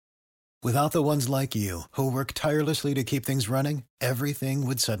Without the ones like you, who work tirelessly to keep things running, everything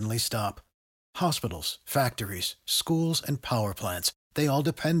would suddenly stop. Hospitals, factories, schools, and power plants, they all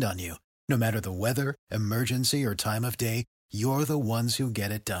depend on you. No matter the weather, emergency, or time of day, you're the ones who get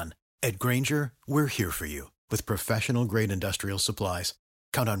it done. At Grainger, we're here for you with professional-grade industrial supplies.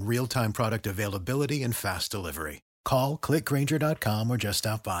 Count on real-time product availability and fast delivery. Call, clickgrainger.com, or just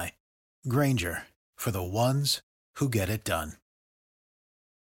stop by. Grainger, for the ones who get it done.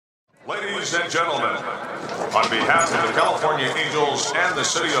 Ladies and gentlemen, on behalf of the California Angels and the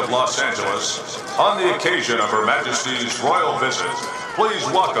city of Los Angeles, on the occasion of Her Majesty's royal visit, please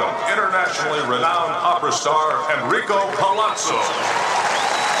welcome internationally renowned opera star Enrico Palazzo.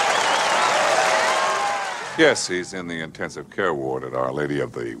 Yes, he's in the intensive care ward at Our Lady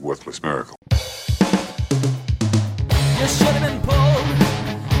of the Worthless Miracle. You should have been pulled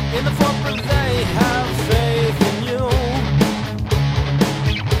in the front, but they have faith in you.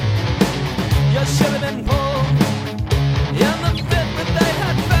 You should have been pulled in the fit, but they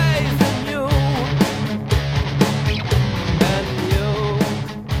had faith in you. And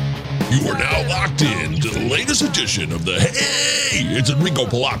You are now locked in to the latest edition of the Hey, it's Enrico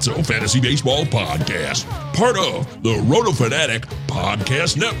Palazzo Fantasy Baseball Podcast, part of the Roto Fanatic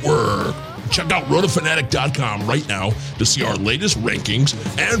Podcast Network. Check out rotofanatic.com right now to see our latest rankings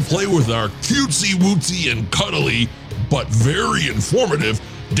and play with our cutesy-wootsy and cuddly, but very informative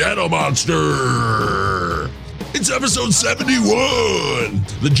Data Monster. It's episode 71,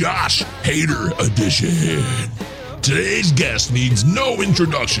 the Josh Hader edition. Today's guest needs no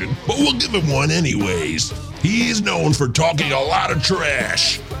introduction, but we'll give him one anyways. He's known for talking a lot of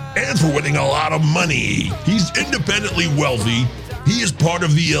trash and for winning a lot of money. He's independently wealthy. He is part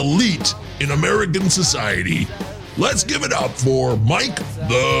of the elite in American society. Let's give it up for Mike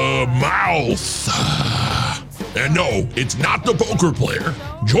the Mouth. And no, it's not the poker player.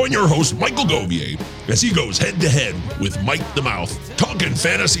 Join your host, Michael Govier, as he goes head-to-head with Mike the Mouth, talking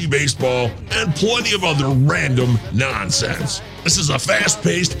fantasy baseball and plenty of other random nonsense. This is a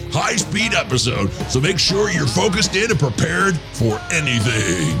fast-paced, high-speed episode, so make sure you're focused in and prepared for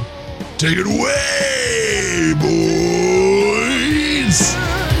anything. Take it away, boys!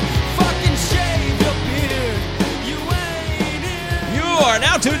 You are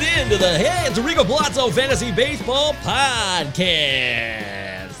now tuned in to the Hey, it's Enrico Palazzo Fantasy Baseball Podcast.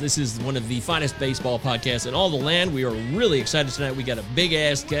 This is one of the finest baseball podcasts in all the land. We are really excited tonight. We got a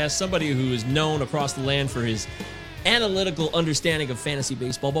big-ass guest, somebody who is known across the land for his analytical understanding of fantasy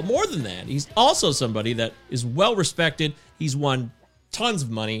baseball. But more than that, he's also somebody that is well-respected. He's won tons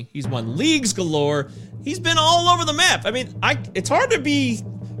of money. He's won leagues galore. He's been all over the map. I mean, it's hard to be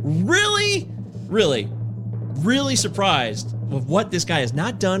really surprised with what this guy has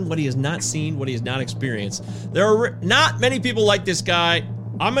not done, what he has not seen, what he has not experienced. There are not many people like this guy.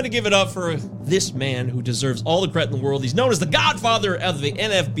 I'm going to give it up for this man who deserves all the credit in the world. He's known as the godfather of the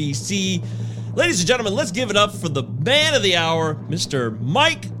NFBC. Ladies and gentlemen, let's give it up for the man of the hour, Mr.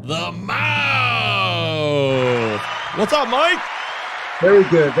 Mike the Mouth. What's up, Mike? Very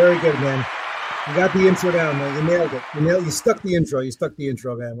good, man. You got the intro down, man. You nailed it. You stuck the intro,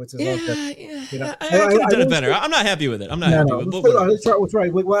 man. Which is Yeah. You know? I could have done it better. I'm not happy with it. Let's try.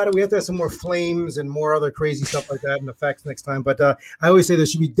 We have to have some more flames and more other crazy stuff like that and effects next time. But I always say there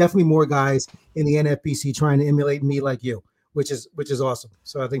should be definitely more guys in the NFBC trying to emulate me like you, which is awesome.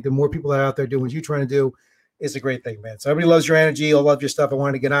 So I think the more people that are out there doing what you're trying to do is a great thing, man. So everybody loves your energy. I love your stuff. I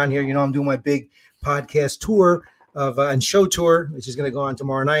wanted to get on here. You know, I'm doing my big podcast tour and show tour, which is going to go on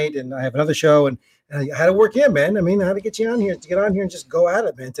tomorrow night. And I have another show, and I had to work in, man. I mean, I had to get you on here to get on here and just go at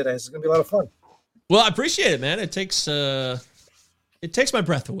it, man. Today, it's going to be a lot of fun. Well, I appreciate it, man. It takes my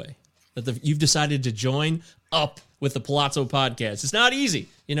breath away that you've decided to join up with the Palazzo podcast. It's not easy.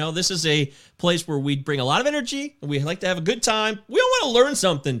 You know, this is a place where we bring a lot of energy and we like to have a good time. We all want to learn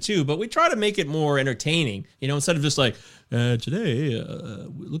something too, but we try to make it more entertaining, you know, instead of just like, today,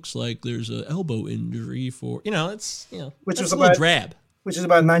 it looks like there's an elbow injury for, it's a little drab. Which is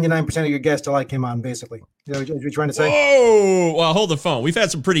about 99% of your guests till I came on, basically. You know what you're trying to say? Whoa! Well, hold the phone. We've had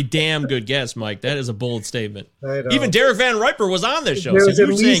some pretty damn good guests, Mike. That is a bold statement. Even Derek Van Riper was on this show. So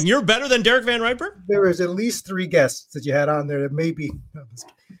you're saying you're better than Derek Van Riper? There was at least 3 guests that you had on there that maybe.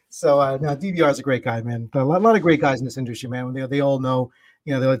 So now DVR is a great guy, man. A lot of great guys in this industry, man. They all know.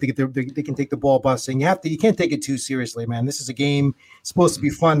 You know, they can take the ball busting. You can't take it too seriously, man. This is a game. It's supposed to be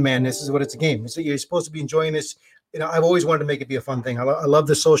fun, man. This is what it's a game. So you're supposed to be enjoying this. You know, I've always wanted to make it be a fun thing. I love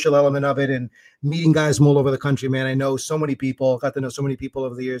the social element of it and meeting guys from all over the country, man. I know so many people, got to know so many people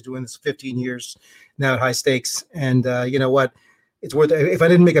over the years doing this 15 years now at High Stakes. And you know what? It's worth it. If I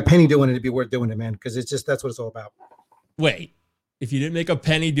didn't make a penny doing it, it'd be worth doing it, man, because it's just that's what it's all about. Wait, if you didn't make a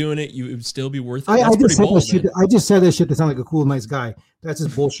penny doing it, you would still be worth it. I That's just pretty said bold, that shit. man. I just said that shit to sound like a cool, nice guy. That's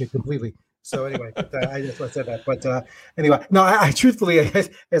just bullshit completely. So anyway, I just said that. But anyway, no, I truthfully,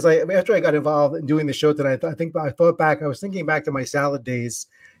 after I got involved in doing the show tonight, I was thinking back to my salad days.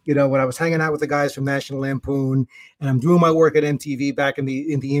 You know, when I was hanging out with the guys from National Lampoon, and I'm doing my work at MTV back in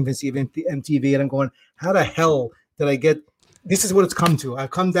the infancy of MTV, and I'm going, how the hell did I get? This is what it's come to. I've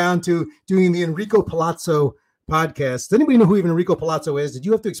come down to doing the Enrico Palazzo podcast. Does anybody know who even Enrico Palazzo is? Did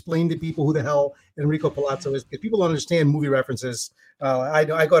you have to explain to people who the hell Enrico Palazzo is? Because people don't understand movie references. I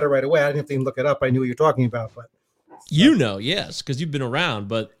got it right away. I didn't have to even look it up. I knew what you're talking about. But You know, yes, because you've been around.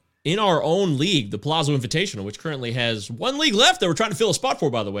 But in our own league, the Palazzo Invitational, which currently has one league left that we're trying to fill a spot for,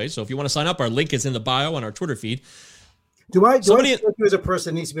 by the way. So if you want to sign up, our link is in the bio on our Twitter feed. Do I feel like you as a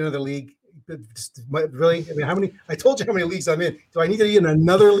person needs to be in another league? Really? I mean, how many? I told you how many leagues I'm in. Do I need to be in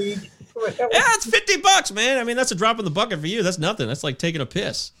another league? Yeah, it's $50, man. I mean, that's a drop in the bucket for you. That's nothing. That's like taking a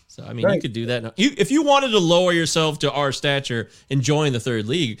piss. So, I mean, Right. you could do that now. If you wanted to lower yourself to our stature and join the third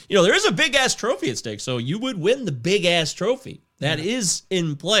league, you know, there is a big-ass trophy at stake, so you would win the big-ass trophy. That is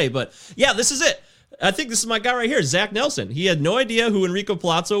in play. But, yeah, this is it. I think this is my guy right here, Zach Nelson. He had no idea who Enrico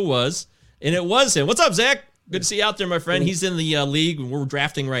Palazzo was, and it was him. What's up, Zach? Good to see you out there, my friend. He's in the league, and we're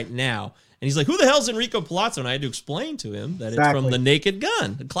drafting right now. And he's like, who the hell's Enrico Palazzo? And I had to explain to him that it's from The Naked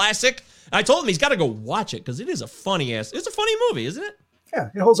Gun, a classic. I told him he's got to go watch it because it is a funny movie, isn't it? Yeah,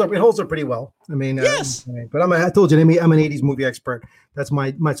 it holds up. It holds up pretty well. I mean, yes. But I told you, I'm an '80s movie expert. That's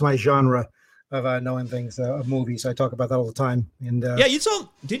my genre of knowing things of movies. I talk about that all the time. And yeah,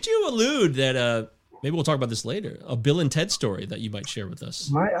 did you allude that? Maybe we'll talk about this later. A Bill and Ted story that you might share with us.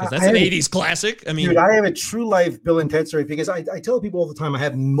 Because that's an '80s classic. I mean, dude, I have a true life Bill and Ted story because I tell people all the time I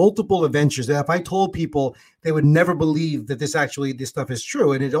have multiple adventures that if I told people, they would never believe that this stuff is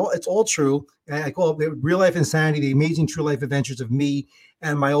true, and it's all true. And I call it real life insanity, the amazing true life adventures of me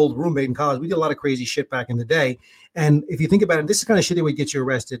and my old roommate in college. We did a lot of crazy shit back in the day. And if you think about it, this is the kind of shit that would get you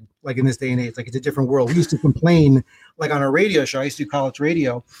arrested, like in this day and age. Like it's a different world. We used to complain, like on a radio show. I used to do college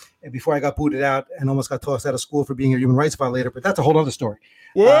radio, and before I got booted out and almost got tossed out of school for being a human rights violator. But that's a whole other story.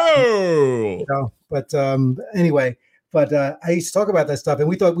 Whoa! Anyway, I used to talk about that stuff, and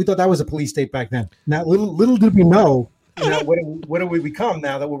we thought that was a police state back then. Now, little did we know, what do we become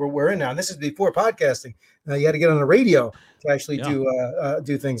now that we're in now? And this is before podcasting. You had to get on the radio to actually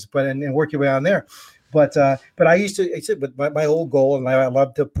do things, and work your way on there. But I said, but my old goal, and I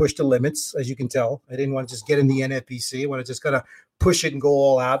love to push the limits, as you can tell. I didn't want to just get in the NFBC. I want to just kind of push it and go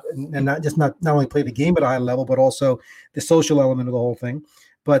all out, and not only play the game at a high level, but also the social element of the whole thing.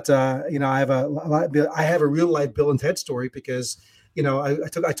 But I have a real life Bill and Ted story because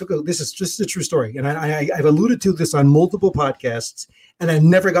this is a true story, and I've alluded to this on multiple podcasts, and I've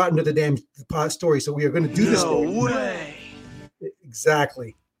never gotten to the damn story. So we are going to do this. No way.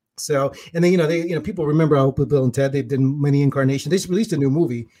 Exactly. So, and then people remember Bill and Ted. They've done many incarnations. They just released a new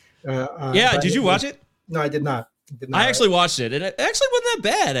movie. Did you watch it? No, I did not. I actually watched it, and it actually wasn't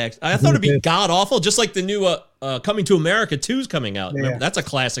that bad. I thought it'd be god awful, just like the new Coming to America 2 is coming out. Remember, that's a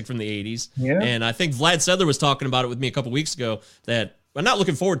classic from the 80s. Yeah. And I think Vlad Sedler was talking about it with me a couple weeks ago. That I'm not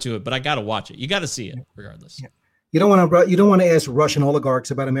looking forward to it, but I got to watch it. You got to see it, regardless. Yeah. You don't want to ask Russian oligarchs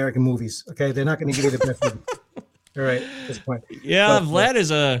about American movies. Okay, they're not going to give you the best movie. All right, at this point. Yeah,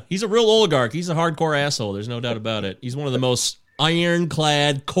 Vlad he's a real oligarch. He's a hardcore asshole. There's no doubt about it. He's one of the most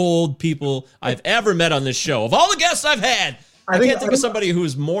ironclad, cold people I've ever met on this show. Of all the guests I've had, I can't think of somebody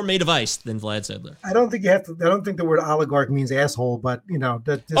who's more made of ice than Vlad Sedler. I don't think the word oligarch means asshole, but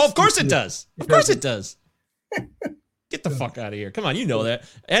of course it does. Of course it does. Get the fuck out of here. Come on, you know that.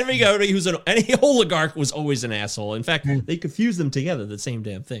 Any oligarch was always an asshole. In fact, they confuse them together, the same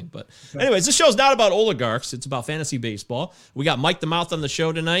damn thing. But anyways, this show's not about oligarchs. It's about fantasy baseball. We got Mike the Mouth on the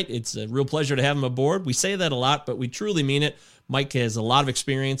show tonight. It's a real pleasure to have him aboard. We say that a lot, but we truly mean it. Mike has a lot of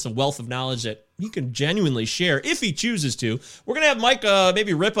experience, a wealth of knowledge that he can genuinely share if he chooses to. We're going to have Mike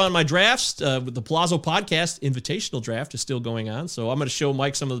maybe rip on my drafts with the Palazzo Podcast. Invitational draft is still going on, so I'm going to show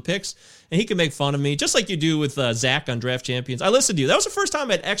Mike some of the picks, and he can make fun of me, just like you do with Zach on Draft Champions. I listened to you. That was the first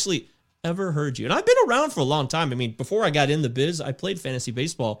time I'd actually ever heard you, and I've been around for a long time. I mean, before I got in the biz, I played fantasy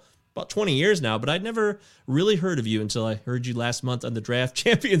baseball about 20 years now, but I'd never really heard of you until I heard you last month on the Draft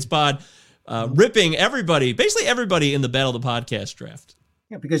Champions pod. Ripping basically everybody in the Battle of the Podcast draft.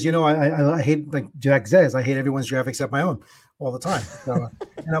 Yeah, because I hate, like Jack says, I hate everyone's draft except my own all the time. So,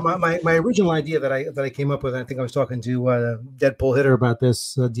 my original idea that I came up with, I think I was talking to Deadpool Hitter about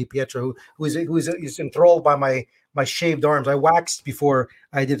this, DiPietro, who's enthralled by my shaved arms. I waxed before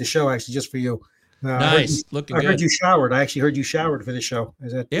I did the show, actually, just for you. Nice, looking good. I heard you showered. I actually heard you showered for this show.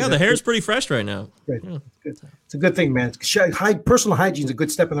 The hair's pretty fresh right now. Good. Yeah. Good. It's a good thing, man. Personal hygiene is a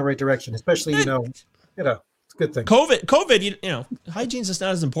good step in the right direction, especially it's a good thing. COVID, hygiene's just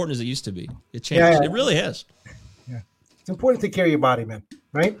not as important as it used to be. It changed. Yeah. It really has. Yeah, it's important to take care of your body, man.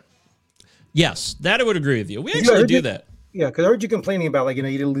 Right? Yes, that I would agree with you. We actually do that. Yeah, because I heard you complaining about you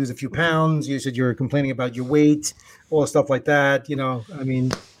didn't lose a few pounds. You said you were complaining about your weight, all stuff like that. I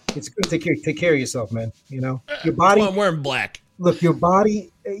mean, it's good to take care of yourself, man. Your body. I'm wearing black. Look, your body.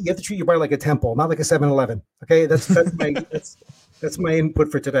 You have to treat your body like a temple, not like a 7-Eleven. Okay, that's my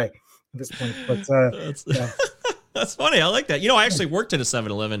input for today at this point. But that's funny. I like that. I actually worked at a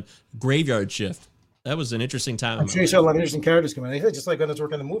 7-Eleven graveyard shift. That was an interesting time. I'm sure you saw a lot of interesting characters come in. Just like when I was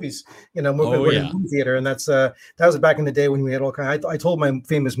working in the movies, in the movie theater, and that was back in the day when we had all kind. I told my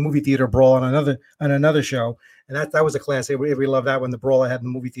famous movie theater brawl on another show, and that was a class. Everybody loved that one. The brawl I had in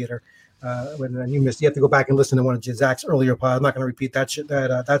the movie theater. When you missed, you have to go back and listen to one of Zach's earlier pod. I'm not going to repeat that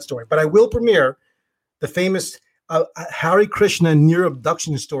story, but I will premiere the famous Hare Krishna near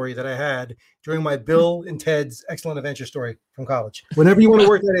abduction story that I had during my Bill and Ted's Excellent Adventure story from college. Whenever you want to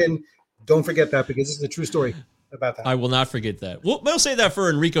work that in. Don't forget that because this is a true story about that. I will not forget that. We'll say that for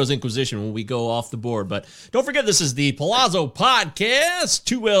Enrico's Inquisition when we go off the board. But don't forget, this is the Palazzo Podcast.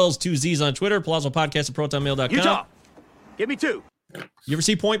 2 L's, 2 Z's on Twitter. Palazzo Podcast at protonmail.com. Utah, give me 2. You ever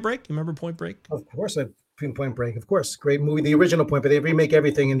see Point Break? You remember Point Break? Of course, I've seen Point Break. Of course, great movie. The original Point Break. They remake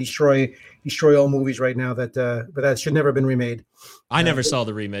everything and destroy all movies right now. But that should never have been remade. I never saw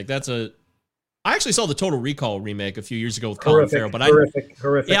the remake. I actually saw the Total Recall remake a few years ago with Colin Farrell, but horrific.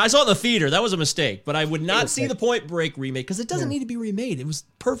 Yeah, I saw it in the theater. That was a mistake, but I would not see the Point Break remake because it doesn't need to be remade. It was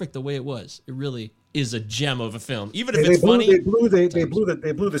perfect the way it was. It really is a gem of a film, even if it's funny. They blew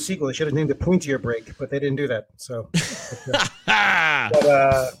the sequel. They should have named it Pointier Break, but they didn't do that. So,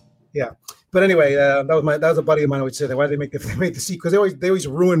 But anyway, that was a buddy of mine who would say that why they make the sequel because they always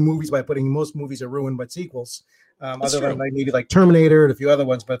ruin movies by putting most movies are ruined by sequels, other than maybe like Terminator and a few other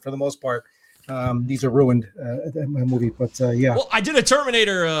ones, but for the most part. These are ruined my movie, but Well, I did a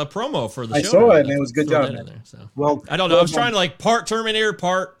Terminator promo for the show. I saw it, man. It was a good job. There, so. Well, I don't know. I was trying to part Terminator,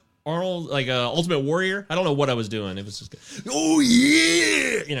 part Arnold, Ultimate Warrior. I don't know what I was doing. It was just good. Oh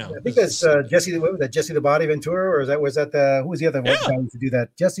yeah, I think that's Jesse. What was that? Jesse the Body Ventura, or was that who was the other one to do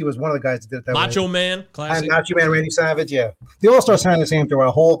that? Jesse was one of the guys that did that. Macho Man, classic. Macho Man, Randy Savage. Yeah, they all start sounding the same through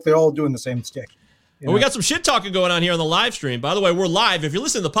a Hulk. They're all doing the same stick. Well, we got some shit talking going on here on the live stream. By the way, we're live. If you're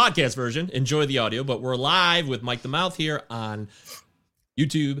listening to the podcast version, enjoy the audio, but we're live with Mike the Mouth here on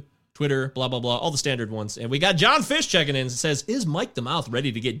YouTube, Twitter, blah, blah, blah, all the standard ones. And we got John Fish checking in and says, is Mike the Mouth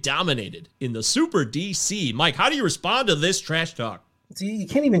ready to get dominated in the Super DC? Mike, how do you respond to this trash talk? See, you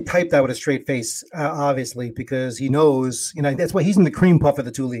can't even type that with a straight face, obviously, because he knows, that's why he's in the cream puff of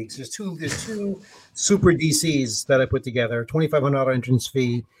the two leagues. There's two Super DCs that I put together, $2,500 entrance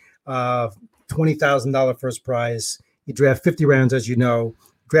fee, $20,000 first prize. You draft 50 rounds, as you know,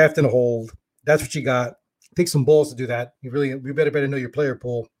 draft and hold. That's what you got. Take some balls to do that. You better know your player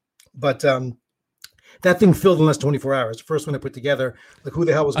pool. But that thing filled in less than 24 hours. The first one I put together, like who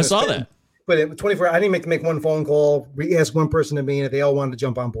the hell was going to I saw that. But it 24. I didn't make one phone call, ask one person to me, and they all wanted to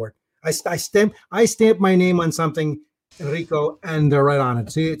jump on board. I stamp my name on something, Enrico, and they're right on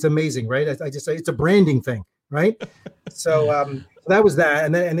it. See, it's amazing, right? I just say it's a branding thing, right? So that was that,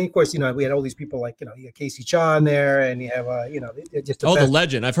 and then of course we had all these people like you had Casey Cha in there, and you have just the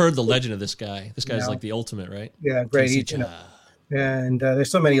legend. I've heard the legend of this guy. This guy's like the ultimate, right? Yeah, great. And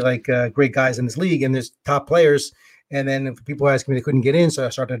there's so many great guys in this league, and there's top players. And then if people asked me they couldn't get in, so I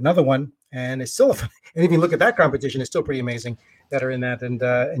started another one, and it's still. And if you look at that competition, it's still pretty amazing that are in that.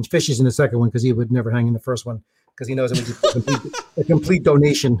 And Fish is in the second one because he would never hang in the first one because he knows it was a complete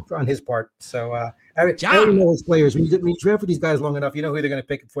donation on his part. So I already know his players. When you draft for these guys long enough, you know who they're going to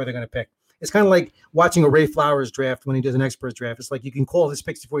pick before they're going to pick. It's kind of like watching a Ray Flowers draft when he does an expert draft. It's like you can call his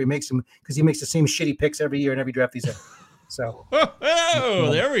picks before he makes them because he makes the same shitty picks every year in every draft he's in. So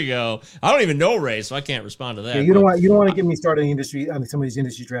there we go. I don't even know Ray, so I can't respond to that. Yeah, you don't want to get me started in the industry on some of these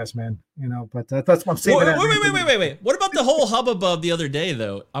industry drafts, man. But that's what I'm saying. Wait. What about the whole hubbub the other day,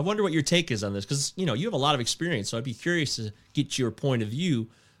 though? I wonder what your take is on this because you have a lot of experience, so I'd be curious to get your point of view.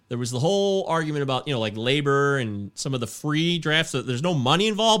 There was the whole argument about like labor and some of the free drafts. So there's no money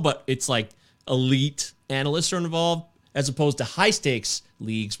involved, but it's like elite analysts are involved. As opposed to high stakes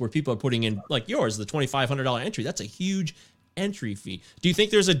leagues where people are putting in like yours, the $2,500 entry. That's a huge entry fee. Do you think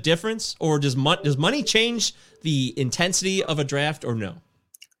there's a difference, or does money change the intensity of a draft, or no?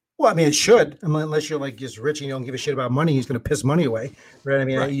 Well, I mean, it should, unless you're like just rich and you don't give a shit about money. He's going to piss money away, right? I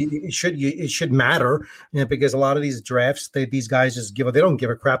mean, Right. it should matter, because a lot of these drafts, these guys just they don't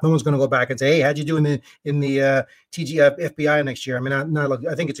give a crap. No one's going to go back and say, "Hey, how'd you do in the TG FBI next year?" I mean,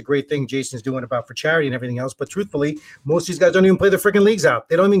 I think it's a great thing Jason's doing for charity and everything else. But truthfully, most of these guys don't even play the freaking leagues out.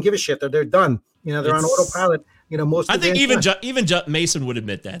 They don't even give a shit. They're done. They're on autopilot. Most. I think even Mason would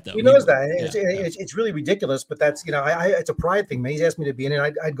admit that, though. He knows that. It's really ridiculous, but that's it's a pride thing, man. He's asked me to be in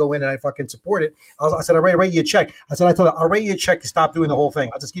it. I'd go in and I'd fucking support it. I said, I'll write you a check. I told him, I'll write you a check to stop doing the whole thing.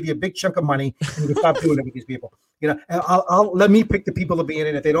 I'll just give you a big chunk of money and you can stop doing it with these people. And I'll let me pick the people to be in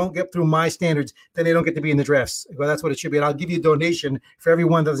it. If they don't get through my standards, then they don't get to be in the drafts. Well, that's what it should be. And I'll give you a donation for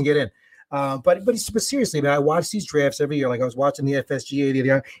everyone that doesn't get in. But seriously, man, I watch these drafts every year. Like I was watching the FSGA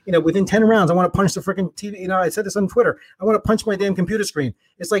the other year. Within 10 rounds, I want to punch the freaking TV. I said this on Twitter. I want to punch my damn computer screen.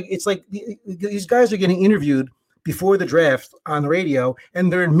 It's like these guys are getting interviewed before the draft on the radio,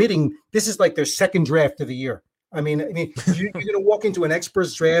 and they're admitting this is like their second draft of the year. I mean, you're going to walk into an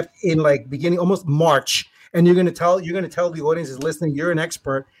experts draft in like beginning almost March, and you're going to tell the audience is listening you're an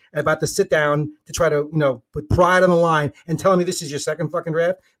expert about to sit down to try to put pride on the line and telling me this is your second fucking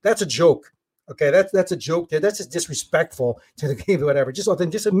draft. That's a joke. Okay, that's a joke. That's just disrespectful to the game or whatever. Just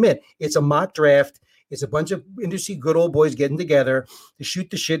admit it's a mock draft. It's a bunch of industry good old boys getting together to shoot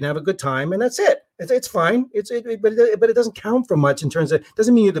the shit and have a good time, and that's it. It's fine. But it doesn't count for much in terms of.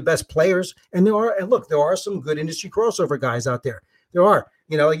 Doesn't mean you're the best players. And there are some good industry crossover guys out there. There are.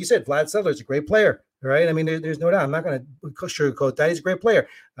 Like you said, Vlad Sedler's a great player. Right? I mean, there's no doubt. I'm not going to sugarcoat that. He's a great player.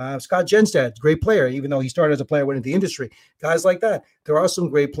 Scott Genstad, great player, even though he started as a player, went into the industry. Guys like that. There are some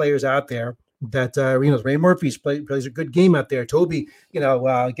great players out there that, Ray Murphy plays a good game out there. Toby,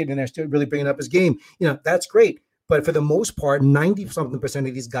 getting in there, still really bringing up his game. That's great. But for the most part, 90-something%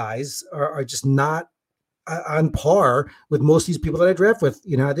 of these guys are just not on par with most of these people that I draft with.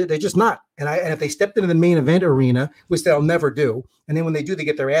 They're just not. And if they stepped into the main event arena, which they'll never do, and then when they do, they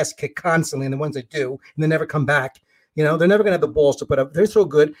get their ass kicked constantly, and the ones that do, and they never come back, they're never going to have the balls to put up. They're so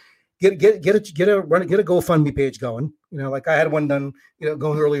good. Get a GoFundMe page going. Like I had one done,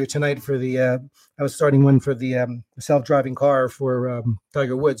 going earlier tonight for the. I was starting one for the self-driving car for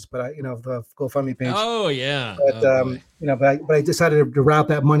Tiger Woods, but the GoFundMe page. Oh yeah. But I decided to route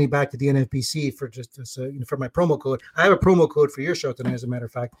that money back to the NFBC for for my promo code. I have a promo code for your show tonight, as a matter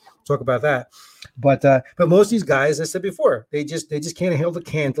of fact. We'll talk about that. But most of these guys, as I said before, they just can't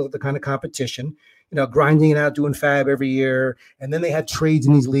handle the kind of competition. Grinding it out, doing fab every year, and then they have trades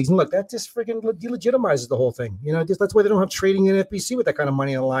in these leagues. And look, that just freaking delegitimizes the whole thing. That's why they don't have trading in FBC with that kind of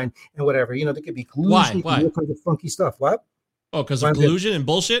money on the line and whatever. There could be collusion, Why? All kinds of funky stuff. What? Oh, because of collusion and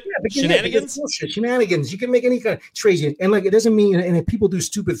bullshit? Yeah, shenanigans? Bullshit, shenanigans. You can make any kind of trades. And like, it doesn't mean, and if people do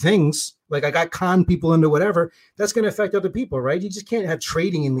stupid things, like I got con people into whatever, that's going to affect other people, right? You just can't have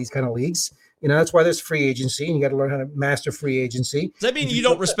trading in these kind of leagues. That's why there's free agency, and you got to learn how to master free agency. Does that mean you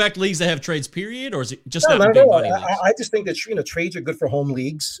don't respect leagues that have trades, period, or is it just not big money leagues? I just think that trades are good for home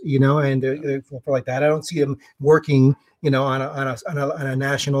leagues, and for like that. I don't see them working, on a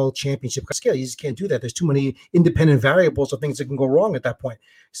national championship scale. You just can't do that. There's too many independent variables of things that can go wrong at that point.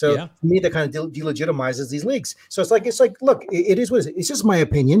 So to me, that kind of delegitimizes these leagues. So it's like, look, it is what it is. It's just my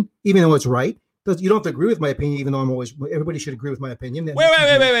opinion, even though it's right. You don't have to agree with my opinion, even though everybody should agree with my opinion.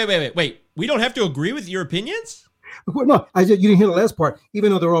 Wait. We don't have to agree with your opinions? No, you didn't hear the last part.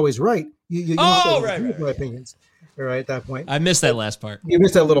 Even though they're always right, you don't have to agree with my opinions. All right, at that point. I missed that last part. You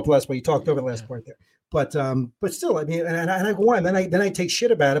missed that little last part. You talked over the last part there. But still, I mean, and I go on, then I take shit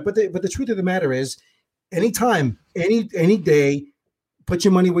about it. But the truth of the matter is, anytime, any day, put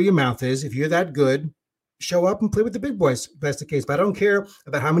your money where your mouth is. If you're that good, show up and play with the big boys. That's the case. But I don't care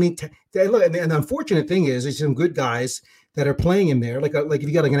about how many. Look, and the unfortunate thing is, there's some good guys that are playing in there. Like if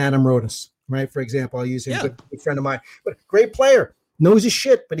you got like an Adam Rodas, right? For example, I'll use him, good friend of mine, but great player, knows his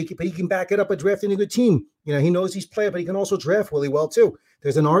shit, but he can back it up by drafting a good team. He knows he's playing, but he can also draft really well too.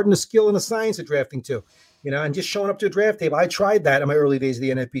 There's an art and a skill and a science of drafting too. And just showing up to a draft table. I tried that in my early days of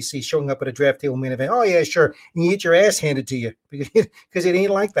the NFBC, showing up at a draft table main event. Oh, yeah, sure. And you get your ass handed to you because it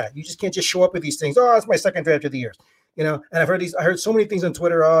ain't like that. You just can't just show up with these things. Oh, it's my second draft of the year. And I heard so many things on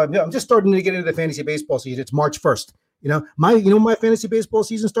Twitter. I'm just starting to get into the fantasy baseball season. It's March 1st. My fantasy baseball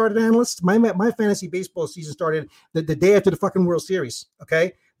season started, analysts. My fantasy baseball season started the day after the fucking World Series.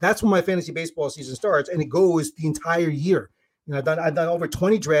 Okay. That's when my fantasy baseball season starts, and it goes the entire year. I've done over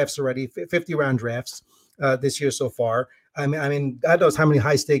 20 drafts already, 50 round drafts. This year so far. I mean, God knows how many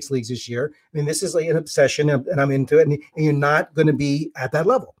high stakes leagues this year. I mean, this is like an obsession, and I'm into it. And you're not going to be at that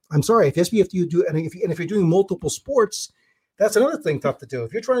level. I'm sorry. If you do, and if you're doing multiple sports, that's another thing tough to do.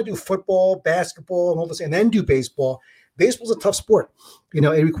 If you're trying to do football, basketball, and all this, and then do baseball, Baseball's a tough sport. It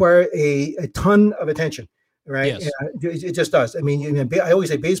requires a ton of attention, right? Yes. It just does. I mean, I always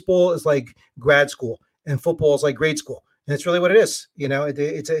say baseball is like grad school and football is like grade school. And it's really what it is.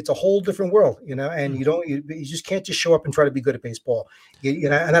 It's a whole different world, and you just can't just show up and try to be good at baseball.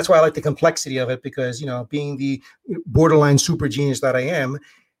 And that's why I like the complexity of it, because, being the borderline super genius that I am,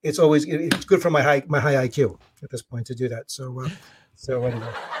 it's good for my high IQ at this point to do that. So anyway.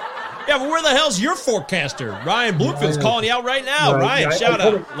 Yeah, but where the hell's your forecaster? Ryan Bloomfield's calling you out right now. Ryan, shout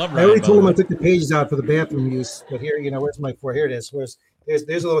out. Love Ryan. I already told him I took the pages out for the bathroom use, but here, where's my four? Here it is.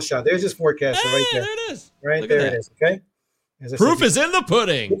 There's a little shot. There's his forecaster right there. There it is. Right there it is. Okay. Proof is in the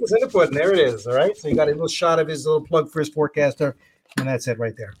pudding. Proof is in the pudding. There it is. All right. So you got a little shot of his little plug for his forecaster, and that's it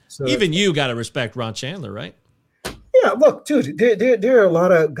right there. So even you got to respect Ron Chandler, right? Yeah. Look, dude, there are a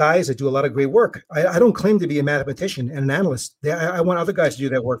lot of guys that do a lot of great work. I don't claim to be a mathematician and an analyst. I want other guys to do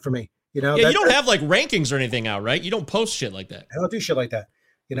that work for me. Yeah, you don't have like rankings or anything out, right? You don't post shit like that. I don't do shit like that.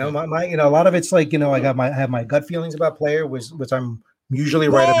 My a lot of it's like, I have my gut feelings about player, which I'm usually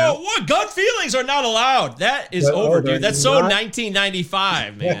right about. What? Gut feelings are not allowed. That is over, dude. That's so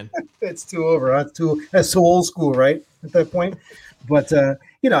 1995, man. It's too over. That's too old school, right? At that point. But and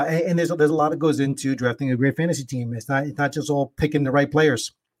there's a lot that goes into drafting a great fantasy team. It's not just all picking the right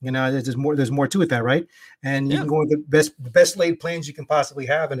players. There's more to it, that right? And you can go with the best laid plans you can possibly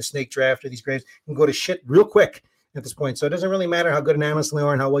have in a snake draft or these grades. You can go to shit real quick at this point. So it doesn't really matter how good an analyst they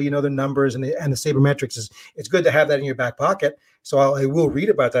are and how well you know their numbers and the sabermetrics. It's good to have that in your back pocket. So I will read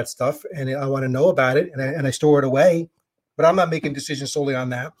about that stuff and I want to know about it and I store it away. But I'm not making decisions solely on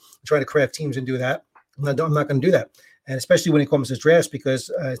that. I'm trying to craft teams and do that. I'm not going to do that. And especially when it comes to drafts,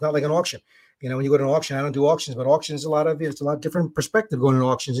 because it's not like an auction. When you go to an auction, I don't do auctions, but auctions it's a lot different perspective going to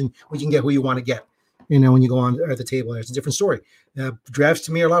auctions, and when you can get who you want to get. When you go on at the table, it's a different story. Drafts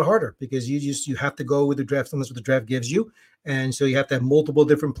to me are a lot harder because you have to go with the draft, and that's what the draft gives you, and so you have to have multiple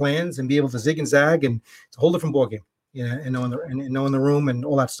different plans and be able to zig and zag, and it's a whole different ballgame. And knowing the room and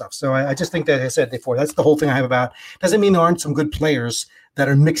all that stuff. So I just think that, as I said before, that's the whole thing I have about. Doesn't mean there aren't some good players that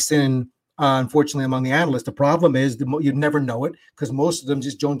are mixed in. Unfortunately, among the analysts, the problem is you'd never know it because most of them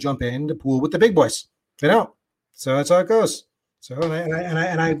just don't jump in the pool with the big boys. They don't. So that's how it goes. So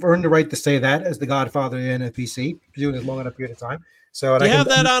and I've earned the right to say that as the godfather of the NFPC, doing it long enough period of time. So do you have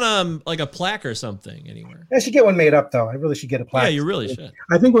that on like a plaque or something anywhere? I should get one made up though. I really should get a plaque. Yeah, you really should.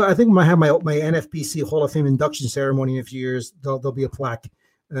 I think when I have my NFPC Hall of Fame induction ceremony in a few years, there'll be a plaque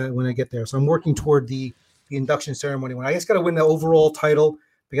when I get there. So I'm working toward the induction ceremony. When I just got to win the overall title.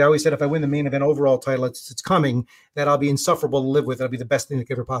 Because I always said if I win the main event overall title, it's coming, that I'll be insufferable to live with. That'll be the best thing that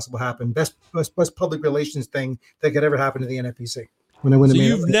could ever possibly happen. Best public relations thing that could ever happen to the NFPC. When I win the main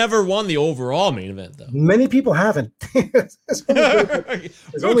event. So you've never won the overall main event, though. Many people haven't. Come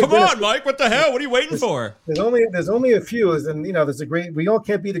on, Mike. What the hell? What are you waiting for? There's only a few. And we all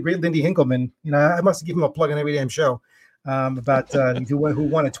can't be the great Lindy Hinkleman. I must give him a plug on every damn show. About who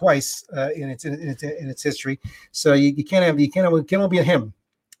won it twice in its history. So you can't all be a him.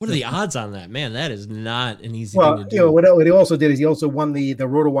 What are the odds on that, man? That is not an easy thing to do. What he also did is he also won the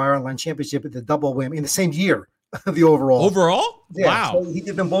RotoWire Online Championship at the double win in the same year of the overall. Overall? Yeah, wow. So he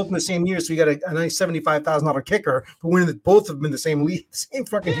did them both in the same year, so you got a nice $75,000 kicker for winning both of them in the same league, same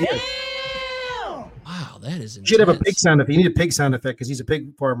fucking year. Wow, that is intense. You should have a pig sound effect. You need a pig sound effect because he's a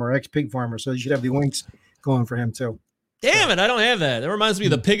pig farmer, ex-pig farmer, so you should have the winks going for him too. Damn it, I don't have that. That reminds me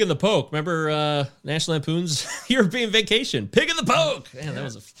of the Pig in the Poke. Remember National Lampoon's European Vacation? Pig in the Poke. Man, that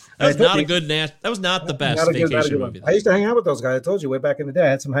was not the best vacation movie. I used to hang out with those guys. I told you way back in the day.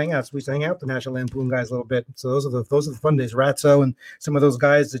 I had some hangouts. We used to hang out with the National Lampoon guys a little bit. So those are the fun days. Ratso and some of those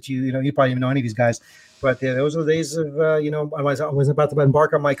guys that you probably even know any of these guys. But yeah, those are the days of I was about to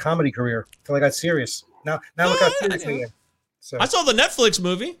embark on my comedy career until I got serious. Now look how serious I am. So I saw the Netflix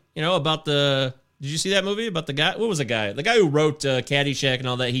movie. About the. Did you see that movie about the guy? What was the guy? The guy who wrote Caddyshack and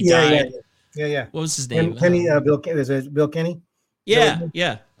all that. He died. Yeah. What was his name? Kenny. Is it Bill Kenny? Yeah.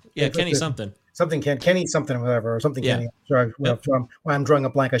 Kenny something. Something Kenny something or whatever or something. Yeah. Kenny. Sorry, I'm drawing a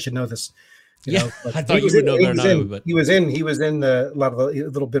blank. I should know this. I thought you would know better than I would. But he was in a lot of the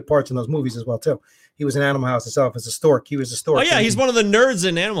little bit parts in those movies as well too. He was in Animal House itself as a stork. He was a stork. Oh yeah, he's one of the nerds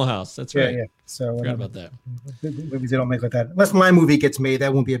in Animal House. That's right. Yeah. So forgot about that. Movies they don't make like that. Unless my movie gets made,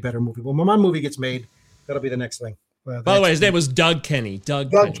 that won't be a better movie. But when my movie gets made, that'll be the next thing. By the way, his name was Doug Kenny.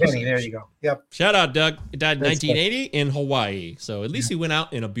 Doug Kenny. There you go. Yep. Shout out, Doug. He died in 1980 in Hawaii. So at least he went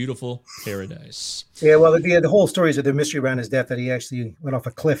out in a beautiful paradise. Yeah, well, the whole story is the mystery around his death that he actually went off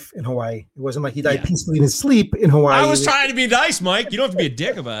a cliff in Hawaii. It wasn't like he died peacefully in his sleep in Hawaii. I was trying to be nice, Mike. You don't have to be a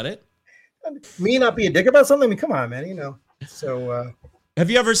dick about it. Me not be a dick about something? I mean, come on, man. So.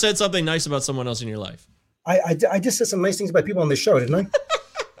 Have you ever said something nice about someone else in your life? I just said some nice things about people on this show, didn't I?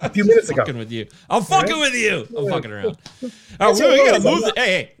 A few minutes ago. Fucking with you. I'm fucking with you. I'm fucking around. All right, we gotta move.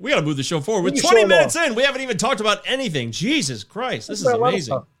 Hey, we gotta move the show forward. We're 20 minutes in. We haven't even talked about anything. Jesus Christ, this is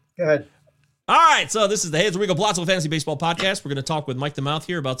amazing. Go ahead. All right, so this is the Hey, it's Rico Palazzo Fantasy Baseball Podcast. We're going to talk with Mike the Mouth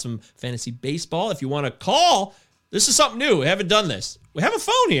here about some fantasy baseball. If you want to call, this is something new. We haven't done this. We have a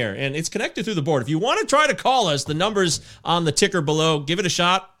phone here, and it's connected through the board. If you want to try to call us, the number's on the ticker below. Give it a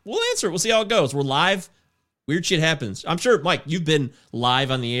shot. We'll answer it. We'll see how it goes. We're live. Weird shit happens. I'm sure, Mike, you've been live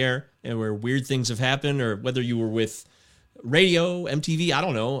on the air and where weird things have happened, or whether you were with radio, MTV, I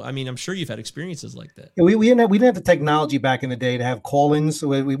don't know. I mean, I'm sure you've had experiences like that. Yeah, we didn't have the technology back in the day to have call-ins. So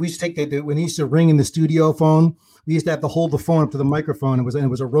we used to take when it used to ring in the studio phone, we used to have to hold the phone up to the microphone. It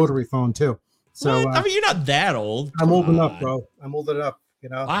was a rotary phone too. So I mean, you're not that old. I'm old enough, bro. I'm old enough. You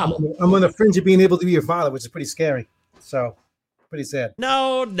know, wow. I'm on the fringe of being able to be your father, which is pretty scary. So pretty sad.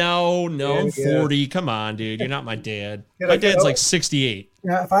 No. Yeah, I'm 40. Yeah. Come on, dude. You're not my dad. Yeah, my dad's like 68.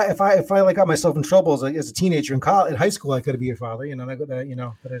 Yeah, if I like got myself in trouble as a teenager in high school, I could be your father. You know,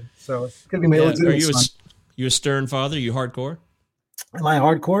 so it could be my old. Are you a stern father? Are you hardcore? Am I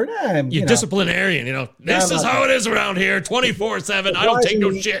hardcore? You're disciplinarian. You know, this is how it is around here, 24/7. I don't take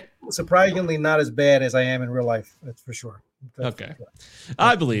no shit. Surprisingly, not as bad as I am in real life. That's for sure. Okay,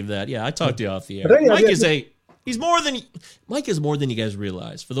 I believe that. Yeah, I talked to you off the air. Mike is more than you guys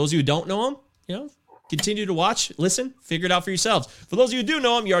realize. For those of you who don't know him, you know, continue to watch, listen, figure it out for yourselves. For those of you who do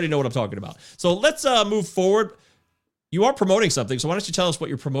know him, you already know what I'm talking about. So let's move forward. You are promoting something, so why don't you tell us what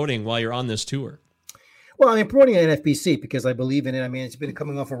you're promoting while you're on this tour? Well, I'm promoting an NFBC because I believe in it. I mean, it's been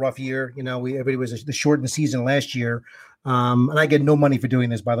coming off a rough year. You know, everybody was the shortened season last year. And I get no money for doing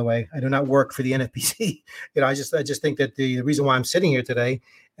this, by the way. I do not work for the NFBC. You know, I just think that the reason why I'm sitting here today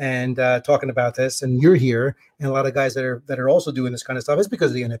and talking about this, and you're here, and a lot of guys that are also doing this kind of stuff, is because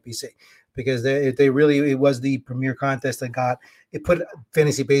of the NFBC. Because it was the premier contest that put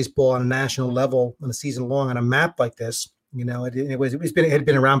fantasy baseball on a national level on a season long on a map like this. You know, it had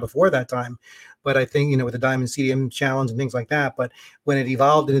been around before that time, but I think, you know, with the Diamond CDM Challenge and things like that. But when it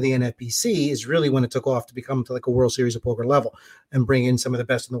evolved into the NFBC is really when it took off to become to like a World Series of Poker level and bring in some of the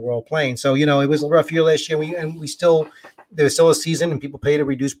best in the world playing. So, you know, it was a rough year last year. There was still a season and people paid a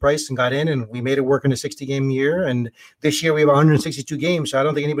reduced price and got in, and we made it work in a 60-game year. And this year we have 162 games, so I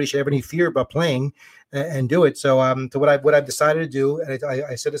don't think anybody should have any fear about playing and do it. So, what I've decided to do, and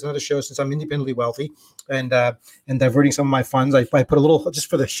I said this on another show, since I'm independently wealthy and diverting some of my funds, I put a little, just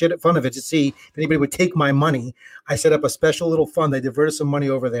for the fun of it, to see if anybody would take my money. I set up a special little fund. I diverted some money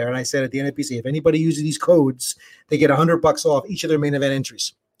over there, and I said at the NFBC, if anybody uses these codes, they get $100 off each of their main event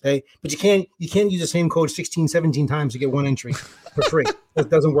entries. Okay, but you can't use the same code 16, 17 times to get one entry for free. It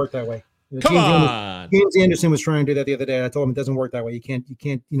doesn't work that way. Come on. James Anderson was trying to do that the other day. I told him it doesn't work that way. You can't,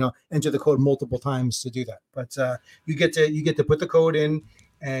 enter the code multiple times to do that. But you get to put the code in,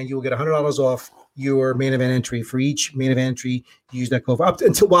 and you will get $100 off your main event entry. For each main event entry, you use that code up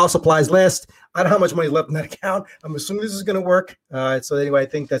until while supplies last. I don't know how much money left in that account. I'm assuming this is going to work. So anyway, I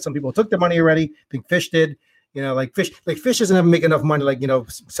think that some people took their money already. I think Fish did. You know, like Fish doesn't ever make enough money,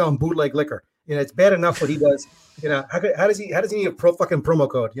 selling bootleg liquor. You know, it's bad enough what he does. You know, how does he need a fucking promo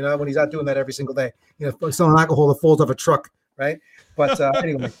code? You know, when he's out doing that every single day, selling alcohol that falls off a truck, right? But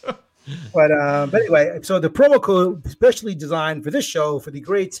anyway, so the promo code specially designed for this show for the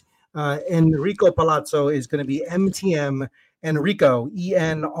great Enrico Palazzo is going to be MTM Enrico,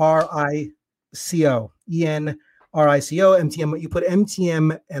 ENRICO, MTM. You put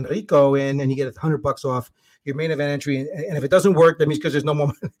MTM Enrico in, and you get $100 off your main event entry. And if it doesn't work, that means because there's no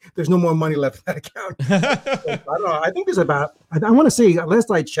more money left in that account. I don't know. I think there's I want to say,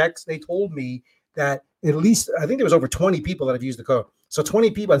 last I checked, they told me that at least, I think there was over 20 people that have used the code. So 20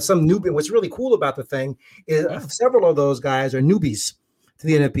 people and some newbie. What's really cool about the thing is several of those guys are newbies to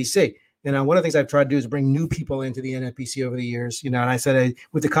the NFBC. You know, one of the things I've tried to do is bring new people into the NFBC over the years, and I said,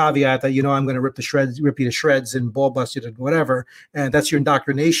 with the caveat that, I'm going to rip you to shreds and ball bust you to whatever. And that's your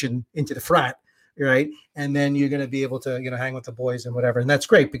indoctrination into the frat. Right. And then you're going to be able to, hang with the boys and whatever. And that's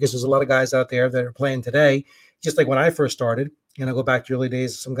great because there's a lot of guys out there that are playing today, just like when I first started. Go back to early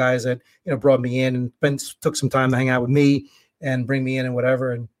days, some guys that, brought me in and took some time to hang out with me and bring me in and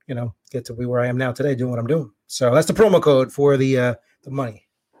whatever. And, get to be where I am now today doing what I'm doing. So that's the promo code for the money.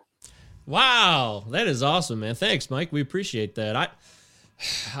 Wow. That is awesome, man. Thanks, Mike. We appreciate that.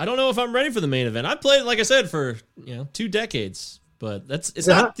 I don't know if I'm ready for the main event. I played, like I said, for, 2 decades. But it's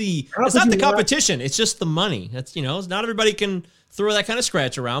not the competition. It's just the money. That's not everybody can throw that kind of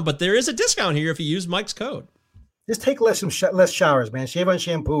scratch around. But there is a discount here if you use Mike's code. Just take less showers, man. Shave on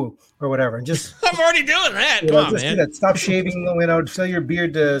shampoo or whatever, and just. I'm already doing that. Come on, man. Stop shaving. Sell your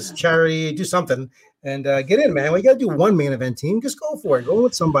beard to charity. Do something, and get in, man. We got to do one main event team. Just go for it. Go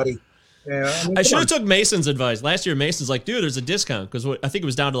with somebody. Yeah, I should have took Mason's advice last year. Mason's like, dude, there's a discount because I think it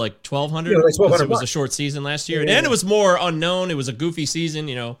was down to like 1,200. Yeah, like 1,200 it was a short season last year, Yeah. and it was more unknown. It was a goofy season,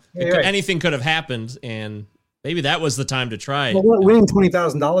 Yeah, right. anything could have happened, and maybe that was the time to try it. Well, winning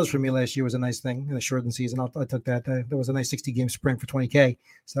 $20,000 for me last year was a nice thing in a shortened season. I took that. That was a nice 60-game sprint for $20K.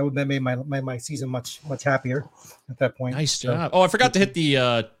 So that made my season much happier at that point. Nice job. Oh, I forgot to hit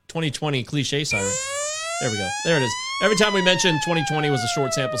the 2020 cliche siren. There we go. There it is. Every time we mention 2020 was a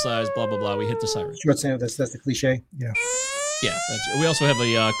short sample size, blah, blah, blah, we hit the siren. Short sample, that's the cliche. Yeah. Yeah. We also have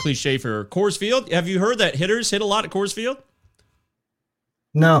a cliche for Coors Field. Have you heard that hitters hit a lot at Coors Field?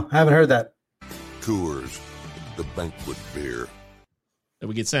 No, I haven't heard that. Coors, the banquet beer. And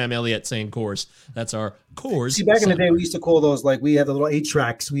we get Sam Elliott saying Coors. That's our Coors. See, back in the day, we used to call those, like, we had the little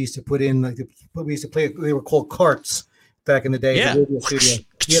 8-tracks we used to put in, we used to play, they were called carts back in the day. Yeah. The radio studio.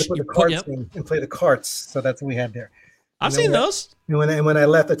 You had to put the carts in and play the carts. So that's what we had there. I've seen those. And when I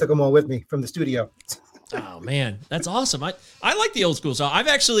left, I took them all with me from the studio. Oh, man. That's awesome. I like the old school. So I'm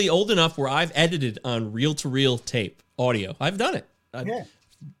actually old enough where I've edited on reel-to-reel tape audio. I've done it. I've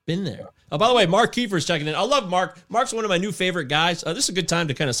been there. Oh, by the way, Mark Kiefer's checking in. I love Mark. Mark's one of my new favorite guys. This is a good time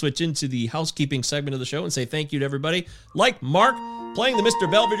to kind of switch into the housekeeping segment of the show and say thank you to everybody. Like Mark playing the Mr.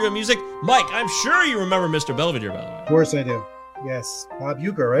 Belvedere music. Mike, I'm sure you remember Mr. Belvedere, by the way. Of course I do. Yes. Bob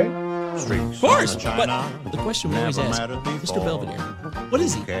Uecker, right? Of course. But the question we always ask, Mr. Belvedere, what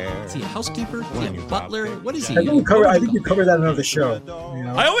is he? Is he a housekeeper? Is he a butler? What is he? I think you covered that in another show. You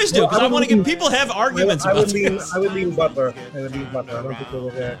know? I always do, because I want to give people have arguments about this. I would lean Butler. I don't think they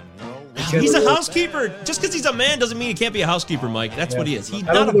were there. He's a housekeeper. Just because he's a man doesn't mean he can't be a housekeeper, Mike. That's what he is. He's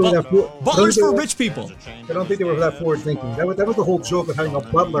I don't not a think they were butler. that Butlers for rich people. I don't think they were that forward thinking. That was the whole joke of having a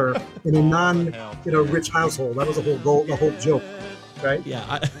butler in a rich household. That was the whole joke, right?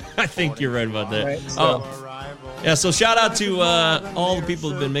 Yeah, I think you're right about that. Right, so. Yeah, so shout out to all the people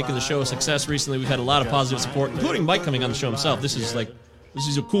who've been making the show a success recently. We've had a lot of positive support, including Mike coming on the show himself. This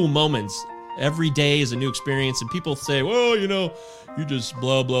is a cool moments. Every day is a new experience, and people say, well, you just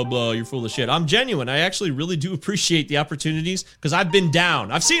blah, blah, blah, you're full of shit. I'm genuine. I actually really do appreciate the opportunities because I've been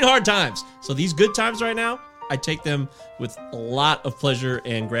down. I've seen hard times. So these good times right now, I take them with a lot of pleasure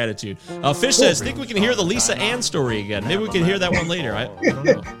and gratitude. Fish says, think we can hear the Lisa Ann story again. Maybe we can hear that one later. I don't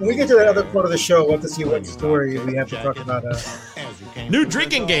know. When we get to that other part of the show, we'll have to see what story we have to talk about. New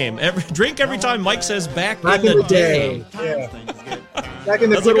drinking game. Drink every time Mike says back in the day. Yeah. Back in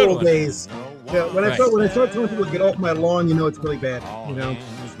the good old days. Yeah, when I start telling people to get off my lawn, it's really bad.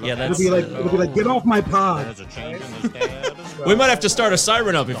 Yeah, it'll be like get off my pod. We might have to start a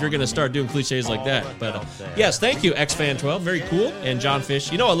siren up if you're going to start doing cliches like that. But yes, thank you, XFan12. Very cool. And John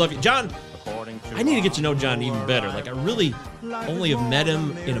Fish. I love you. John, I need to get to know John even better. Like, I really only have met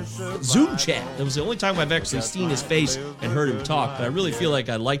him in a Zoom chat. That was the only time I've actually seen his face and heard him talk. But I really feel like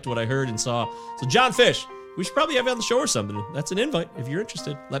I liked what I heard and saw. So, John Fish, we should probably have you on the show or something. That's an invite. If you're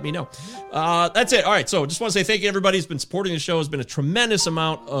interested, let me know. That's it. All right, so just want to say thank you, everybody who's been supporting the show. Has been a tremendous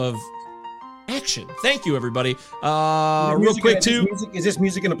amount of action. Thank you, everybody. Real quick, too. Is this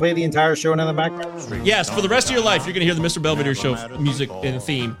music going to play the entire show in the background? Yes, for the rest of your life, you're going to hear the Mr. Belvedere Show music and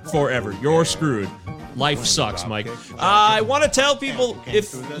theme forever. You're screwed. Life sucks, Mike. I want to tell people,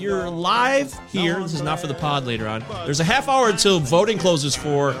 if you're live here, this is not for the pod later on, there's a half hour until voting closes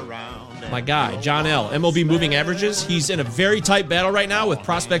for my guy, John L., MLB Moving Averages. He's in a very tight battle right now with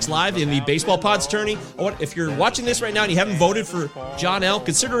Prospects Live in the Baseball Pods tourney. If you're watching this right now and you haven't voted for John L.,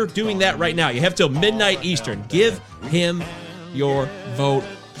 consider doing that right now. You have till midnight Eastern. Give him your vote,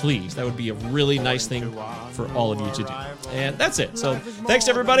 please. That would be a really nice thing for all of you to do. And that's it. So thanks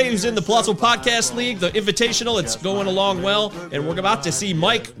to everybody who's in the Palazzo Podcast League, the Invitational. It's going along well. And we're about to see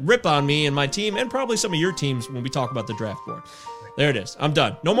Mike rip on me and my team and probably some of your teams when we talk about the draft board. There it is. I'm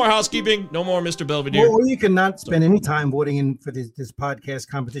done. No more housekeeping. No more Mr. Belvedere. Or you cannot spend any time voting in for this podcast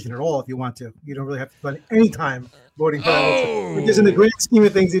competition at all if you want to. You don't really have to spend any time voting for it. Because in the grand scheme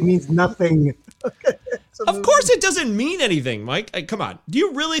of things, it means nothing. Of course it doesn't mean anything, Mike. Come on. Do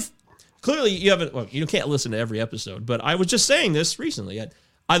you really? Clearly, you haven't. Well, you can't listen to every episode, but I was just saying this recently.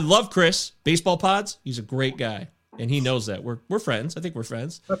 I love Chris, Baseball Pods. He's a great guy, and he knows that. We're friends. I think we're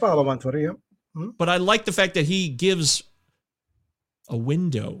friends. I follow him on Twitter, yeah. Mm-hmm. But I like the fact that he gives a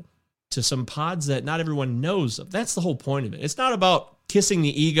window to some pods that not everyone knows of. That's the whole point of it. It's not about kissing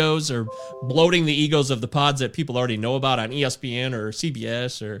the egos or bloating the egos of the pods that people already know about on ESPN or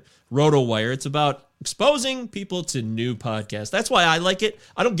CBS or RotoWire. It's about exposing people to new podcasts. That's why I like it.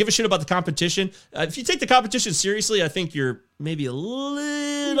 I don't give a shit about the competition. If you take the competition seriously, I think you're maybe a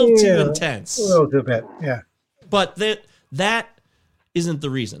little too intense. A little too bad, yeah. But that isn't the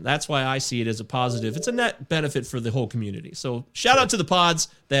reason. That's why I see it as a positive. It's a net benefit for the whole community. So shout out to the pods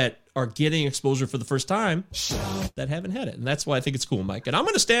that are getting exposure for the first time that haven't had it. And that's why I think it's cool, Mike. And I'm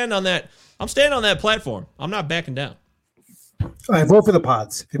going to stand on that. I'm standing on that platform. I'm not backing down. I vote for the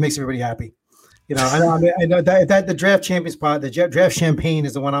pods if it makes everybody happy. You know, I know that the Draft Champions pod, the Draft Champagne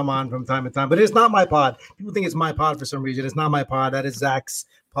is the one I'm on from time to time, but it's not my pod. People think it's my pod for some reason. It's not my pod. That is Zach's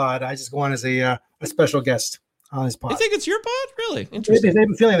pod. I just go on as a special guest on his pod. You think it's your pod? Really? Interesting. They've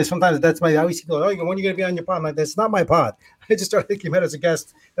been feeling this sometimes. That's I always go, oh, when are you going to be on your pod? I'm like, that's not my pod. I just started thinking about it as a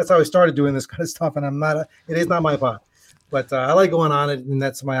guest. That's how I started doing this kind of stuff, and it is not my pod. But I like going on it, and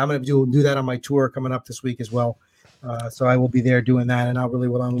I'm going to do that on my tour coming up this week as well. So I will be there doing that, and I really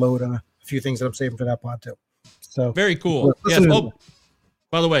will unload on a few things that I'm saving for that pod too. So very cool. Yes. Oh,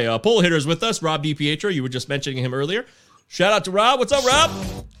 by the way, Pole Hitter is with us. Rob DiPietro. You were just mentioning him earlier. Shout out to Rob. What's up, Rob?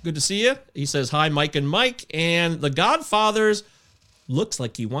 Good to see you. He says hi, Mike and Mike. And the Godfather's looks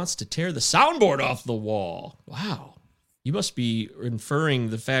like he wants to tear the soundboard off the wall. Wow. You must be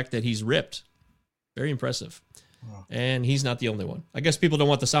inferring the fact that he's ripped. Very impressive. And he's not the only one. I guess people don't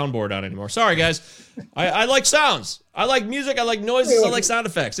want the soundboard on anymore. Sorry, guys. I like sounds. I like music. I like noises. I like sound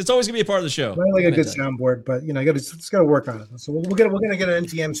effects. It's always going to be a part of the show. I like a good soundboard, but you got to work on it. So we're gonna get an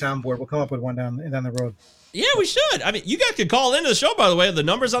NTM soundboard. We'll come up with one down the road. Yeah, we should. I mean, you guys could call into the show, by the way. The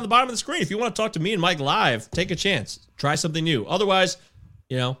number's on the bottom of the screen. If you want to talk to me and Mike live, take a chance. Try something new. Otherwise,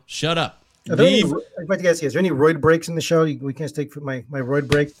 shut up. I'd like to ask you, is there any roid breaks in the show? We can't take my roid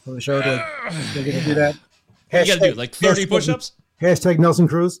break for the show. To do that. What you got to do? Like 30 push-ups? Hashtag Nelson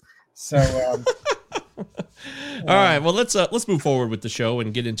Cruz. So, all right. Well, let's move forward with the show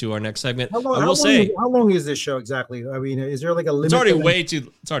and get into our next segment. How long is this show exactly? I mean, is there like a limit? It's already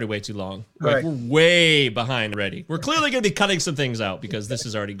way too long. Right. We're way behind already. We're clearly going to be cutting some things out because this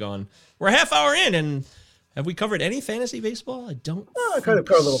is already gone. We're a half hour in, and have we covered any fantasy baseball? I don't. I kind of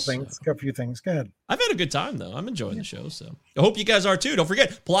covered a little things, a few things. Go ahead. I've had a good time though. I'm enjoying the show, so I hope you guys are too. Don't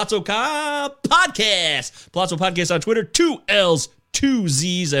forget Palazzo Podcast. Palazzo Podcast on Twitter. 2 L's, 2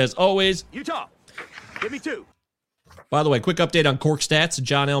 Z's as always. Utah, give me 2. By the way, quick update on Cork stats.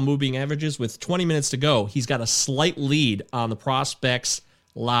 John L. moving averages with 20 minutes to go. He's got a slight lead on the Prospects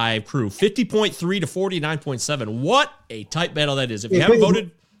live crew, 50.3 to 49.7. What a tight battle that is. If you haven't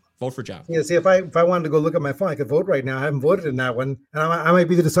voted, vote for John. Yeah, see, if I wanted to go look at my phone, I could vote right now. I haven't voted in that one, and I might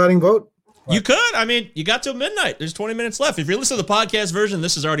be the deciding vote. You could. I mean, you got till midnight. There's 20 minutes left. If you're listening to the podcast version,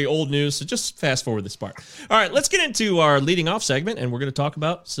 this is already old news, so just fast forward this part. All right, let's get into our leading off segment, and we're going to talk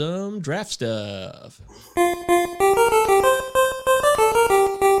about some draft stuff.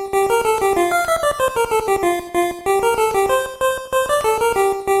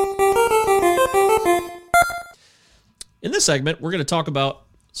 In this segment, we're going to talk about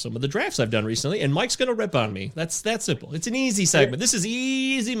some of the drafts I've done recently, and Mike's going to rip on me. That's that simple. It's an easy segment. This is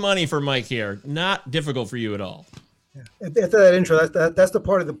easy money for Mike here. Not difficult for you at all. Yeah. After that intro, that's the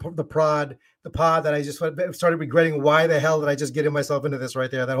part of the pod that I just started regretting. Why the hell did I just get myself into this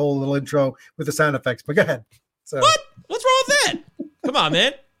right there? That whole little intro with the sound effects. But go ahead. So. What? What's wrong with that? Come on,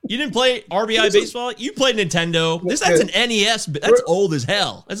 man. You didn't play RBI baseball? You played Nintendo. That's an NES. That's old as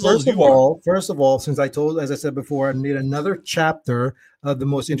hell. That's as old as you are. First of all, as I said before, I made another chapter of the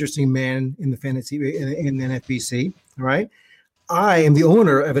most interesting man in the fantasy in the NFBC. All right. I am the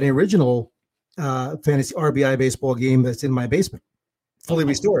owner of an original fantasy RBI baseball game that's in my basement, fully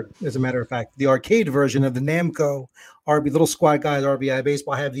restored. As a matter of fact, the arcade version of the Namco Little Squad Guys RBI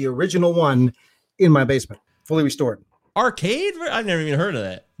baseball. I have the original one in my basement, fully restored. Arcade? I've never even heard of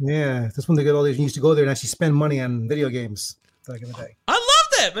that. Yeah, that's when they get all these. You used to go there and actually spend money on video games back in the day. I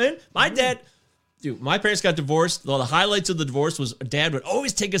love that, man. My parents got divorced. Well, the highlights of the divorce was Dad would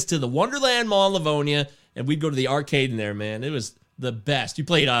always take us to the Wonderland Mall in Livonia, and we'd go to the arcade in there, man. It was the best. You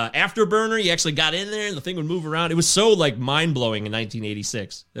played Afterburner. You actually got in there, and the thing would move around. It was so mind-blowing in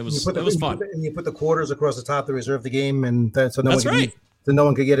 1986. It was fun. And you put the quarters across the top to reserve the game, and that's right. So no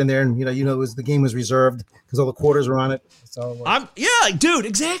one could get in there, and the game was reserved because all the quarters were on it. So dude,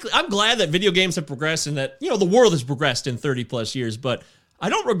 exactly. I'm glad that video games have progressed and that the world has progressed in 30 plus years. But I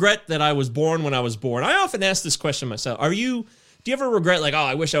don't regret that I was born when I was born. I often ask this question myself: do you ever regret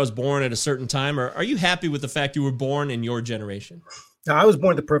I wish I was born at a certain time, or are you happy with the fact you were born in your generation? No, I was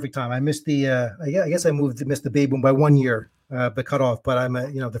born at the perfect time. I missed I guess I missed the baby boom by 1 year, but cut off. But I'm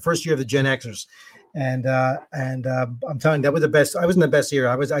the first year of the Gen Xers. And I'm telling you, that was the best. I was in the best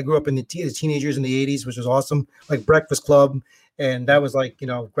era. I grew up in the teenagers in the 80s, which was awesome, like Breakfast Club And that was like,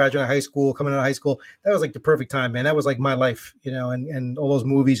 graduating high school, coming out of high school. That was like the perfect time, man. That was like my life, and all those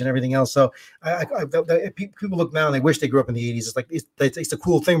movies and everything else. So people look now and they wish they grew up in the 80s. It's like, it's a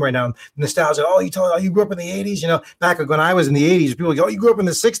cool thing right now. Nostalgia. Oh, you grew up in the 80s, back when I was in the 80s, people go, oh, you grew up in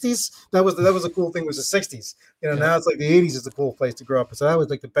the 60s. That was a cool thing, was the 60s. Now it's like the 80s is a cool place to grow up. So that was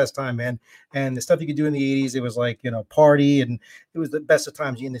like the best time, man. And the stuff you could do in the 80s, it was like, party, and it was the best of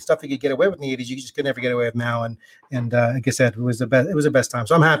times. And the stuff you could get away with in the 80s, you just could never get away with now. And like I said, it was the best time.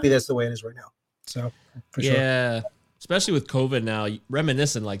 So I'm happy that's the way it is right now. So for sure. Yeah, especially with COVID now,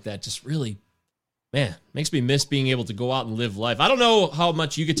 reminiscing like that just really, man, makes me miss being able to go out and live life. I don't know how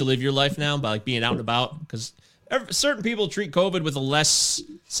much you get to live your life now by like being out and about, because certain people treat COVID with a less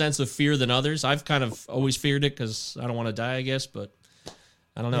sense of fear than others. I've kind of always feared it because I don't want to die, I guess, but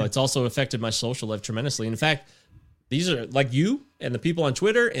I don't know. Yeah. It's also affected my social life tremendously. In fact, these are like you and the people on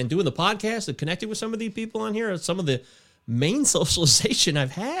Twitter and doing the podcast and connecting with some of these people on here are some of the main socialization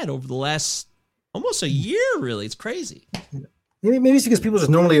I've had over the last almost a year, really. It's crazy. Maybe it's because people just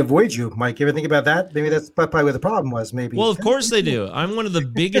normally avoid you, Mike. You ever think about that? Maybe that's probably where the problem was, maybe. Well, of course they do. I'm one of the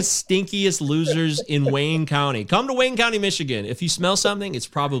biggest, stinkiest losers in Wayne County. Come to Wayne County, Michigan. If you smell something, it's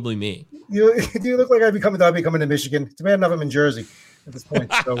probably me. You look like I'd be coming to Michigan. It's bad enough I'm in Jersey at this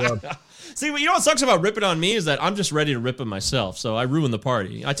point. So, See, you know what sucks about ripping on me is that I'm just ready to rip it myself, so I ruin the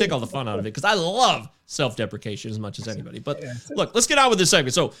party. I take all the fun out of it because I love self-deprecation as much as anybody. But look, let's get on with this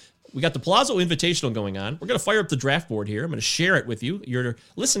segment. So we got the Palazzo Invitational going on. We're going to fire up the draft board here. I'm going to share it with you. You're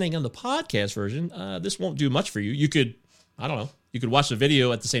listening on the podcast version. This won't do much for you. You could watch the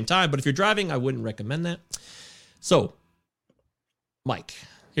video at the same time, but if you're driving, I wouldn't recommend that. So, Mike,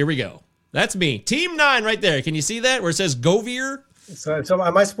 here we go. That's me. Team 9 right there. Can you see that where it says Govier? So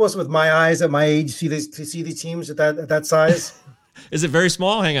am I supposed to, with my eyes at my age, see these teams at that size? Is it very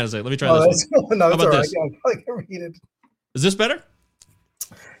small? Hang on a second. Let me try this one. No, How about right. this? Yeah, I can read it. Is this better?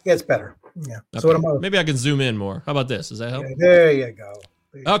 Yeah, it's better. Yeah. Okay. So Maybe I can zoom in more. How about this? Does that help? Yeah, there you go.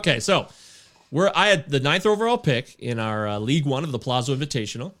 Okay, so I had the 9th overall pick in our League 1 of the Palazzo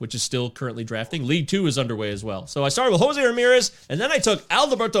Invitational, which is still currently drafting. League 2 is underway as well. So I started with Jose Ramirez, and then I took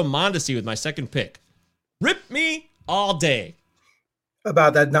Alberto Mondesi with my second pick. Rip me all day.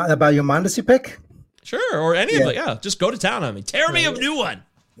 About that, not about your Mondesi pick? Sure, or any of it. Yeah, just go to town on me. Tear me a new one.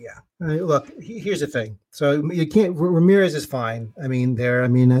 Yeah. Look, here's the thing. So you can't. Ramirez is fine. I mean, where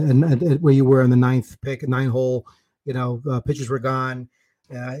you were in the 9th pick, 9-hole, pitchers were gone.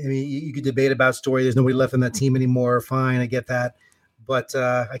 I mean, you could debate about Story. There's nobody left on that team anymore. Fine, I get that. But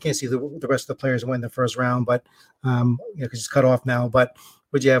I can't see the rest of the players win the first round. But because it's cut off now. But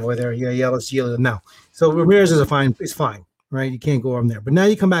what'd you have over there? Yeah, let's Gila now. So Ramirez is fine. Right? You can't go on there. But now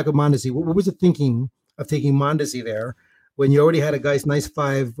you come back with Mondesi. What was the thinking of taking Mondesi there when you already had a guy's nice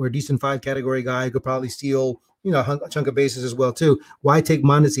 5 or decent 5 category guy who could probably steal, a chunk of bases as well too? Why take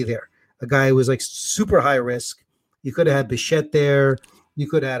Mondesi there? A guy who was like super high risk. You could have had Bichette there. You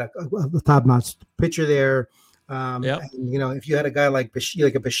could have had a top-notch pitcher there. And, if you had a guy like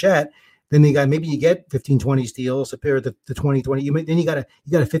a Bichette, then maybe you get 15, 20 steals compared to the 20. Then you got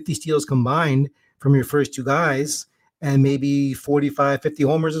a 50 steals combined from your first 2 guys, and maybe 45, 50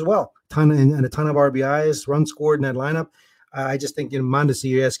 homers as well. And a ton of RBIs, runs scored in that lineup. I just think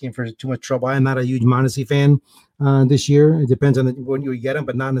Mondesi, you're asking for too much trouble. I'm not a huge Mondesi fan this year. It depends on when you get him,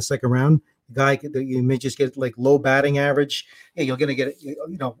 but not in the second round. Guy, you may just get like low batting average. Yeah, you're going to get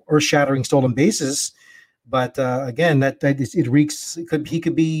earth-shattering stolen bases. But again, it reeks. He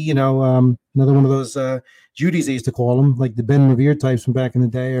could be another one of those Judies they used to call him, like the Ben Revere types from back in the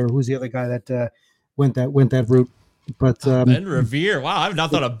day, or who's the other guy that went that route. But Ben Revere, wow, I've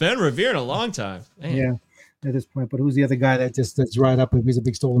not thought of Ben Revere in a long time. Man. Yeah, at this point. But who's the other guy that's right up? He's a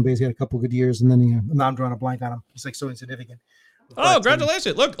big stolen base. He had a couple good years, and then now I'm drawing a blank on him. He's like so insignificant. Oh,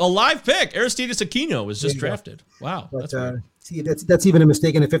 congratulations! Look, a live pick. Aristides Aquino was just drafted. Wow, but, that's even a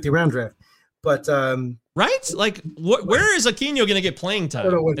mistake in a 50-round draft. But right, like where is Aquino going to get playing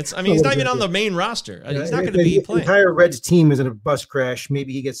time? He's not even on the main roster. He's not going to be playing. The entire Reds team is in a bus crash.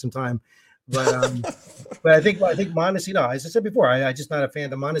 Maybe he gets some time. But but I think Mondesi, as I said before, I'm just not a fan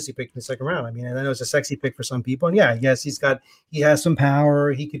of the Mondesi pick in the second round. I mean, I know it's a sexy pick for some people, and yes, he has some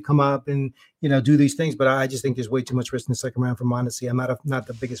power. He could come up and do these things, but I just think there's way too much risk in the second round for Mondesi. I'm not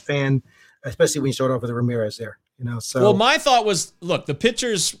the biggest fan, especially when you start off with Ramirez there. So well, my thought was, look, the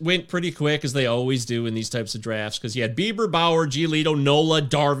pitchers went pretty quick as they always do in these types of drafts because you had Bieber, Bauer, Giolito, Nola,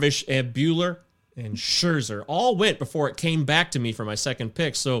 Darvish, and Buehler and Scherzer all went before it came back to me for my second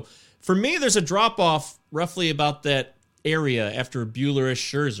pick. So for me, there's a drop-off roughly about that area after Buehler is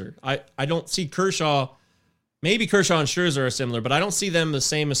Scherzer. I don't see Kershaw. Maybe Kershaw and Scherzer are similar, but I don't see them the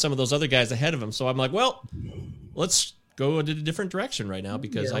same as some of those other guys ahead of him. So I'm like, well, let's go in a different direction right now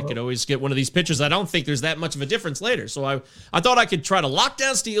because I could always get one of these pitchers. I don't think there's that much of a difference later. So I thought I could try to lock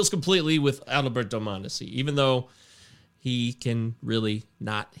down steals completely with Alberto Mondesi, even though he can really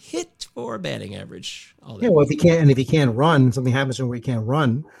not hit for a batting average. Well, if he can't run, something happens to him where he can't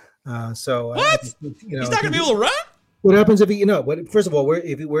run. What? He's not going to be able to run? What happens if he, first of all, where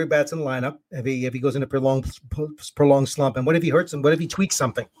he bats in the lineup, if he goes into prolonged slump, and what if he hurts him? What if he tweaks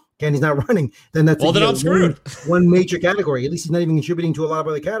something? And he's not running, then that's then I'm screwed. One major category. At least he's not even contributing to a lot of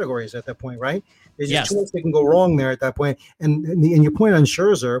other categories at that point, right? There's just too much that can go wrong there at that point. And your point on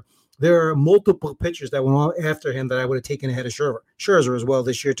Scherzer, there are multiple pitchers that went on after him that I would have taken ahead of Scherzer as well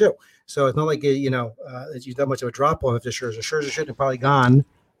this year too. So it's not like it's that much of a drop off after Scherzer. Scherzer should have probably gone.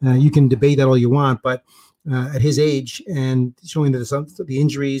 You can debate that all you want, but at his age and showing the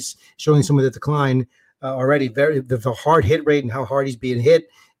injuries, showing some of the decline already, the hard hit rate and how hard he's being hit.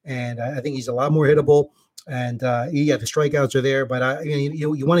 And I think he's a lot more hittable. And the strikeouts are there, but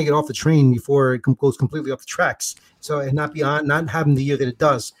you want to get off the train before it goes completely off the tracks. So and not having the year that it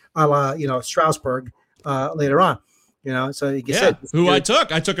does, a la Strasburg later on. So like you said,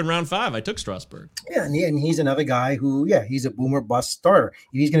 I took in round 5. I took Strasburg. Yeah, and he's another guy who, he's a boomer bust starter.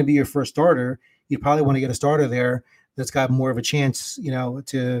 If he's going to be your first starter, you probably want to get a starter there that's got more of a chance,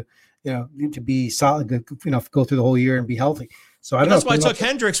 to be solid, go through the whole year and be healthy. So that's why I took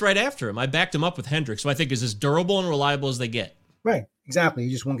Hendricks right after him. I backed him up with Hendricks, who I think is as durable and reliable as they get. Right, exactly.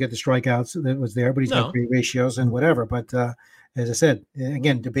 You just won't get the strikeouts that was there, but he's got great ratios and whatever. But as I said,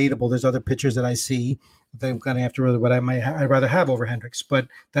 again, debatable. There's other pitchers that I see that I'm kind of after, but I'd rather have over Hendricks. But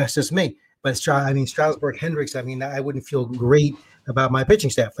that's just me. But Strasburg, Hendricks. I wouldn't feel great about my pitching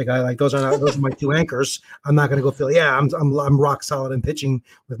staff. Those are my two anchors. I'm not going to go feel I'm rock solid in pitching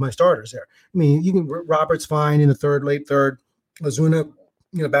with my starters there. You can Roberts fine in the third, late third. Ozuna,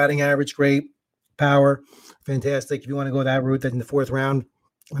 batting average, great. Power, fantastic. If you want to go that route, then in the 4th round,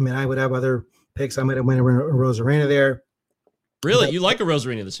 I would have other picks. I might have went a Rosarena there. Really? You like a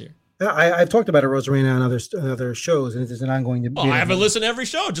Rosarena this year? I've talked about a Rosarena on other shows, and it's an ongoing debate. I haven't listened to every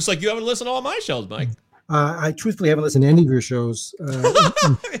show, just like you haven't listened to all my shows, Mike. I truthfully haven't listened to any of your shows.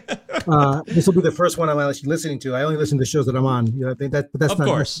 This will be the first one I'm actually listening to. I only listen to shows that I'm on. I think but that's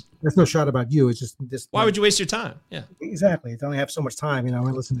that's no shot about you. It's just this. Why would you waste your time? Yeah, exactly. I only have so much time. I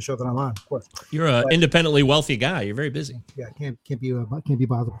listen to the show that I'm on. Of course, you're an independently wealthy guy. You're very busy. Yeah, can't be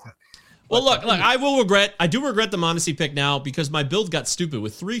bothered with that. Well, look, I do regret the Mondesi pick now because my build got stupid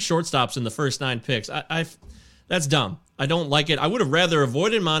with 3 shortstops in the first 9 picks. That's dumb. I don't like it. I would have rather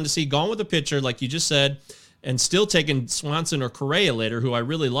avoided Mondesi, gone with a pitcher like you just said, and still taken Swanson or Correa later, who I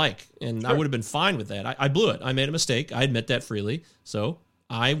really like, and I would have been fine with that. I blew it. I made a mistake. I admit that freely. So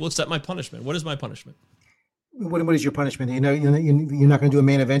I will accept my punishment. What is my punishment? What is your punishment? You're not going to do a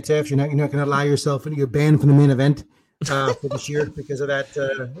main event, Jeff. You're not going to allow yourself. You're banned from the main event for this year because of that.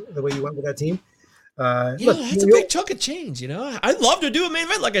 The way you went with that team. It's a big chunk of change. I'd love to do a main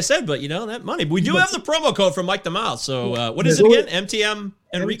event, like I said, but that money. We do have the promo code from Mike the Mouth. So what is it again? MTM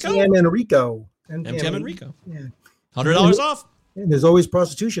Enrico. MTM Enrico. Yeah, $100 off. And there's always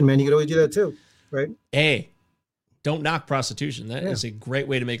prostitution, man. You could always do that too, right? Hey, don't knock prostitution. That is a great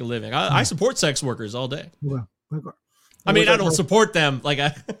way to make a living. I support sex workers all day. Well, I don't support them. Like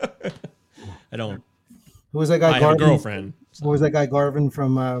I don't. Who was that guy? I have a girlfriend. So. What was that guy Garvin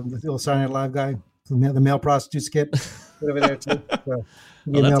from the old Saturday Night Live guy? The male prostitute skit. Whatever there too.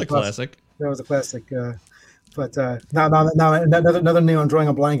 That's a classic. That was a classic. But now another name I'm drawing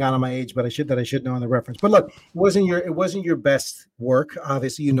a blank on my age, but I should know on the reference. But look, it wasn't your best work.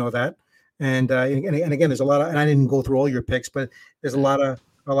 Obviously, you know that. And again, there's a lot of, and I didn't go through all your picks, but there's a lot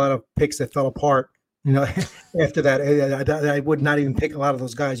of picks that fell apart. After that, I would not even pick a lot of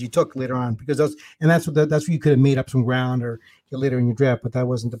those guys you took later on because that's where you could have made up some ground or later in your draft, but that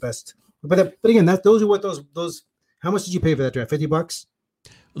wasn't the best. But again, those are what those. How much did you pay for that draft? $50?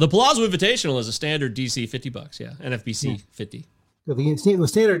 The Palazzo Invitational is a standard DC $50. Yeah, NFBC 50. The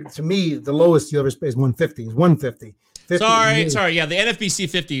standard to me, the lowest you ever pay is $150. Is $150. Sorry. Yeah, the NFBC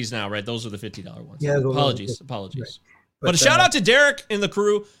 50s now, right? Those are the $50 ones. Yeah, apologies. Right. But a shout out to Derek and the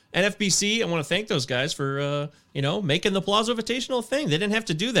crew, NFBC. I want to thank those guys for making the Palazzo Invitational a thing. They didn't have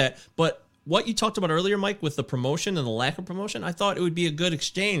to do that, but what you talked about earlier, Mike, with the promotion and the lack of promotion, I thought it would be a good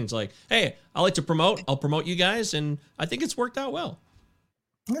exchange. Like, hey, I like to promote. I'll promote you guys, and I think it's worked out well.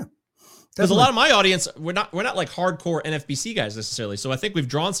 Yeah, because a lot of my audience, we're not like hardcore NFBC guys necessarily. So I think we've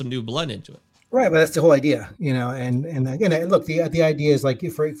drawn some new blood into it. Right, but that's the whole idea, And again, look, the idea is like,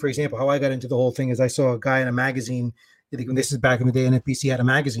 for example, how I got into the whole thing is I saw a guy in a magazine. This is back in the day. NFBC had a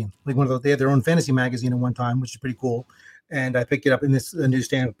magazine, like one of those. They had their own fantasy magazine at one time, which is pretty cool. and I picked it up in this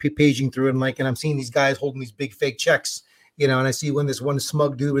newsstand, paging through it, and I'm seeing these guys holding these big fake checks, and I see when this one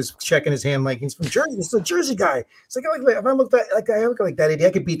smug dude was checking his hand like he's from Jersey. This is a Jersey guy. It's like if I look like that idiot,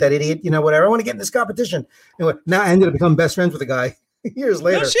 I could beat that idiot, whatever. I want to get in this competition. Anyway, now I ended up becoming best friends with the guy years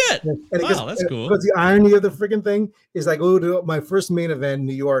later. Oh shit! Wow, that's cool. But the irony of the freaking thing is, I go to my first main event in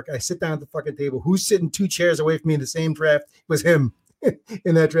New York. I sit down at the fucking table. Who's sitting 2 chairs away from me in the same draft? It was him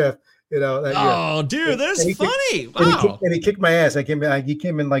in that draft. That year. Dude, that's funny. Wow. And he kicked my ass. He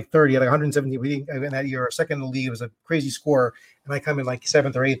came in like 30, like 117 in that year, second in the league. It was a crazy score. And I come in like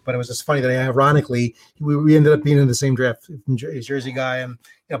 7th or 8th, but it was just funny that ironically we ended up being in the same draft from Jersey guy. And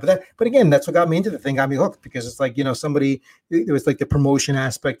but again, that's what got me into the thing, got me hooked, because it's like, somebody, it was like the promotion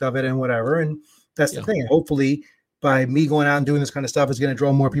aspect of it and whatever. And that's the thing. Hopefully by me going out and doing this kind of stuff is going to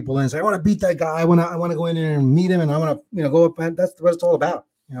draw more people in. So I want to beat that guy. I want to go in there and meet him, and I want to, go up. And that's what it's all about.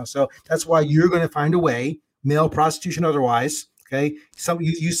 So that's why you're going to find a way, male prostitution otherwise. Okay,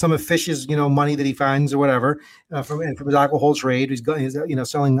 use some of Fish's money that he finds or whatever from his alcohol trade. He's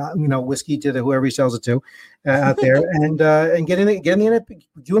selling whiskey to whoever he sells it to out there, and get in it,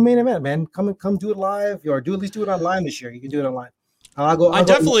 do a main event, man. Come do it live, or at least do it online this year. You can do it online. I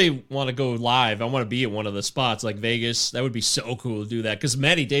definitely want to go live. I want to be at one of the spots like Vegas. That would be so cool to do that, because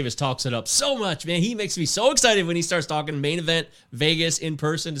Matty Davis talks it up so much, man. He makes me so excited when he starts talking main event Vegas in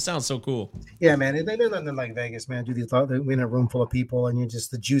person. It sounds so cool. Yeah, man. There's nothing like Vegas, man. Dude, we're in a room full of people, and you're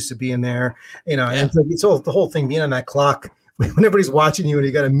just the juice of being there. And it's all the whole thing being on that clock when everybody's watching you and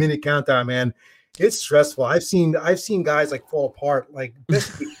you got a minute countdown, man. It's stressful. I've seen guys like fall apart, like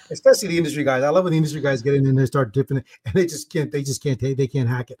especially the industry guys. I love when the industry guys get in and they start dipping it, and they can't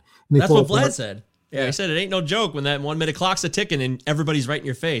hack it. That's what Vlad said. Yeah, he said it ain't no joke when that 1 minute clock's a ticking and everybody's right in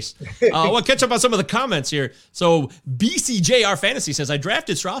your face. I want to catch up on some of the comments here. So BCJR Fantasy says, I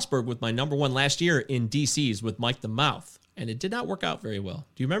drafted Strasburg with my number 1 last year in DCs with Mike the Mouth, and it did not work out very well.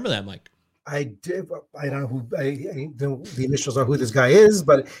 Do you remember that, Mike? I did. I don't know who the initials are, who this guy is,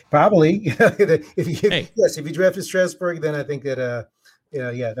 but probably if you drafted Strasburg, then I think that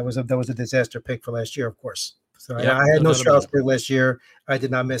that was a disaster pick for last year, of course. So I had no Strasburg last year. I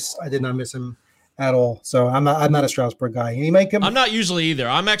did not miss him at all. So I'm not a Strasburg guy. And he might come. I'm not usually either.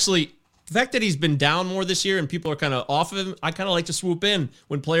 I'm actually, the fact that he's been down more this year and people are kind of off of him, I kind of like to swoop in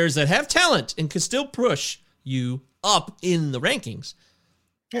when players that have talent and can still push you up in the rankings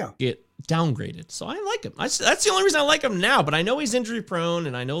get downgraded. So I like him. That's the only reason I like him now, but I know he's injury prone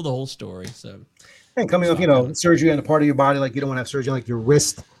and I know the whole story. So, and coming off, surgery on a part of your body, like you don't want to have surgery like your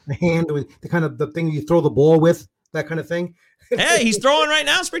wrist, the hand, the thing you throw the ball with, that kind of thing. Hey, he's throwing right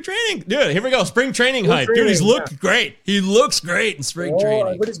now, spring training. Dude, here we go. Spring training hype. Dude, he's looked great. He looks great in spring training.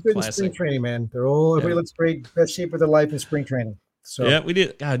 Everybody's good in spring training, man. Everybody looks great. Best shape of their life in spring training. So yeah, we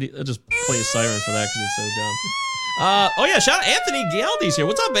did. God, I'll just play a siren for that because it's so dumb. Shout out Anthony Galdi's here.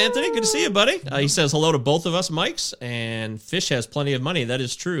 What's up, Anthony? Good to see you, buddy. He says hello to both of us, Mikes, and Fish has plenty of money. That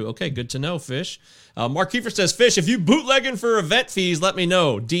is true. Okay, good to know, Fish. Mark Kiefer says, Fish, if you bootlegging for event fees, let me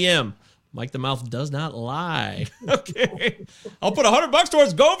know. DM. Mike the Mouth does not lie. Okay. I'll put $100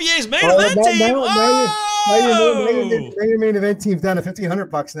 towards Govier's main event team. Now your main event team's down to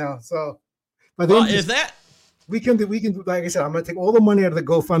 $1,500 now. So, but is that? We can do, like I said, I'm going to take all the money out of the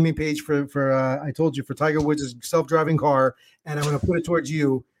GoFundMe page for I told you, for Tiger Woods' self-driving car, and I'm going to put it towards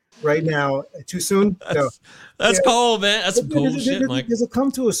you right now. Too soon? That's cool, man. That's some cool shit, Mike. Does it come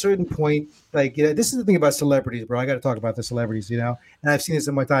to a certain point? Like, this is the thing about celebrities, bro. I got to talk about the celebrities, and I've seen this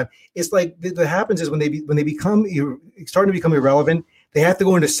in my time. It's like what happens is when they become starting to become irrelevant, they have to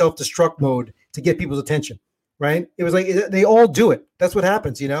go into self-destruct mode to get people's attention. Right? It was like they all do it. That's what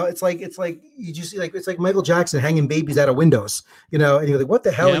happens, It's like you just it's like Michael Jackson hanging babies out of windows, and you're like, what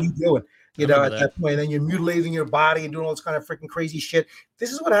the hell are you doing? At that point, and then you're mutilating your body and doing all this kind of freaking crazy shit.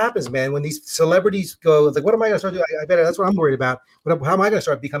 This is what happens, man. When these celebrities go, like, what am I going to start doing? I bet that's what I'm worried about. How am I going to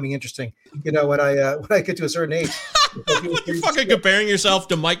start becoming interesting? When I get to a certain age. What, you fucking comparing yourself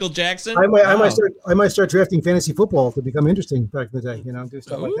to Michael Jackson? I might start drafting fantasy football to become interesting back in the day. Do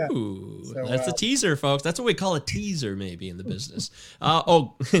stuff like that. So, that's a teaser, folks. That's what we call a teaser, maybe in the business.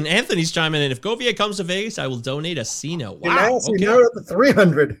 And Anthony's chiming in. If Govier comes to Vegas, I will donate a C-note. Wow. Now up to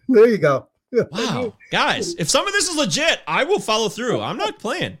 300. There you go. Wow, guys! If some of this is legit, I will follow through. I'm not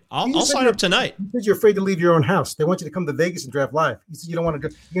playing. I'll sign up tonight. You said you're afraid to leave your own house. They want you to come to Vegas and draft live. You said you don't want to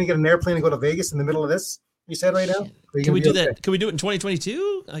go. You're gonna get an airplane and go to Vegas in the middle of this. You said right now. Can we do that? Can we do it in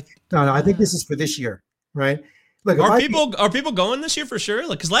 2022? No. I think this is for this year, right? Look, are people going this year for sure?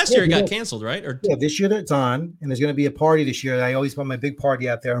 Because last year it got canceled, right? This year it's on, and there's going to be a party this year. I always put my big party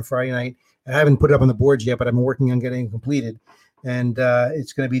out there on Friday night. I haven't put it up on the boards yet, but I'm working on getting it completed. and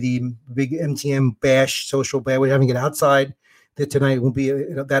it's going to be the big MTM bash, social bash. We're having it outside. That tonight will be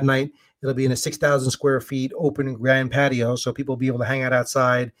that night. It'll be in a 6,000 square feet open and grand patio, so people will be able to hang out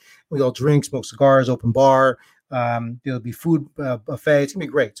outside. We'll drink, smoke cigars, open bar. There'll be food buffet. It's gonna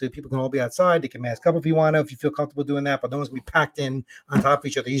be great. So people can all be outside. They can mask up if you want to, if you feel comfortable doing that. But no one's gonna be packed in on top of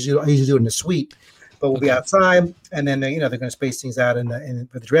each other. I usually do it in the suite, but we'll be outside, and then they're gonna space things out in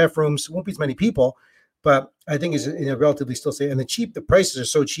the draft rooms. It won't be as many people, but I think it's relatively still safe. And the prices are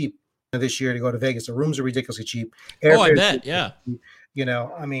so cheap this year to go to Vegas. The rooms are ridiculously cheap. I bet. Yeah.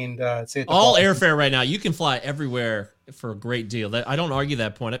 Say all airfare right now. You can fly everywhere for a great deal. I don't argue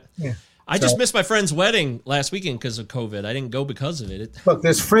that point. Yeah. I just missed my friend's wedding last weekend because of COVID. I didn't go because of it. Look,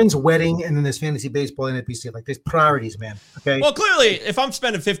 there's friend's wedding and then there's fantasy baseball and NPC. Like, there's priorities, man. Okay. Well, clearly, if I'm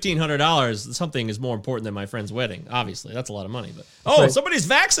spending $1,500, something is more important than my friend's wedding. Obviously, that's a lot of money. But somebody's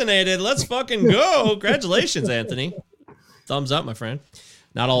vaccinated. Let's fucking go! Congratulations, Anthony. Thumbs up, my friend.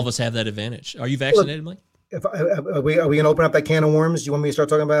 Not all of us have that advantage. Are you vaccinated, Mike? Are we going to open up that can of worms? Do you want me to start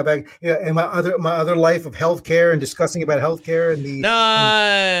talking about that? And my other life of healthcare and discussing about healthcare and the.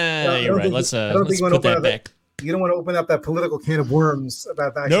 You're right. Let's put that back. You don't want to open up that political can of worms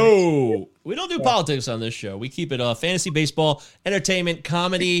about that. No, we don't do politics on this show. We keep it fantasy baseball, entertainment,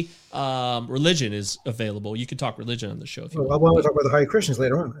 comedy, religion is available. You can talk religion on the show if you want. I want to talk about the Hare Krishnas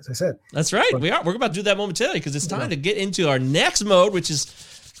later on, as I said. That's right. We are. We're about to do that momentarily because it's time to get into our next mode, which is,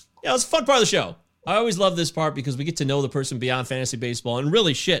 it's a fun part of the show. I always love this part because we get to know the person beyond fantasy baseball and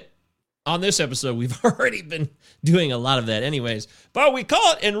really shit. On this episode, we've already been doing a lot of that anyways, but we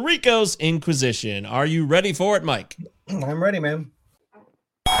call it Enrico's Inquisition. Are you ready for it, Mike? I'm ready, man.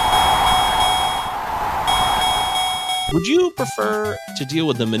 Would you prefer to deal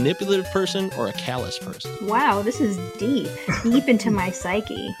with a manipulative person or a callous person? Wow, this is deep into my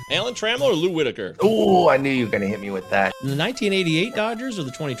psyche. Alan Trammell or Lou Whitaker? Oh, I knew you were going to hit me with that. The 1988 Dodgers or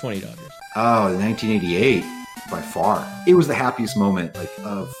the 2020 Dodgers? Oh, the 1988, by far. It was the happiest moment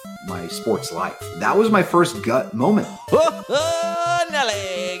of my sports life. That was my first gut moment.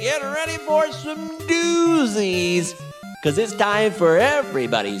 Nelly, get ready for some doozies, because it's time for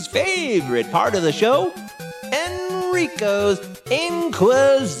everybody's favorite part of the show, Enrico's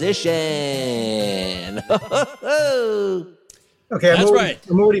Inquisition. Okay,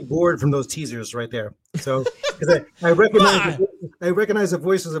 I'm already bored from those teasers right there. So I recognize the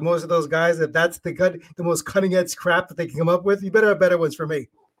voices of most of those guys. If that's the most cutting edge crap that they can come up with, you better have better ones for me.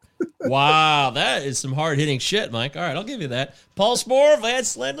 Wow, that is some hard hitting shit, Mike. All right, I'll give you that. Paul Sporer,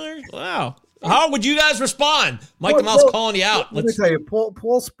 Vance Slendler. Wow. How would you guys respond? Mike the Mouse calling you out. Let me tell you, Paul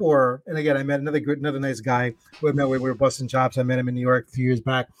Sporer, and again, I met another nice guy. We were busting chops. I met him in New York a few years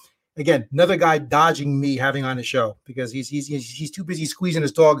back. Again, another guy dodging me having on the show because he's too busy squeezing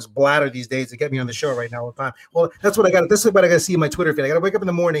his dog's bladder these days to get me on the show right now all the time. Well, that's what I got. This is what I got to see in my Twitter feed. I got to wake up in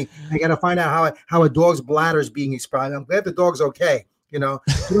the morning. I got to find out how a dog's bladder is being expelled. I'm glad the dog's okay. You don't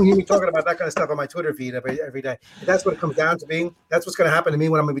hear me talking about that kind of stuff on my Twitter feed every day. That's what it comes down to being. That's what's going to happen to me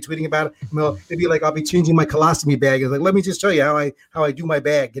when I'm going to be tweeting about it. It'd be like I'll be changing my colostomy bag. It's like, let me just tell you how I do my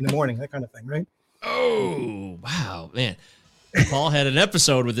bag in the morning. That kind of thing, right? Oh, wow, man. Paul had an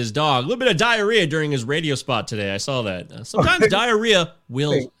episode with his dog. A little bit of diarrhea during his radio spot today. I saw that. Sometimes diarrhea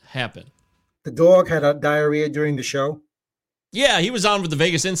will happen. The dog had a diarrhea during the show? Yeah, he was on with the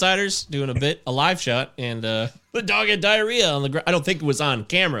Vegas Insiders doing a live shot, and the dog had diarrhea on the ground. I don't think it was on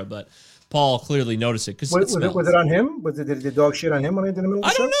camera, but Paul clearly noticed it. Was it on him? Did the dog shit on him when he did in the middle of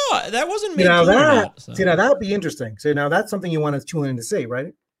the show? I don't know. That wasn't me. Now that would be interesting. So now that's something you want to tune in to see,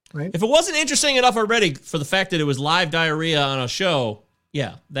 right? Right. If it wasn't interesting enough already for the fact that it was live diarrhea on a show,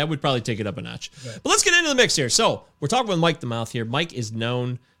 yeah, that would probably take it up a notch. Right. But let's get into the mix here. So we're talking with Mike the Mouth here. Mike is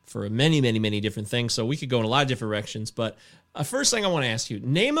known for many, many, many different things, so we could go in a lot of different directions. But first thing I want to ask you,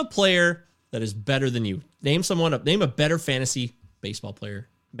 name a player that is better than you. Name a better fantasy baseball player,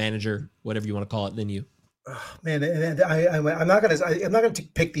 manager, whatever you want to call it, than you. Oh, man, I'm not gonna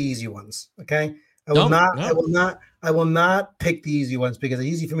pick the easy ones. Okay. I will not pick the easy ones because it's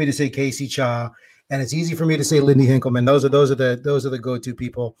easy for me to say Casey Cha, and it's easy for me to say Lindy Hinkelman. Those are the go-to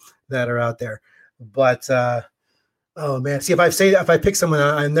people that are out there. But oh man, see if I pick someone,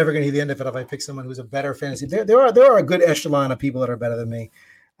 I'm never going to hear the end of it. If I pick someone who's a better fantasy, there are a good echelon of people that are better than me.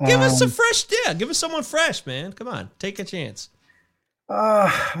 Give us give us someone fresh, man. Come on, take a chance.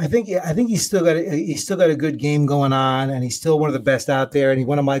 I think he's still got a good game going on, and he's still one of the best out there. And he's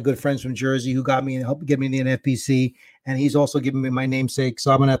one of my good friends from Jersey who helped get me in the NFBC, and he's also given me my namesake.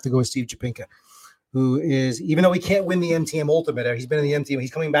 So I'm gonna have to go with Steve Chapinka. who is, even though he can't win the MTM Ultimate, he's been in the MTM.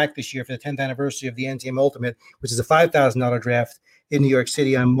 He's coming back this year for the 10th anniversary of the MTM Ultimate, which is a $5,000 draft in New York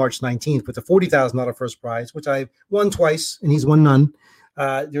City on March 19th with a $40,000 first prize, which I've won twice and he's won none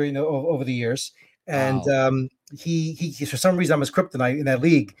during over the years. And he for some reason I'm his kryptonite in that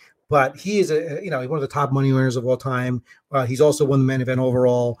league. But he is he's one of the top money earners of all time. He's also won the main event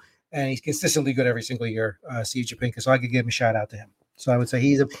overall, and he's consistently good every single year. Steve Chapinka, so I could give him a shout out to him. So I would say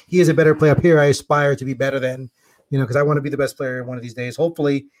he is a better player. Up here, I aspire to be better than, because I want to be the best player one of these days.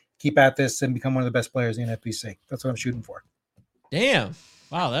 Hopefully, keep at this and become one of the best players in FBC. That's what I'm shooting for. Damn!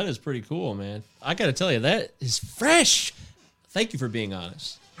 Wow, that is pretty cool, man. I got to tell you, that is fresh. Thank you for being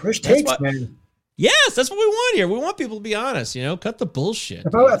honest. Fresh takes, man. Yes, that's what we want here. We want people to be honest, cut the bullshit.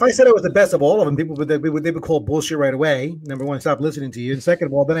 If I said I was the best of all of them, people they would call bullshit right away. Number one, stop listening to you. And second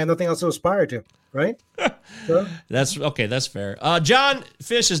of all, then I have nothing else to aspire to, right? So. That's okay. That's fair. John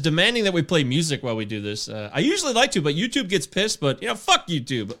Fish is demanding that we play music while we do this. I usually like to, but YouTube gets pissed. But fuck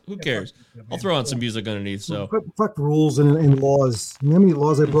YouTube. Who cares? I'll throw on some music underneath. So fuck rules and laws. You know how many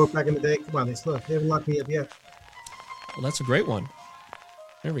laws I broke back in the day? Come on, they haven't locked me up yet. Well, that's a great one.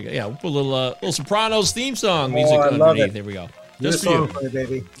 There we go. Yeah, we'll put a little Sopranos theme song music I love underneath. it. There we go. Just for you,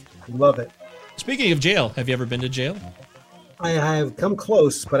 baby. Love it. Speaking of jail, have you ever been to jail? I have come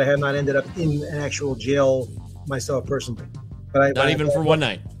close, but I have not ended up in an actual jail myself personally. But not even for one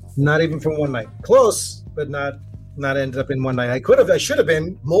night. Not even for one night. Close, but not ended up in one night. I should have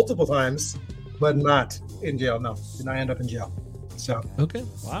been multiple times, but not in jail. No, did not end up in jail. So okay,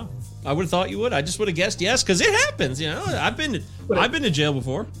 wow. I would have thought you would. I just would have guessed yes, because it happens. I've been to jail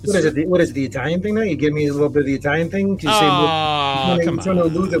before. What is it? The Italian thing now? You give me a little bit of the Italian thing? Come on. You're trying to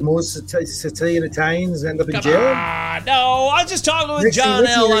allude that most Sicilian Italians end up in jail? No, I was just talking with John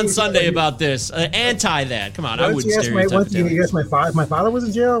L. on Sunday about this. Anti that. Come on, I wouldn't stereotype. You ask my father? If my father was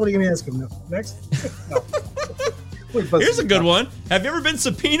in jail, what are you going to ask him? No. Next. No. Here's a good one. Have you ever been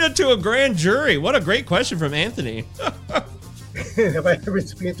subpoenaed to a grand jury? What a great question from Anthony. Have I ever been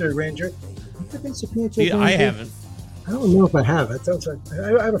subpoenaed to a grand jury? I haven't. I don't know if I have. It sounds like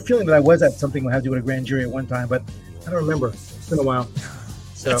I have a feeling that I was at something that had to do with a grand jury at one time, but I don't remember. It's been a while.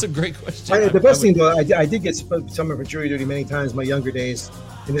 So, that's a great question. The best thing, though, I did get summoned for jury duty many times in my younger days,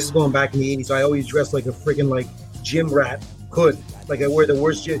 and this is going back in the 80s. So I always dressed like a freaking gym rat hood. Like I wear the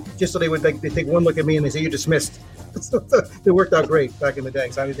worst, just so they would they take one look at me and they say you're dismissed. It worked out great back in the day.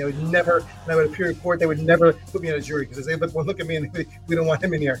 So they would never, when I would appear in court, they would never put me on a jury because they would look at me and we don't want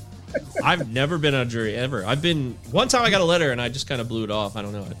him in here. I've never been on a jury ever. One time I got a letter and I just kind of blew it off. I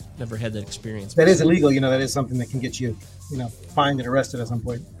don't know. I've never had that experience. That is illegal. That is something that can get you, fined and arrested at some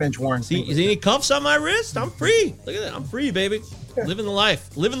point. Bench warrants. See any cuffs on my wrist? I'm free. Look at that. I'm free, baby. Living the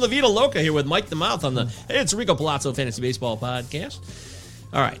life. Living La Vida Loca here with Mike the Mouth on the It's Rico Palazzo Fantasy Baseball Podcast.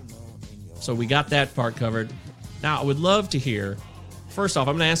 All right. So we got that part covered. Now, I would love to hear, first off,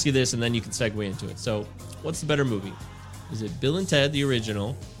 I'm going to ask you this, and then you can segue into it. So, what's the better movie? Is it Bill and Ted, the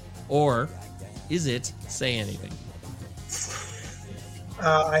original, or is it Say Anything?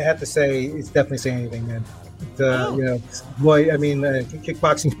 I have to say, it's definitely Say Anything, man. Lloyd,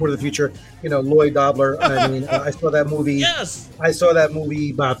 kickboxing sport of the future, Lloyd Dobler. I saw that movie. Yes. I saw that movie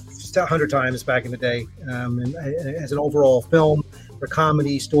about 100 times back in the day. And as an overall film, or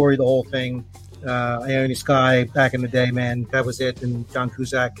comedy, story, the whole thing. Ione Skye back in the day, man, that was it. And John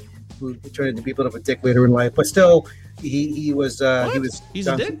Cusack, who turned into be a bit of a dick later in life, but still, he was. He's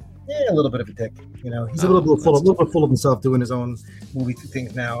a dick. Yeah, a little bit of a dick. He's a little bit full of himself, doing his own movie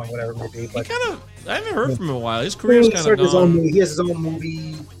things now and whatever it may be. But I haven't heard from him in a while. His career's kind of gone. He has his own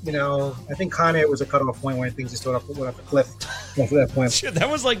movie. I think Con Air was a cutoff point when things just went off the cliff after that point. Shit, that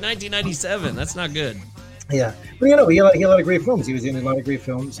was like 1997. That's not good. Yeah, but he had a lot of great films. He was in a lot of great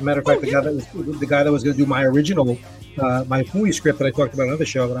films. As a matter of fact, the guy that was going to do my original, my movie script that I talked about on another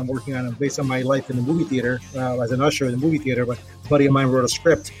show that I'm working on, based on my life in the movie theater as an usher in the movie theater. But a buddy of mine wrote a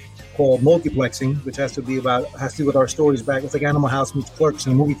script called Multiplexing, which has to do with our stories back. It's like Animal House meets Clerks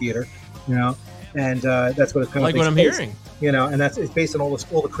in a movie theater, and that's what it's kind of like what I'm hearing. And it's based on all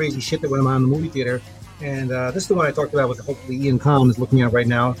the crazy shit that went on in the movie theater. And this is the one I talked about with hopefully Ian Collins is looking at right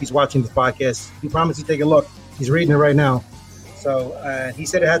now. If he's watching this podcast, he promised he'd take a look. He's reading it right now. So he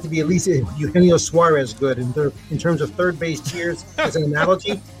said it had to be at least Eugenio Suarez good in terms of third base cheers as an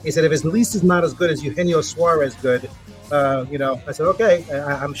analogy. He said if his at least is not as good as Eugenio Suarez good, I said, okay,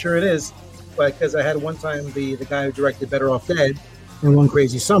 I'm sure it is. But because I had one time the guy who directed Better Off Dead and One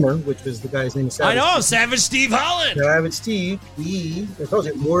Crazy Summer, which was the guy's name is Savage. I know, Savage Steve Holland. Savage Steve. I told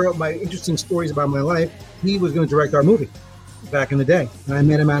you more of my interesting stories about my life. He was going to direct our movie back in the day. And I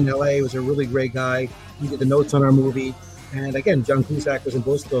met him out in L.A. He was a really great guy. He did the notes on our movie. And again, John Cusack was in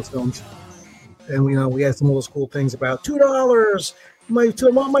both of those films. and we had some old school things about $2. My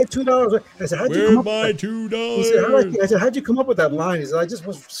 $2. I said, how'd you come up with that? $2? I said, how'd you come up with that line? He said, I just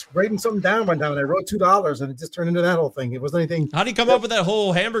was writing something down one time and I wrote $2 and it just turned into that whole thing. It wasn't anything. How do you come up with that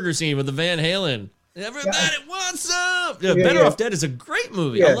whole hamburger scene with the Van Halen? Everybody wants some. Better Off Dead is a great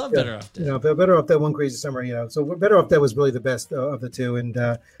movie. I love Better Off Dead. Better Off Dead, One Crazy Summer. So Better Off Dead was really the best of the two. And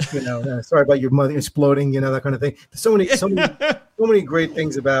sorry about your mother exploding. That kind of thing. So many great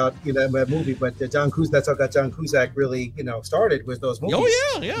things about that movie. But John Cusack, that's how got John Cusack really started with those movies.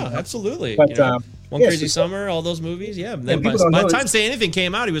 Oh yeah, absolutely. But One Crazy Summer, all those movies. Yeah. And then by the time Say Anything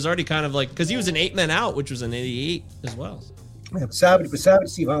came out, he was already kind of like, because he was in 8 Men Out, which was in '88 as well. Yeah, Savage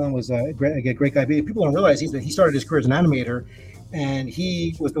Steve Holland was a great guy. People don't realize he started his career as an animator, and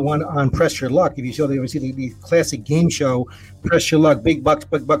he was the one on Press Your Luck. If you ever see the classic game show, Press Your Luck, Big Bucks,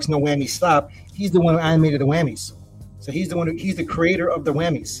 no whammies, stop. He's the one who animated the whammies. So he's the creator of the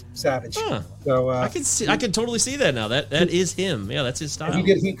whammies, Savage. Huh. So I can totally see that now. That is him. Yeah, that's his style. He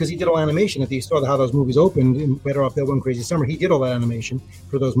did all animation. If you saw how those movies opened in Better Off Dead, One Crazy Summer, he did all that animation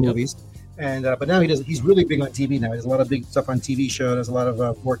for those movies. Yep. And but now he's really big on TV now. He does a lot of big stuff on TV shows. Does a lot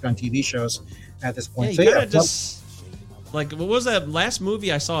of work on TV shows at this point. Like, what was that last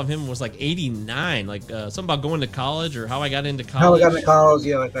movie I saw of him was like 89, like something about going to college or How I Got into College. How I Got into College,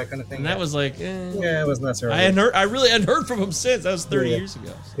 yeah, like that kind of thing. And that was like, it wasn't necessarily. I really hadn't heard from him since. That was 30 years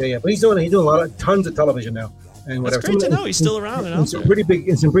ago. Yeah, but he's doing tons of television now. And that's great to know. He's still around and out there.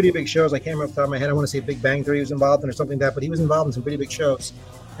 In some pretty big shows. I can't remember off the top of my head. I want to say Big Bang Theory was involved in or something like that, but he was involved in some pretty big shows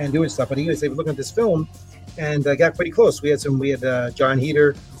and doing stuff. But they were looking at this film and got pretty close. We had John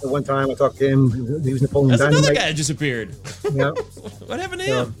Heder at one time. I talked to him. He was Napoleon Dynamite. Another guy disappeared. Yeah. What happened to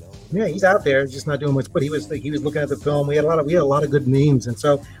him? Yeah, he's out there, just not doing much. But he was looking at the film. We had a lot of good names, and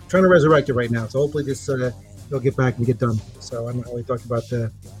so I'm trying to resurrect it right now. So hopefully this they'll get back and get done. So I don't know how we talked about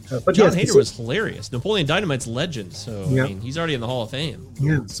the. But John Heder was hilarious. Napoleon Dynamite's legend. So I mean, he's already in the Hall of Fame.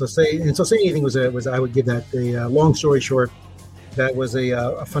 Yeah. So Say Anything was I would give that a long story short. That was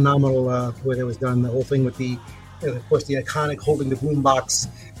a phenomenal way that was done. The whole thing with of course, the iconic holding the boombox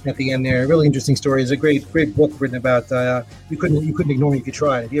at the end there. A really interesting story. It's a great book written about. You couldn't ignore me if you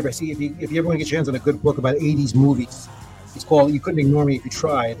tried. If you ever want to get your hands on a good book about '80s movies, it's called You Couldn't Ignore Me If You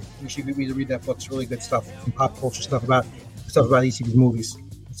Tried. You should read that book. It's really good stuff, and pop culture stuff about each of these movies.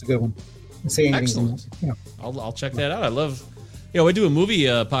 It's a good one. Say Anything. Excellent. Yeah. I'll check that out. I love. We do a movie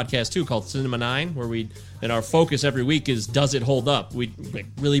podcast too called Cinema 9, where and our focus every week is, does it hold up? We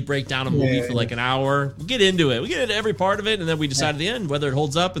really break down a movie for like an hour. We get into it. We get into every part of it, and then we decide at the end whether it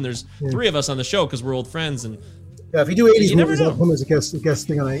holds up. And there's 3 of us on the show because we're old friends. And if you do 80s movies, I'll come as a guest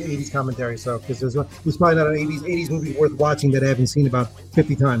thing on an 80s commentary. So because there's probably not an 80s movie worth watching that I haven't seen about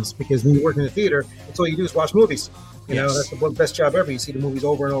 50 times. Because when you work in the theater, that's all you do is watch movies. That's the best job ever. You see the movies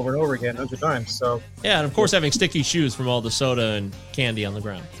over and over and over again 100 times. So and of course having sticky shoes from all the soda and candy on the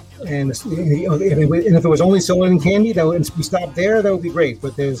ground. And if it was only soda and candy, and we stopped there, that would be great.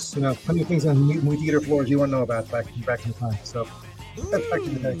 But there's plenty of things on movie theater floors you wouldn't know about back in the time. So that's back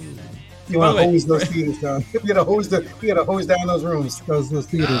in the day. You want to hose those theaters down. We got to hose down those rooms, those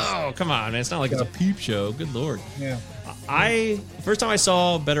theaters. Oh, come on, man! It's not like it's a peep show. Good Lord. Yeah. First time I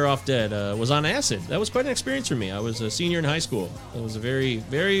saw Better Off Dead was on acid. That was quite an experience for me. I was a senior in high school. It was a very,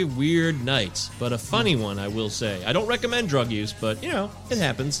 very weird night, but a funny one, I will say. I don't recommend drug use, but it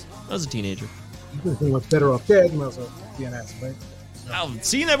happens. I was a teenager. The thing was Better Off Dead, you might as well be on acid, right?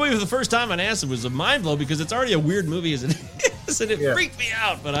 Seeing that movie for the first time on acid was a mind blow because it's already a weird movie as it is, and it freaked me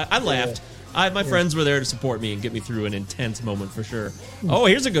out. But I laughed. My friends were there to support me and get me through an intense moment for sure. Oh,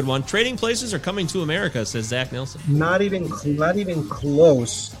 here's a good one. Trading Places are coming to America, says Zach Nelson. Not even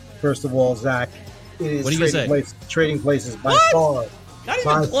close. First of all, Zach, it is what do you say? Trading Places by far. Not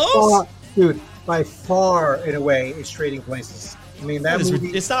even close, dude. By far, in a way, it's Trading Places. I mean that movie.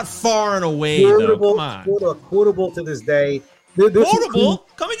 It's not far and away though. Come on. Quotable to this day. Quotable?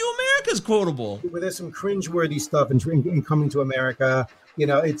 Coming to America is quotable. There's some cringeworthy stuff in Coming to America.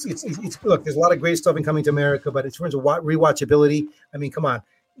 It's look. There's a lot of great stuff in Coming to America, but in terms of rewatchability, I mean, come on.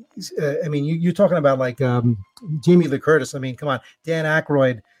 You're talking about like Jamie Lee Curtis. I mean, come on, Dan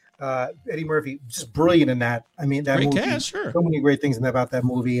Aykroyd, Eddie Murphy, just brilliant in that. I mean, that great movie, cast, sure. So many great things about that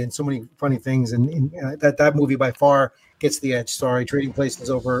movie, and so many funny things, and that movie by far gets the edge. Sorry, Trading Places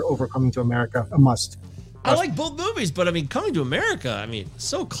over Coming to America, a must. I like both movies, but I mean, Coming to America,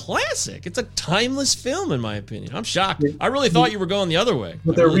 so classic. It's a timeless film, in my opinion. I'm shocked. I really thought you were going the other way.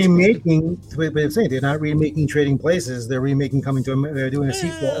 But they're remaking. They're not remaking Trading Places. They're remaking Coming to America. They're doing a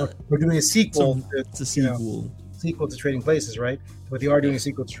sequel. We're doing a sequel. It's a sequel. Sequel to Trading Places, right? But they are doing a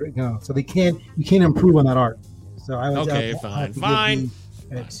sequel to so they can't. You can't improve on that art. So fine.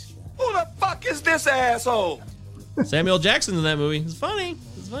 Who the fuck fuck is this asshole? Samuel Jackson in that movie. It's funny.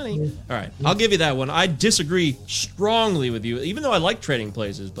 It's funny. All right, I'll give you that one. I disagree strongly with you, even though I like Trading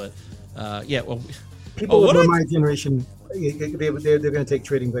Places. But yeah, well, people of my generation, they're going to take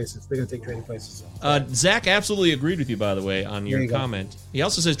Trading Places. They're going to take Trading Places. Zach absolutely agreed with you, by the way, on your comment. He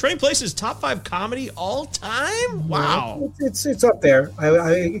also says Trading Places top 5 comedy all time. Wow, it's up there.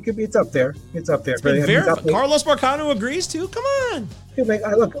 It could be. It's up there. It's up there. It's been verified. Carlos Marcano agrees too. Come on.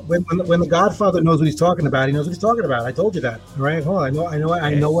 Look, when the Godfather knows what he's talking about, he knows what he's talking about. I told you that, right? Hold on, I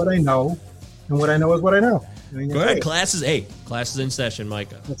know what I know, and what I know is what I know. Go ahead. Class is in session,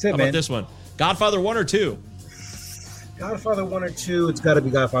 Micah. That's it, How about this one? Godfather 1 or 2? Godfather 1 or 2. It's got to be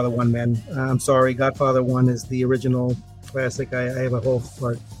Godfather 1, man. I'm sorry, Godfather 1 is the original classic. I have a whole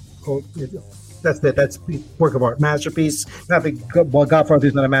that's it. That's work of art, masterpiece. Godfather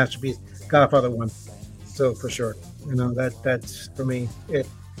is not a masterpiece. Godfather 1. So for sure. That's for me it.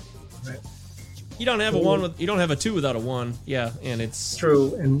 Right. You don't have you don't have a 2 without a 1. Yeah, and it's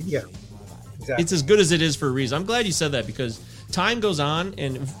true, and yeah, exactly. It's as good as it is for a reason. I'm glad you said that because time goes on,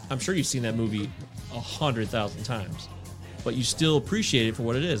 and I'm sure you've seen that movie 100,000 times, but you still appreciate it for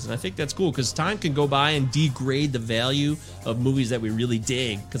what it is, and I think that's cool because time can go by and degrade the value of movies that we really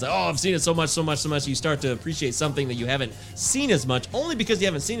dig because I've seen it so much. You start to appreciate something that you haven't seen as much only because you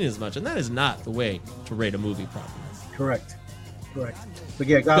haven't seen it as much, and that is not the way to rate a movie properly. Correct. But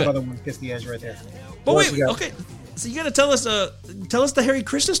yeah, Godfather 1 gets the edge right there. But wait, okay. So you got to tell us the Harry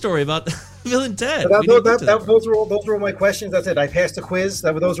Krishna story about Bill and Ted. Those were all my questions. That's it. I passed the quiz.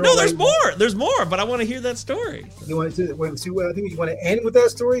 There's more. There's more, but I want to hear that story. You want to see? I think you want to end with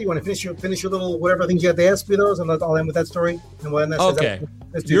that story. You want to finish your little whatever things you have to ask me those, and I'll end with that story. And we'll end that. Okay.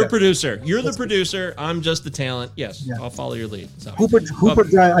 You're a producer. You're the producer. I'm just the talent. Yes, yeah. I'll follow your lead. So. Hooper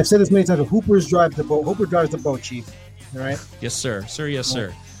drive. I've said this many times. Hooper drives the boat, Chief. All right. Yes, sir. Yes,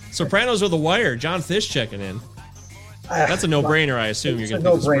 sir. Sopranos or The Wire? John Fish checking in. That's a no-brainer, I assume. You're going to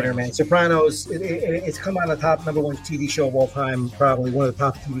pick no-brainer, man. Sopranos, it's come on the top number 1 TV show of all time, probably one of the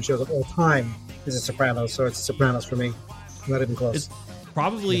top TV shows of all time is The Sopranos, so it's Sopranos for me. Not even close. It's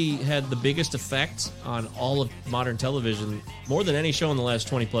probably had the biggest effect on all of modern television, more than any show in the last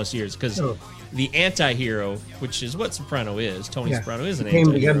 20-plus years, because the anti-hero, which is what Soprano is, Tony Soprano is an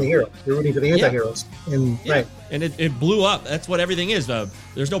anti-hero. Became the hero. You're rooting for the anti-heroes. Right. And it blew up. That's what everything is.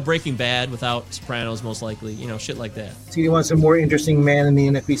 There's no Breaking Bad without Sopranos, most likely. Shit like that. So you want some more interesting man in the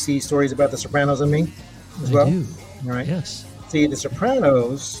NFBC stories about the Sopranos and me as well? I do. All right. Yes. See, the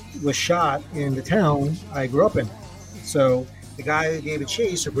Sopranos was shot in the town I grew up in. So the guy, David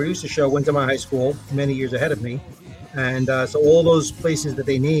Chase, who produced the show, went to my high school many years ahead of me. And so all those places that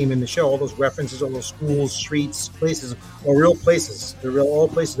they name in the show, all those references, all those schools, streets, places, are real places. They're all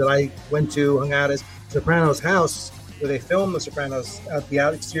places that I went to, hung out at. Sopranos' house, where they filmed The Sopranos,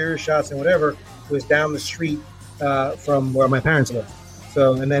 the exterior shots and whatever, was down the street from where my parents lived.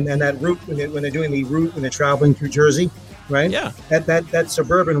 So, and that route, when they're doing the route, when they're traveling through Jersey, right? Yeah. That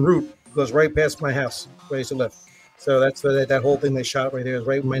suburban route goes right past my house where I used to live. So that's that whole thing they shot right there is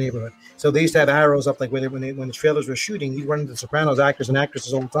right in my neighborhood. So they used to have arrows up, like when the trailers were shooting, you'd run into the Sopranos actors and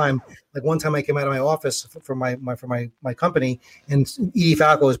actresses all the time. Like one time I came out of my office for my company, and Edie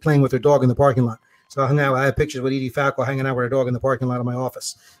Falco was playing with her dog in the parking lot. So I hung out. I have pictures with Edie Falco hanging out with her dog in the parking lot of my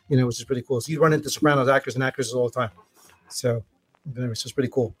office, which is pretty cool. So you'd run into Sopranos actors and actresses all the time. So it's just pretty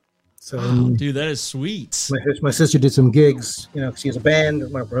cool. So, dude, that is sweet. My sister did some gigs. She has a band.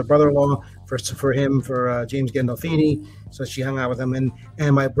 Her brother-in-law for James Gandolfini. So she hung out with him,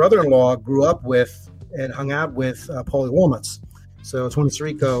 and my brother-in-law grew up with and hung out with Paulie Walnuts. So Tony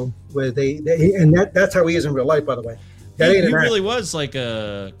Sirico, where that's how he is in real life, by the way. He really was like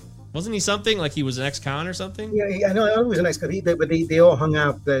a. Wasn't he something like he was an ex-con or something? Yeah, I know he was an ex-con. But they all hung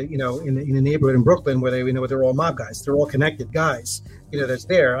out, in the neighborhood in Brooklyn where they're all mob guys. They're all connected guys. That's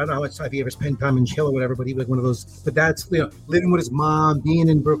there. I don't know how much time he ever spent time in jail or whatever, but he was one of those. But that's living with his mom, being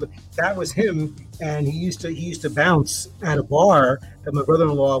in Brooklyn. That was him, and he used to bounce at a bar that my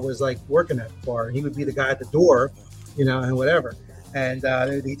brother-in-law was like working at the bar, and he would be the guy at the door, and whatever. And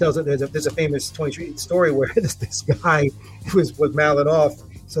he tells it. There's a famous 23 story where this guy was mouthing off.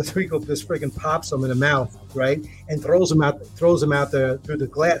 So Sirico just freaking pops him in the mouth, right, and throws him out through the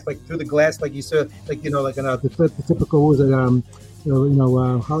glass, like you said, the typical was it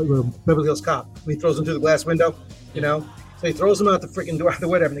Beverly Hills Cop. He throws him through the glass window, So he throws him out the freaking door,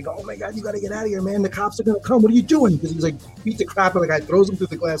 whatever. And they go, "Oh my God, you got to get out of here, man! The cops are gonna come. What are you doing?" Because he's like beat the crap out of the guy, throws him through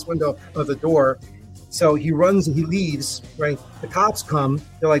the glass window of the door. So he runs and he leaves, right? The cops come.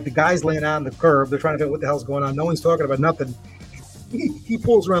 They're like, the guy's laying out on the curb. They're trying to figure out what the hell's going on. No one's talking about nothing. He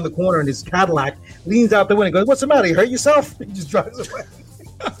pulls around the corner in his Cadillac, leans out the window, goes, "What's the matter? You hurt yourself?" He just drives away.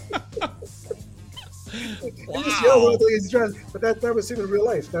 Wow. But that was him in real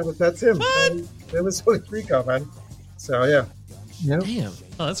life. That's him. That was Tony Rico, man. So yeah. Damn.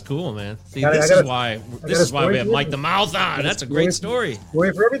 Oh, that's cool, man. See, this is why we have Mike the Mouth on. That's a great story.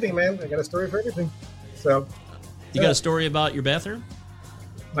 Story for everything, man. I got a story for everything. So you got a story about your bathroom?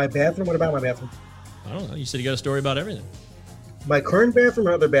 My bathroom? What about my bathroom? I don't know. You said you got a story about everything. My current bathroom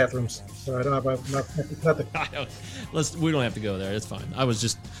or other bathrooms? So I don't have nothing. We don't have to go there. It's fine. I was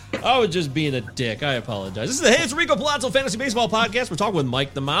just being a dick. I apologize. This is the Hey, it's Rico Palazzo Fantasy Baseball Podcast. We're talking with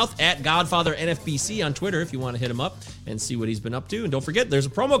Mike the Mouth at Godfather NFBC on Twitter if you want to hit him up and see what he's been up to. And don't forget, there's a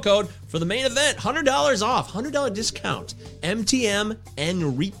promo code for the main event. $100 off. $100 discount. MTM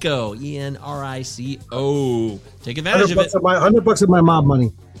Enrico. ENRICO. Take advantage of it. $100 of my mob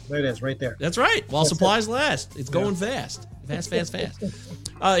money. There it is, right there. That's right. While supplies last. It's going fast. Fast.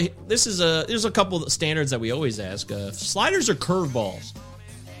 There's a couple of standards that we always ask. Sliders or curveballs?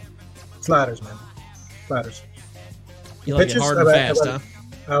 Sliders, man. Sliders. You like it hard and fast, huh?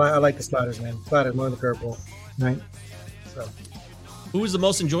 I like the sliders, man. Sliders more than the curveball. Right? So. Who was the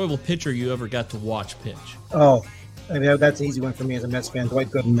most enjoyable pitcher you ever got to watch pitch? Oh, I mean, that's an easy one for me as a Mets fan. Dwight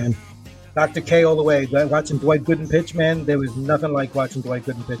Gooden, man. Dr. K all the way. Watching Dwight Gooden pitch, man, there was nothing like watching Dwight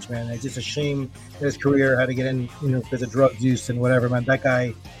Gooden pitch, man. It's just a shame that his career had to get in, because of drug use and whatever, man. That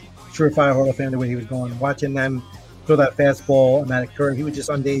guy, surefire Hall of Fame the way he was going. Watching them throw that fastball and that curve, he was just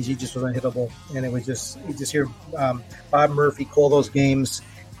on days, he just was unhittable. And it was just, you just hear Bob Murphy call those games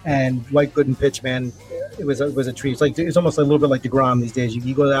and Dwight Gooden pitch, man. It was a treat. It's almost a little bit like DeGrom these days.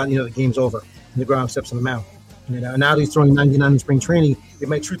 You go down, the game's over, and DeGrom steps on the mound. Now he's throwing 99 in spring training. It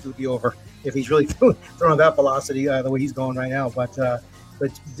might truthfully be over if he's really throwing that velocity the way he's going right now. But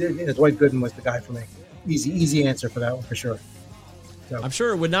Dwight Gooden was the guy for me. Easy answer for that one for sure. So. I'm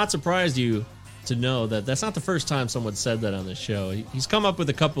sure it would not surprise you to know that that's not the first time someone said that on this show. He's come up with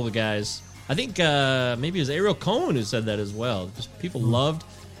a couple of guys. I think maybe it was Ariel Cohen who said that as well. Just people loved,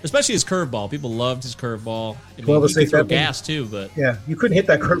 especially his curveball. People loved his curveball. He could throw gas too, but yeah, you couldn't hit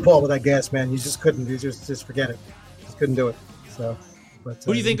that curveball with that gas, man. You just couldn't. You just forget it. Just couldn't do it. So, but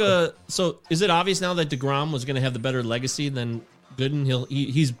who do you think? So is it obvious now that DeGrom was going to have the better legacy than Gooden?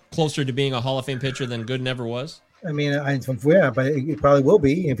 He's closer to being a Hall of Fame pitcher than Gooden ever was. I mean, but it probably will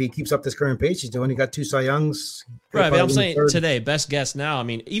be if he keeps up this current pace he's doing. He got 2 Cy Youngs. Right, but I'm saying today, best guess now. I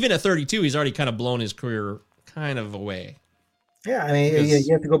mean, even at 32, he's already kind of blown his career kind of away. Yeah, I mean,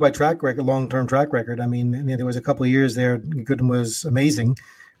 you have to go by track record, long-term track record. I mean, there was a couple of years there. Gooden was amazing,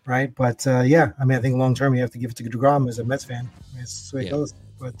 right? But I think long-term you have to give it to DeGrom as a Mets fan. That's the way it goes.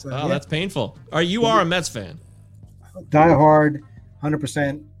 But that's painful. You are a Mets fan. Die hard,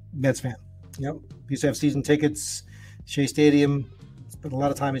 100% Mets fan. Yep. Used to have season tickets, Shea Stadium. Spent a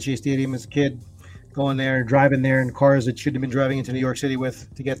lot of time at Shea Stadium as a kid, going there, driving there in cars that shouldn't have been driving into New York City with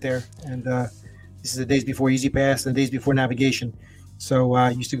to get there. And this is the days before Easy Pass and the days before navigation. So I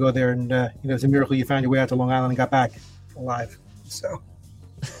used to go there, and it's a miracle you found your way out to Long Island and got back alive. So,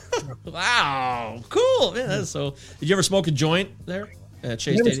 wow, cool. Yeah, so, did you ever smoke a joint there at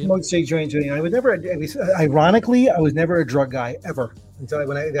Shea Stadium? Smoked Shea joint. I was never. Ironically, I was never a drug guy ever. Until I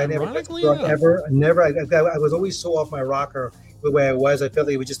never ever. I was always so off my rocker the way I was. I felt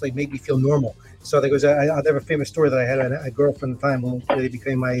like it would just make me feel normal. So there was I have a famous story that I had a girlfriend at the time who really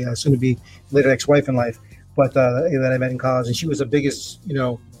became my soon-to-be later ex-wife in life, but that I met in college, and she was the biggest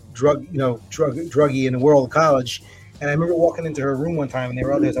druggie in the world of college. And I remember walking into her room one time,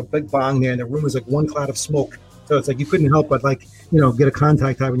 and there's a big bong there, and the room was like one cloud of smoke. So it's like you couldn't help but get a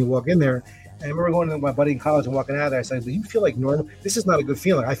contact high when you walk in there. And I remember going to my buddy in college and walking out of there. I said, "Do you feel like normal? This is not a good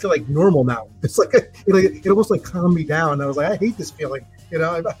feeling. I feel like normal now. It's like it almost calmed me down." And I was like, "I hate this feeling."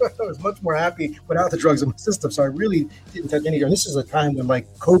 I was much more happy without the drugs in my system. So I really didn't touch any drugs. This is a time when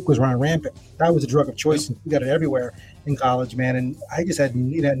coke was running rampant. That was a drug of choice, and we got it everywhere in college, man. And I just had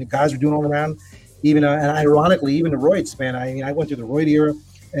and the guys were doing all around. Even and ironically, even the roids, man. I went through the roid era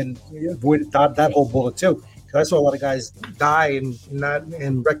and avoided that whole bullet too. I saw a lot of guys die and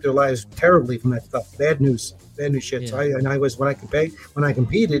wreck their lives terribly from that stuff. Bad news shit. Yeah. So when I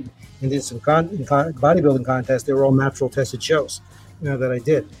competed and did some bodybuilding contests, they were all natural tested shows, that I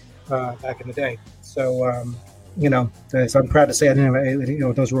did back in the day. So so I'm proud to say I didn't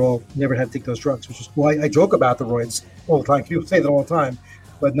have, those were all never had to take those drugs, which is why I joke about the roids all the time. People say that all the time,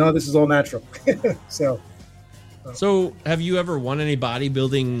 but no, this is all natural. So have you ever won any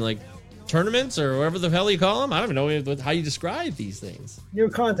bodybuilding tournaments or whatever the hell you call them? I don't even know how you describe these things. Your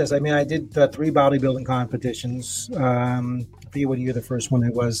contest. I mean, I did 3 bodybuilding competitions. I forget what year the first one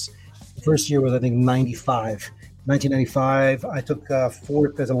was. The first year was, I think, 1995. I took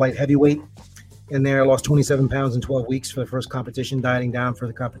 4th as a light heavyweight in there. I lost 27 pounds in 12 weeks for the first competition, dieting down for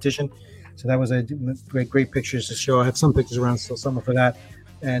the competition. So that was a great pictures to show. I have some pictures around still somewhere for that,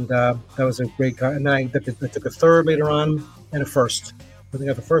 and that was a great car. And then I took a third later on and a first. I think I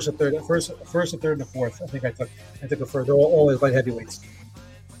got the first, a third, a third, and a fourth. I think I took a first. They're always light heavyweights.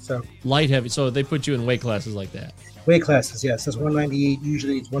 So light heavy. So they put you in weight classes like that. Weight classes, yes. That's 198.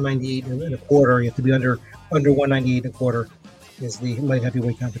 Usually it's 198 and a quarter. You have to be under 198 and a quarter is the light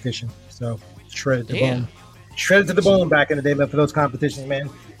heavyweight competition. So shredded to the bone. Shredded to the bone back in the day, but for those competitions, man,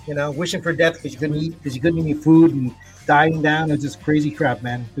 wishing for death because you couldn't eat any food and dying down. It was just crazy crap,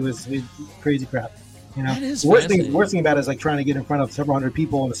 man. It was crazy crap. That is the worst thing about it is like trying to get in front of several hundred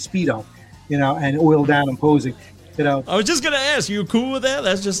people in a Speedo, and oil down and posing. I was just gonna ask, you cool with that?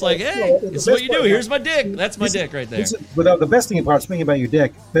 That's just like, hey, this is what you do. Here's my dick. That's my dick right there. But the best thing about speaking about your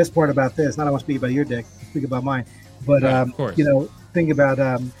dick, best part about this, not I want to speak about your dick, speak about mine. But of course. Think about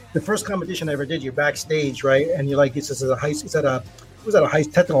the first competition I ever did. You're backstage, right? And you're like, it's at a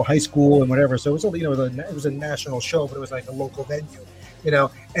technical high school and whatever. So it was it was a national show, but it was like a local venue,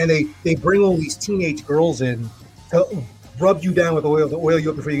 And they bring all these teenage girls in to rub you down with oil to oil you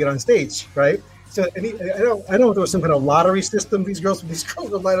up before you get on stage, right? So I don't know if there was some kind of lottery system. These girls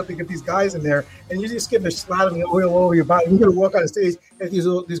would line up to get these guys in there, and you just get them slathering the oil all over your body. You're gonna walk on stage, and these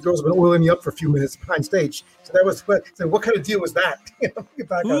girls have been oiling you up for a few minutes behind stage. So that was what kind of deal was that?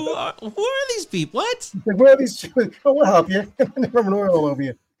 Who are these people? What? Where are these? Oh, we'll help you. Rub an oil all over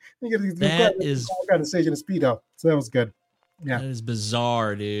you. That is on stage in a Speedo. So that was good. Yeah, that is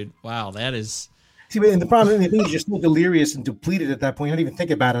bizarre, dude. Wow, that is. See, and the problem is you're still delirious and depleted at that point. You don't even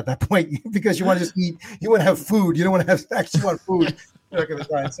think about it at that point because you want to just eat. You want to have food. You don't want to have actually want food. You're not going to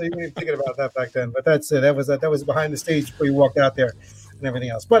try. So you weren't even thinking about that back then. But that's it. That was behind the stage before you walked out there and everything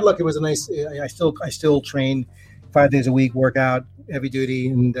else. But look, it was a nice. I still train 5 days a week, work out, heavy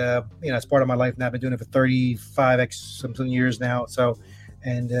duty, and it's part of my life now. I've been doing it for 35 something years now. So,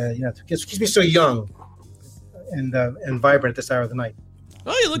 and it keeps me so young and vibrant this hour of the night.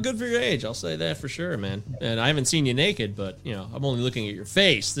 Oh, you look good for your age. I'll say that for sure, man. And I haven't seen you naked, but, I'm only looking at your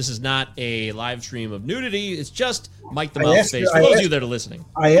face. This is not a live stream of nudity. It's just Mike the Mouth face. For those of you that are listening.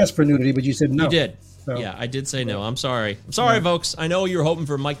 I asked for nudity, but you said no. You did. So. Yeah, I did say no. I'm sorry. I'm sorry, folks. I know you were hoping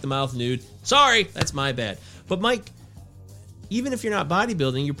for Mike the Mouth nude. Sorry. That's my bad. But, Mike, even if you're not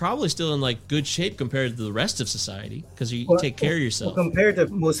bodybuilding, you're probably still in, good shape compared to the rest of society because you take care of yourself. Well, compared to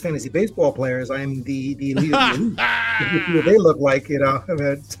most fantasy baseball players, I'm the elite of the elite. What they look like,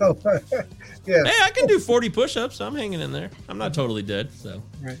 So, yeah. Hey, I can do 40 push-ups. I'm hanging in there. I'm not totally dead, so.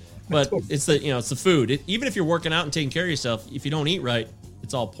 Right. But it's the food. Even if you're working out and taking care of yourself, if you don't eat right,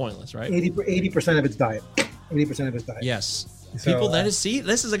 it's all pointless, right? 80% of it's diet. 80% of it's diet. Yes. People this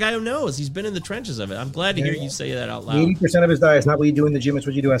is a guy who knows. He's been in the trenches of it. I'm glad to hear you say that out loud. 80% of his diet is not what you do in the gym, it's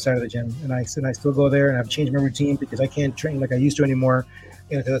what you do outside of the gym. And I still go there and I've changed my routine because I can't train like I used to anymore,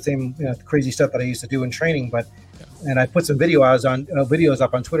 to the same crazy stuff that I used to do in training. And I put some videos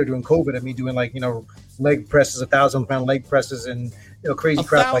up on Twitter during COVID of me doing leg presses, 1,000-pound leg presses and crazy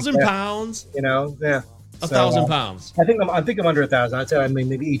crap like that. 1,000 pounds? Yeah. 1,000 pounds. I think I'm under 1,000. I'd say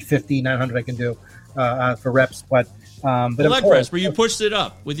maybe 850, 900 I can do for reps, but leg press where you pushed it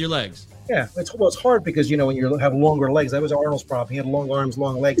up with your legs. Yeah, it's hard because when you have longer legs. That was Arnold's problem. He had long arms,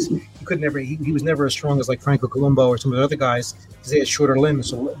 long legs. He was never as strong as like Franco Columbu or some of the other guys because they had shorter limbs,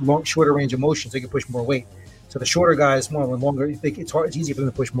 so shorter range of motion, so they could push more weight. So the shorter guys, more longer, it's easy for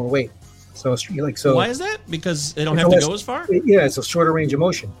them to push more weight. So why is that? Because they don't have to go as far. Yeah, it's a shorter range of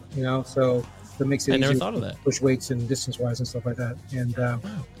motion. So that makes it. I never easier thought of that. Push weights and distance wise and stuff like that. And I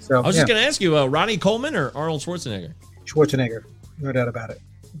was just going to ask you, Ronnie Coleman or Arnold Schwarzenegger? Schwarzenegger, no doubt about it.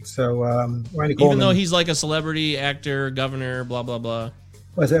 So Ronnie Coleman, even though he's like a celebrity actor, governor, blah blah blah,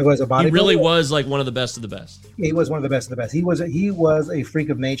 was a bodybuilder. He really was like one of the best of the best. Yeah, he was one of the best of the best. He was a freak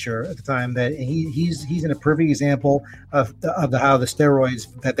of nature at the time. That he's in a perfect example of how the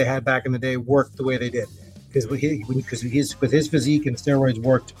steroids that they had back in the day worked the way they did, because with his physique and steroids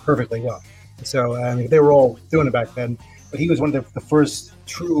worked perfectly well. So they were all doing it back then, but he was one of the first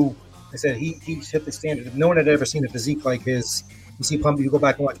true. I said he hit the standard. No one had ever seen a physique like his. You go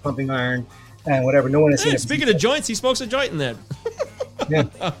back and watch Pumping Iron and whatever. No one has seen it. Speaking of joints, he smokes a joint in that.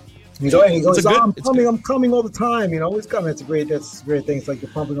 Yeah. He's always I'm coming all the time. Always coming. That's a great thing. It's like the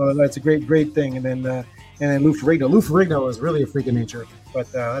pumping all the time. It's a great thing. And then Lou Ferrigno was really a freak of nature.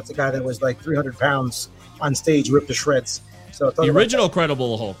 But that's a guy that was like 300 pounds on stage, ripped to shreds. So the original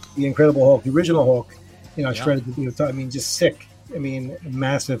Credible Hulk. The Incredible Hulk. The original Hulk. Shredded. Just sick.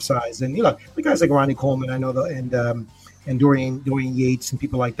 Massive size. And the guys like Ronnie Coleman, I know, and Dorian Yates and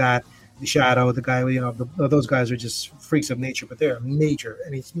people like that. the Shadow, the guy, those guys are just freaks of nature, but they're major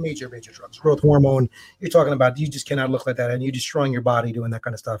drugs. Growth hormone, you're talking about, you just cannot look like that, and you're destroying your body doing that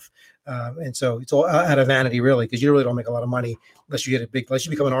kind of stuff. And so it's all out of vanity, really, because you really don't make a lot of money unless you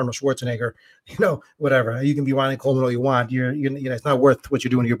become an Arnold Schwarzenegger, whatever. You can be Ronnie Coleman all you want. It's not worth what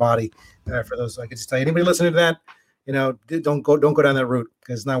you're doing to your body for those. I can just tell you, anybody listening to that, don't go down that route,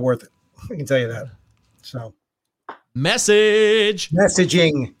 because it's not worth it. I can tell you that. So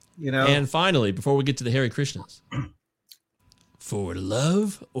messaging. And finally, before we get to the Hare Krishnas, for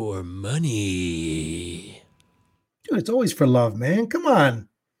love or money? Dude, it's always for love, man. Come on.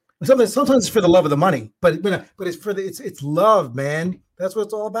 Sometimes it's for the love of the money, but it's for it's love, man. That's what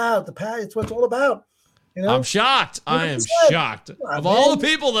it's all about. It's what it's all about. I'm shocked. I am shocked. Of all the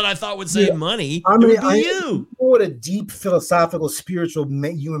people that I thought would say money, it would be you. You know what a deep philosophical, spiritual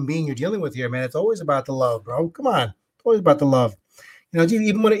human being you're dealing with here, man. It's always about the love, bro. Come on. It's always about the love.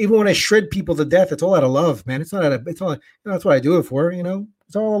 Even when I shred people to death, it's all out of love, man. It's not out of, it's all, that's what I do it for,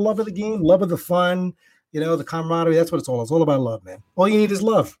 It's all love of the game, love of the fun, the camaraderie. That's what it's all. It's all about love, man. All you need is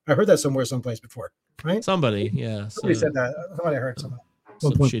love. I heard that someplace before, right? Somebody said that. Somebody heard some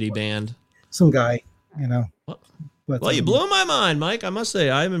shitty band. Some guy, Well, you blew my mind, Mike. I must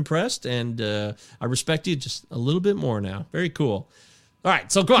say, I'm impressed, and I respect you just a little bit more now. Very cool. All right,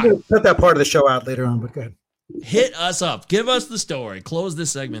 so go on. Cut that part of the show out later on, but go ahead. Hit us up. Give us the story. Close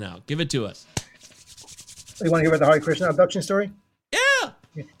this segment out. Give it to us. You want to hear about the Hare Krishna abduction story? Yeah.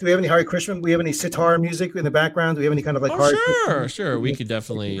 Do we have any Hare Krishna? Do we have any sitar music in the background? Do we have any kind of Sure. We could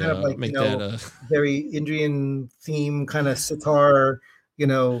definitely make that a very Indian theme kind of sitar,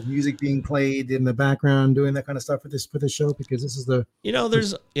 music being played in the background, doing that kind of stuff for this show, because this is the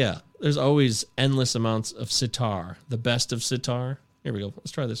there's always endless amounts of sitar. The best of sitar. Here we go.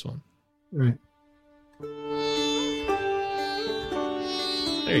 Let's try this one. All right.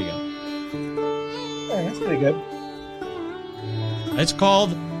 There you go. Yeah, that's pretty good. It's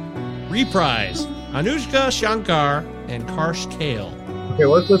called Reprise. Anushka Shankar and Karsh Kale. Okay,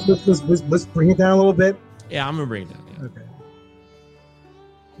 let's bring it down a little bit. Yeah, I'm gonna bring it down.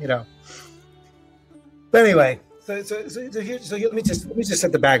 Yeah. Okay. But anyway, so let me just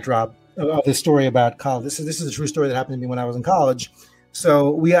set the backdrop of the story about college. This is a true story that happened to me when I was in college. So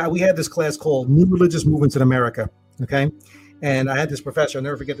we had this class called New Religious Movements in America. Okay. And I had this professor. I'll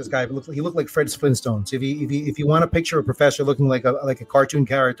never forget this guy. He looked like Fred Flintstone. So if you want to picture a professor looking like a cartoon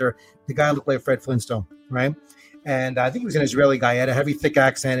character, the guy looked like Fred Flintstone, right? And I think he was an Israeli guy. He had a heavy, thick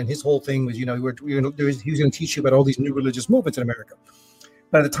accent, and his whole thing was, he was going to teach you about all these new religious movements in America.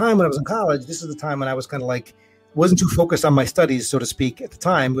 But at the time when I was in college, this is the time when I was kind of wasn't too focused on my studies, so to speak. At the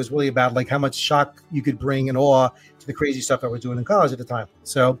time, it was really about how much shock you could bring and awe to the crazy stuff I was doing in college at the time.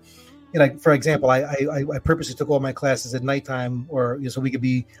 So, for example, I purposely took all my classes at nighttime, or so we could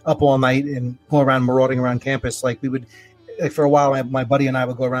be up all night and go around marauding around campus. We would, for a while, my buddy and I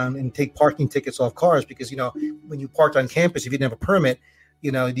would go around and take parking tickets off cars, because when you parked on campus, if you didn't have a permit,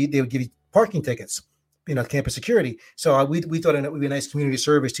 they would give you parking tickets. Campus security. So we thought it would be a nice community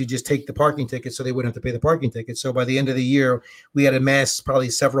service to just take the parking tickets, so they wouldn't have to pay the parking tickets. So by the end of the year, we had amassed probably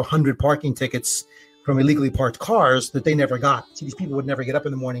several hundred parking tickets from illegally parked cars that they never got. See, these people would never get up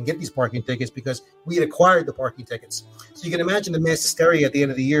in the morning and get these parking tickets because we had acquired the parking tickets. So you can imagine the mass hysteria at the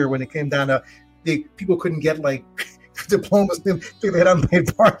end of the year when it came down to people couldn't get diplomas because they had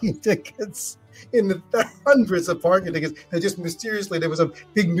unpaid parking tickets. In the hundreds of parking tickets, that just mysteriously, there was a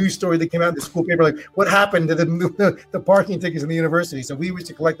big news story that came out in the school paper, what happened to the parking tickets in the university. So we used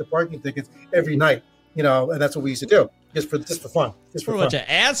to collect the parking tickets every night, and that's what we used to do, just for fun. Just for a bunch of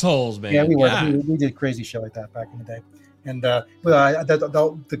assholes, man. Yeah, we were. We did crazy shit like that back in the day. And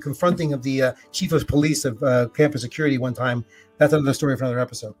the confronting of the chief of police of campus security one time, that's another story for another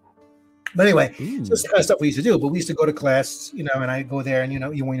episode. But anyway, so that's the kind of stuff we used to do. But we used to go to class, and I go there,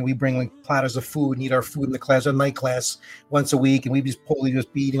 and we bring platters of food and eat our food in the class, our night class, once a week, and we just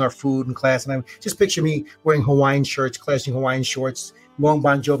be eating our food in class. And I just picture me wearing Hawaiian shirts, clashing Hawaiian shorts, long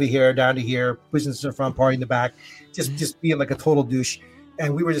Bon Jovi hair down to here, business in the front, party in the back, just being like a total douche.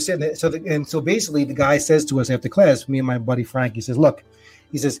 And we were just sitting there. So basically, the guy says to us after class, me and my buddy Frank, he says, "Look,"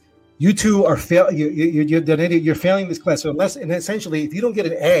 he says, "you two are you're failing this class. So essentially, if you don't get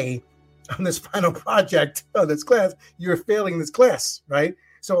an A on this final project of this class, you're failing this class, right?"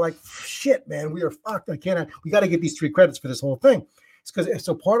 So shit, man, we are fucked. We got to get these 3 credits for this whole thing. It's because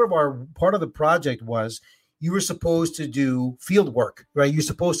part of the project was you were supposed to do field work, right? You're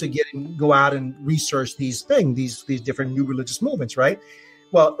supposed to go out and research these different new religious movements, right?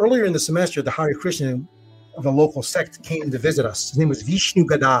 Well, earlier in the semester, the Hare Krishna of a local sect came to visit us. His name was Vishnu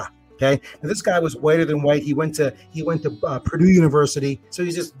Gada. Okay, and this guy was whiter than white. He went to Purdue University, so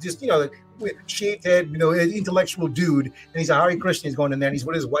he's just with shaved head, an intellectual dude, and he's a Hare Krishna. He's going in there, and he's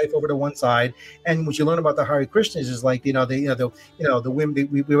with his wife over to one side. And what you learn about the Hare Krishnas is like, the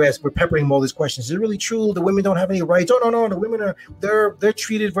women. We're peppering them all these questions. Is it really true the women don't have any rights? Oh no, the women they're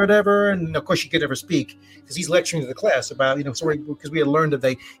treated whatever. And of course, she could never speak because he's lecturing to the class about because we had learned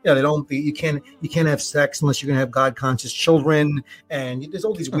that you can't have sex unless you're going to have God conscious children, and there's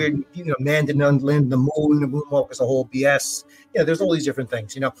all these weird man did not land in the moonwalk is a whole BS. There's all these different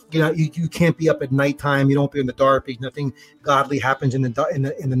things. You can't be up at nighttime. You don't be in the dark. Nothing godly happens in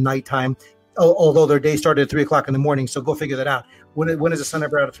the nighttime. Although their day started at 3:00 in the morning, so go figure that out. When is the sun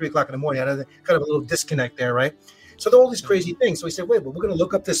ever out at 3:00 in the morning? Kind of a little disconnect there, right? So there are all these crazy things. So we said, wait, but we're going to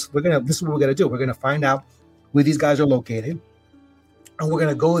look up this. This is what we're going to do. We're going to find out where these guys are located, and we're going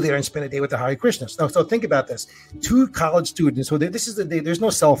to go there and spend a day with the Hare Krishnas. So think about this: 2 college students. So this is the day. There's no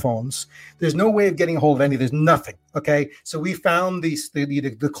cell phones. There's no way of getting a hold of any. There's nothing. Okay. So we found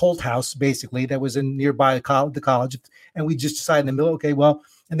the cult house basically that was in nearby the college, and we just decided in the middle. Okay, well,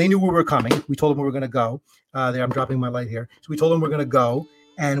 and they knew we were coming. We told them we were going to go. There, I'm dropping my light here. So we told them we're going to go,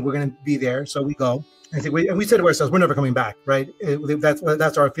 and we're going to be there. So we go. And we said to ourselves, we're never coming back, right?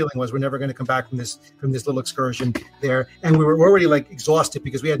 That's our feeling was we're never going to come back from this little excursion there. And we were already like exhausted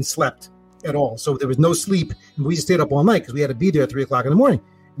because we hadn't slept at all. So there was no sleep, and we just stayed up all night because we had to be there at 3:00 in the morning.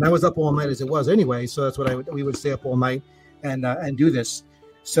 And I was up all night as it was anyway. So that's what we would stay up all night and do this.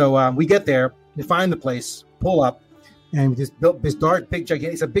 So we get there, we find the place, pull up, and we just built this dark, big,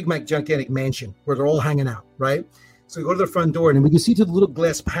 gigantic. It's a big, gigantic mansion where they're all hanging out, right? So we go to the front door, and we can see to the little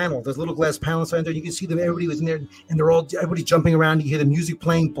glass panel. There's a little glass panel inside there. You can see them. Everybody was in there, and everybody jumping around. You hear the music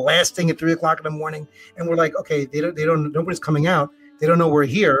playing, blasting at 3:00 in the morning. And we're like, okay, they don't. Nobody's coming out. They don't know we're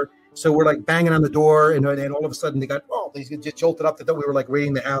here. So we're like banging on the door, and all of a sudden they just jolted up the door. We were like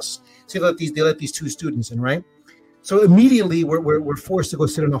raiding the house. So they let these 2 students in, right? So immediately we're forced to go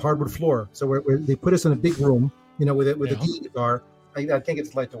sit on the hardwood floor. So they put us in a big room, where the DJ guitar. I can't get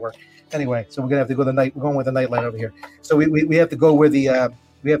this light to work. Anyway, so we're gonna have to go we're going with the night light over here. So we have to go where the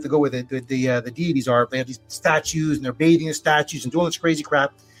deities are. They have these statues, and they're bathing in statues and doing this crazy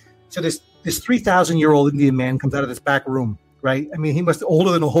crap. So this 3,000-year-old Indian man comes out of this back room, right? I mean, he must be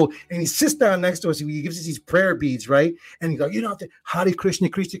older than a whole, and he sits down next to us. He gives us these prayer beads, right? And he goes, Hare Krishna,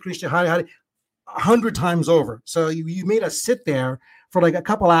 Krishna Krishna, Hare Hare, 100 times over. So you made us sit there for like a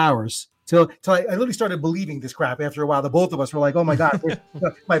couple hours. Till I literally started believing this crap after a while. The both of us were like, "Oh my God,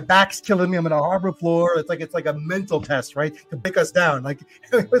 my back's killing me. I'm on a harbor floor." It's like a mental test, right, to pick us down. Like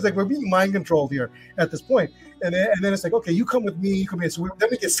it was like we're being mind controlled here at this point. And then it's like, okay, you come with me, you come in. So then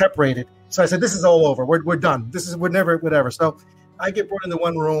we get separated. So I said, "This is all over. We're done. We're never whatever." So I get brought into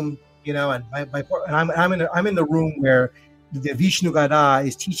one room, and I'm in the room where the Vishnu Gada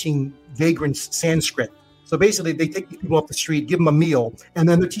is teaching vagrants Sanskrit. So basically, they take these people off the street, give them a meal, and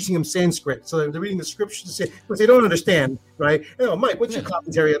then they're teaching them Sanskrit. So they're reading the scriptures, which they don't understand, right? Mike, what's your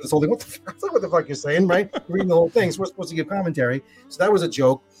commentary on this whole thing? What the fuck you're saying, right? We're reading the whole thing, so we're supposed to give commentary. So that was a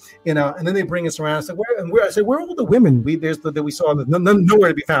joke, And then they bring us around. I said, where are all the women? That we saw nowhere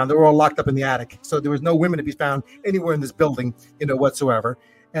to be found. They were all locked up in the attic. So there was no women to be found anywhere in this building, whatsoever.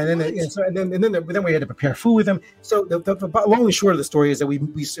 And then we had to prepare food with them. So the long and short of the story is that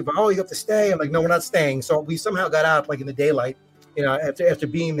we said, "Oh, you have to stay." I'm like, "No, we're not staying." So we somehow got out like in the daylight, after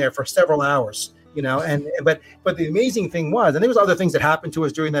being there for several hours, But the amazing thing was, and there was other things that happened to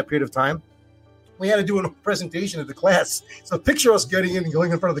us during that period of time. We had to do a presentation at the class. So picture us getting in and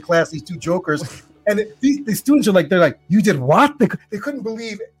going in front of the class, these two jokers. And these students are they're like, "You did what?" They couldn't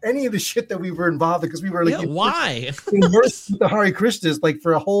believe any of the shit that we were involved in, because we were why? immersed with the Hare Krishnas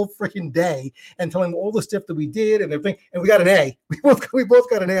for a whole freaking day and telling them all the stuff that we did and everything. And we got an A. We both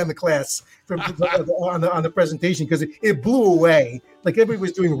got an A in the class on the presentation, because it blew away. Like everybody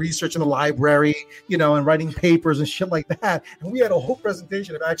was doing research in the library, and writing papers and shit like that. And we had a whole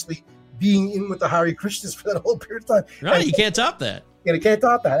presentation of actually being in with the Hare Krishnas for that whole period of time. Right, you can't top that. Yeah, you can't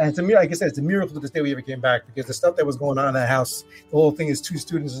top that. And it's like I said, it's a miracle to this day we ever came back, because the stuff that was going on in that house, the whole thing is two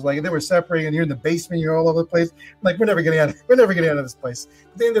students is they were separating, and you're in the basement, you're all over the place. I'm like, we're never getting out of this place.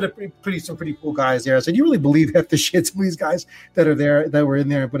 But they ended up some pretty cool guys there. I said, you really believe half the shit some of these guys that are there, that were in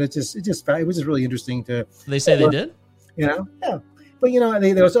there? But it was just really interesting to. They say they did? Yeah. But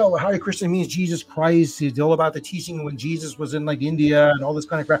they was, Hare Krishna means Jesus Christ. It's all about the teaching when Jesus was in India and all this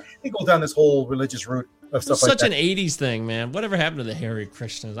kind of crap. They go down this whole religious route of stuff like that. Such an 80s thing, man. Whatever happened to the Hare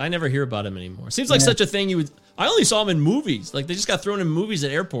Krishnas? I never hear about him anymore. Seems like such a thing I only saw him in movies. They just got thrown in movies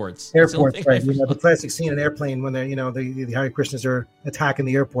at airports. Airports, right. The classic scene in an airplane when the Hare Krishnas are attacking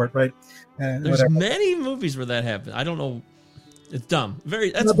the airport, right? There's many movies where that happened. I don't know. It's dumb.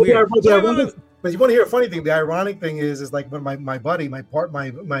 That's No, weird. But you want to hear a funny thing? The ironic thing is like when my buddy, my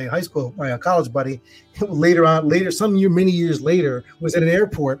high school, my college buddy, many years later, was at an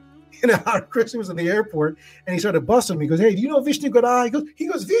airport. Christian was in the airport, and he started busting me. He goes, "Hey, do you know Vishnu Gadai?" He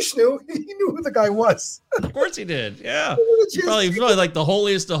goes, "Vishnu." He knew who the guy was. Of course he did. Yeah, he's probably like the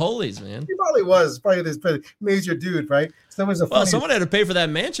holiest of holies, man. He probably was this major dude, right? So that was someone had to pay for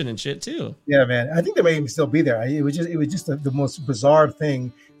that mansion and shit too. Yeah, man. I think they may even still be there. It was just the most bizarre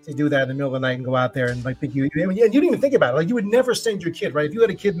thing to do that in the middle of the night and go out there and like think you didn't even think about it. Like you would never send your kid, right? If you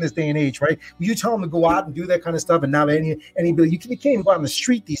had a kid in this day and age, right? You tell them to go out and do that kind of stuff, and now you can't even go out on the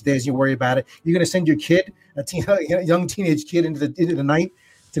street these days. You worry about it. You're going to send your kid, a young teenage kid, into the night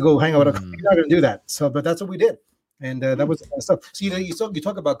to go hang out with a. You're not going to do that. So, but that's what we did, and that was the kind of stuff. So you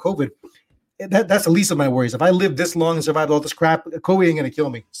talk about COVID. That's the least of my worries. If I lived this long and survived all this crap, COVID ain't gonna kill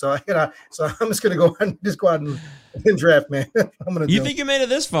me. So I'm just gonna go out and draft, man. You think you made it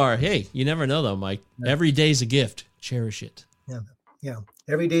this far? Hey, you never know though, Mike. Yeah. Every day's a gift. Cherish it. Yeah.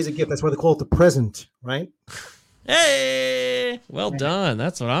 Every day's a gift. That's why they call it the present, right? Hey, well done.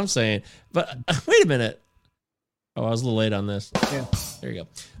 That's what I'm saying. But wait a minute. Oh, I was a little late on this. Yeah. There you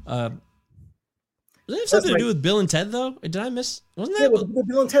go. Does it have something to do with Bill and Ted, though? Did I miss? Wasn't that? Yeah, with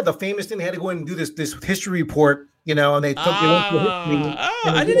Bill and Ted, the famous thing, they had to go in and do this history report, and they took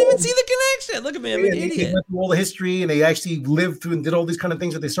I didn't even see the connection. Look at me, I'm an idiot. They went through all the history, and they actually lived through and did all these kind of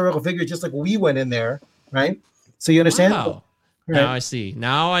things with the historical figures, just like we went in there, right? So you understand? Wow. Right.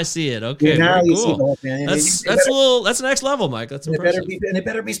 Now I see it. Okay, now very you cool. see the whole thing. That's next level, Mike. That's impressive. It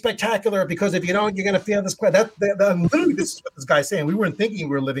better be spectacular, because if you don't, you're gonna feel this. Literally, this is what this guy's saying. We weren't thinking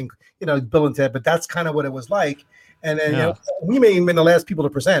we were living, Bill and Ted, but that's kind of what it was like. And then we may have been the last people to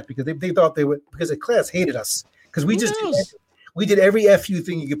present, because they thought they would, because the class hated us, because we did every FU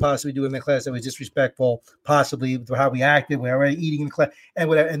thing you could possibly do in the class that was disrespectful, possibly how we acted. We were already eating in class and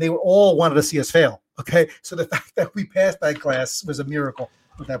whatever, and they were all wanted to see us fail. Okay, so the fact that we passed that class was a miracle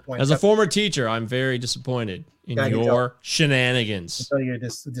at that point. As a former teacher, I'm very disappointed in your shenanigans. So you're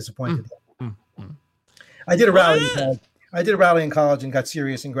disappointed. I did a rally. I did a rally in college and got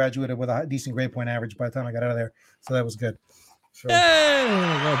serious and graduated with a decent grade point average by the time I got out of there. So that was good. Hey,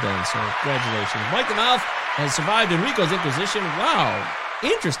 well done, sir. Congratulations. Mike the Mouth has survived Enrico's Inquisition. Wow.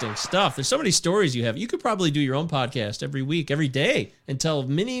 Interesting stuff. There's so many stories you have. You could probably do your own podcast every week, every day, and tell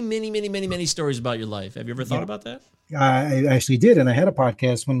many stories about your life. Have you ever thought about that? I actually did, and I had a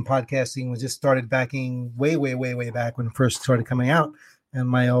podcast when podcasting was just started way back when it first started coming out. And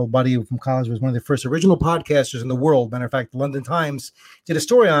my old buddy from college was one of the first original podcasters in the world. Matter of fact, the London Times did a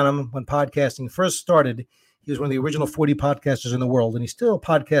story on him when podcasting first started. He was one of the original 40 podcasters in the world, and he's still a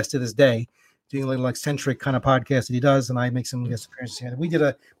podcast to this day, doing a little eccentric kind of podcast that he does, and I make some guest appearances here. We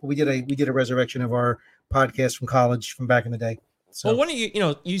did a resurrection of our podcast from college from back in the day. So. Well, one of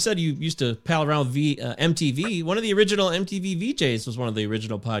you said you used to pal around with MTV. One of the original MTV VJs was one of the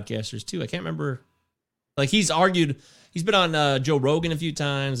original podcasters too. I can't remember. Like he's been on Joe Rogan a few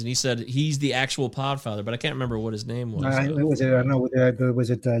times, and he said he's the actual Podfather, but I can't remember what his name was. I don't know. Was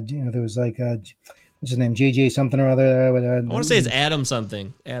it? There was like. What's his name? JJ something or other. I want to say it's Adam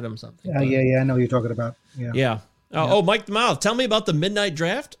something. Yeah, I know what you're talking about. Yeah. Oh, Mike the Mouth. Tell me about the Midnight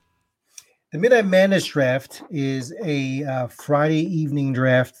Draft. The Midnight Madness Draft is a Friday evening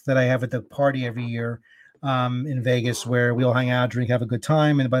draft that I have at the party every year in Vegas, where we all hang out, drink, have a good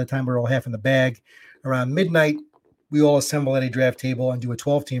time, and by the time we're all half in the bag, around midnight, we all assemble at a draft table and do a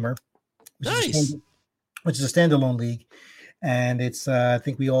 12-teamer, which is a standalone league. And it's, I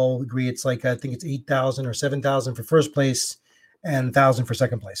think we all agree it's like, I think it's 8,000 or 7,000 for first place and 1,000 for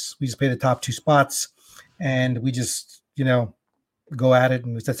second place. We just pay the top two spots, and we just, go at it.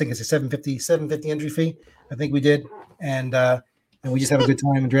 And I think it's a 750 entry fee. I think we did. And we just have a good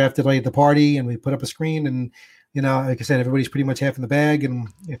time and draft it at the party, and we put up a screen, and, like I said, everybody's pretty much half in the bag and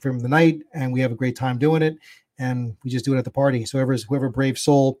from the night, and we have a great time doing it. And we just do it at the party. So whoever brave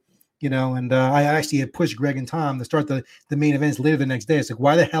soul, and I actually had pushed Greg and Tom to start the main events later the next day. It's like,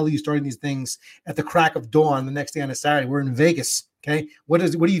 why the hell are you starting these things at the crack of dawn the next day on a Saturday? We're in Vegas. Okay. What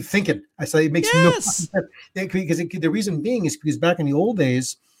are you thinking? I said, it makes no sense. Because the reason being is because back in the old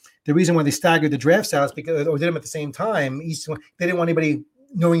days, the reason why they staggered the drafts out is because, or did them at the same time, they didn't want anybody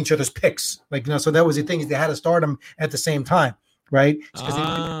knowing each other's picks. So that was the thing, is they had to start them at the same time. Right? Because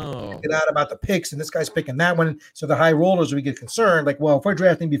they get out about the picks, and this guy's picking that one. So the high rollers, we get concerned, like, well, if we're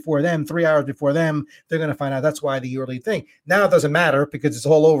drafting before them, 3 hours before them, they're going to find out. That's why the early thing. Now it doesn't matter, because it's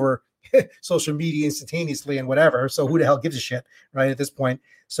all over social media instantaneously and whatever. So who the hell gives a shit, right, at this point?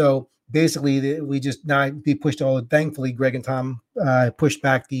 So basically we just now we pushed all. Thankfully, Greg and Tom pushed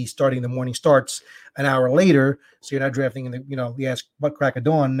back the starting the morning starts an hour later, so you're not drafting in the ask what crack of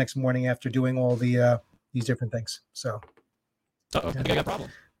dawn next morning after doing all the these different things. So, I got a problem.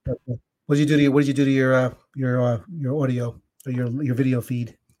 What did you do to your audio or your video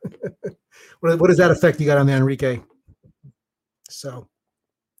feed? What does that effect you got on there, Enrique? So,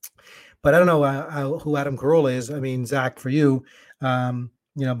 but I don't know who Adam Carolla is. I mean, Zach, for you,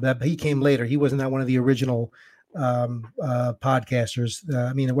 that he came later. He wasn't one of the original podcasters.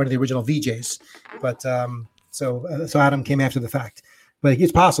 One of the original VJs. But so Adam came after the fact. But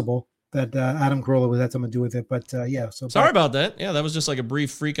it's possible that Adam Carolla had something to do with it. But yeah. So sorry about that. Yeah, that was just like a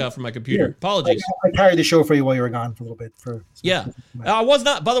brief freak out from my computer. Yeah. Apologies. I carried the show for you while you were gone for a little bit. I was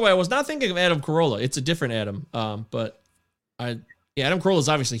not. By the way, I was not thinking of Adam Carolla. It's a different Adam. But Adam Carolla is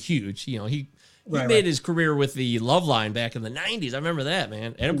obviously huge. He made his career with the Loveline back in the 90s. I remember that,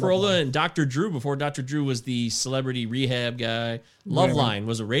 man. Adam Carolla and Dr. Drew, before Dr. Drew was the celebrity rehab guy. Loveline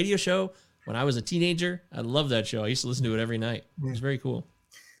was a radio show when I was a teenager. I loved that show. I used to listen to it every night. It was very cool.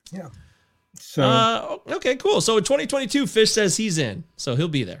 Yeah. So okay, cool. So in 2022, Fish says he's in, so he'll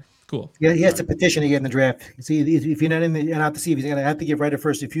be there. Cool. Yeah, he has to petition to get in the draft. See, if you're not in you're not to see if he's going to have to give right of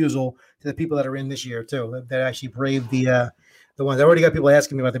first refusal to the people that are in this year too. That actually braved the ones. I already got people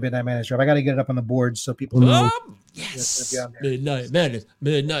asking me about the Midnight Madness draft. I got to get it up on the board so people know. Yes. Midnight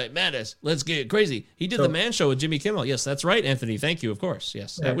Madness. Let's get crazy. He did the Man Show with Jimmy Kimmel. Yes, that's right, Anthony. Thank you. Of course.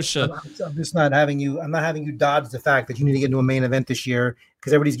 Yes. I wish. I'm just not having you. I'm not having you dodge the fact that you need to get into a main event this year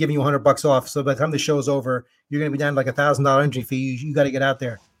because everybody's giving you $100 off. So by the time the show's over, you're going to be down to like $1,000 entry fee. You got to get out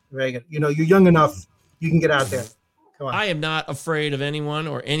there. Very good. You're young enough. You can get out there. I am not afraid of anyone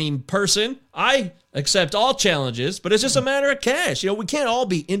or any person. I accept all challenges, but it's just a matter of cash. We can't all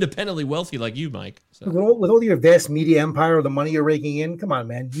be independently wealthy like you, Mike. So. With all your vast media empire, the money you're raking in, come on,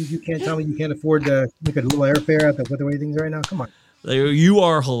 man. You can't tell me you can't afford to look at a little airfare at the way things are right now. Come on. You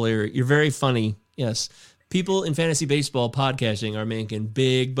are hilarious. You're very funny. Yes. People in fantasy baseball podcasting are making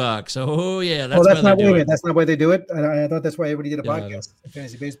big bucks. Oh yeah, that's not why they That's not why they do it. I thought that's why everybody did a podcast in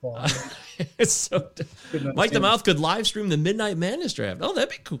fantasy baseball. It's so Mike the Mouth could live stream the Midnight Madness draft. Oh, that'd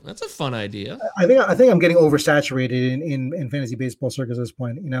be cool. That's a fun idea. I think I'm getting oversaturated in fantasy baseball circles at this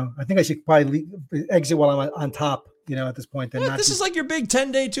point. I think I should probably exit while I'm on top. At this point, then this is like your big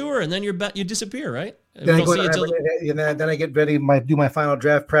 10-day tour, and then you disappear, right? Then I get ready, do my final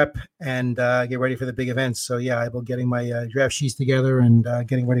draft prep, and get ready for the big events. So yeah, I've been getting my draft sheets together and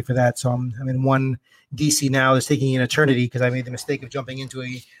getting ready for that. So I'm in one DC now. It's taking an eternity because I made the mistake of jumping into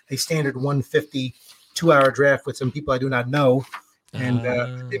a standard 150 2-hour draft with some people I do not know, and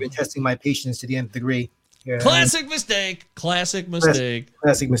they've been testing my patience to the nth degree. Yeah. Classic mistake. Classic mistake.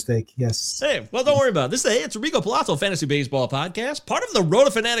 Yes. Hey, well, don't worry about it. It's a Rico Palazzo Fantasy Baseball Podcast, part of the Roto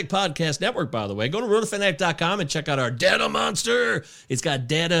Fanatic Podcast Network, by the way. Go to rotofanatic.com and check out our data monster. It's got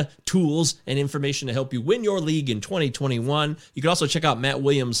data, tools, and information to help you win your league in 2021. You can also check out Matt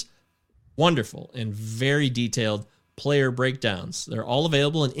Williams' wonderful and very detailed player breakdowns. They're all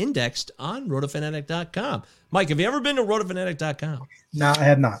available and indexed on rotofanatic.com. Mike, have you ever been to rotofanatic.com? No, I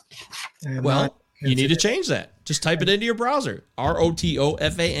have not. You need to change that. Just type it into your browser.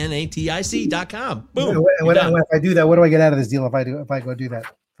 rotofanatic.com. Boom. And if I do that, what do I get out of this deal if I go do that?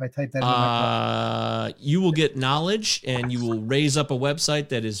 If I type that in you will get knowledge and you will raise up a website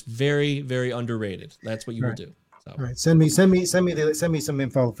that is very, very underrated. That's what you will do. So. All right. Send me some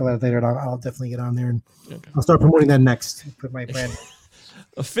info for that later. And I'll definitely get on there and I'll start promoting that next. Put my brand.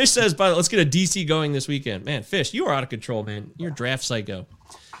 Fish says, let's get a DC going this weekend. Man, Fish, you are out of control, man. You're draft psycho.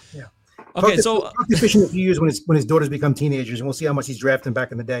 Yeah. Okay, talk to Fish in a few years when his daughters become teenagers, and we'll see how much he's drafting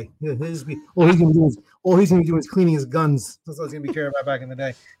back in the day. All he's going to do is cleaning his guns. That's what he's going to be caring about back in the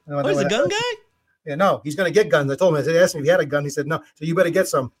day. He's a gun guy? Yeah, no, he's going to get guns. I told him. They asked me if he had a gun. He said no. So you better get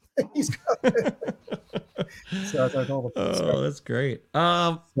some. So I told him. Oh, that's great.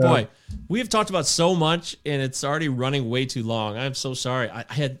 Boy, we have talked about so much, and it's already running way too long. I'm so sorry. I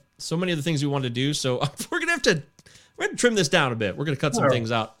had so many other things we wanted to do, so we're going to trim this down a bit. We're going to cut some things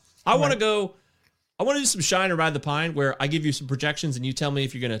out. I want to do some Shine and Ride the Pine where I give you some projections and you tell me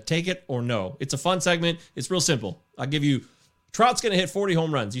if you're going to take it or no. It's a fun segment. It's real simple. I'll give you Trout's going to hit 40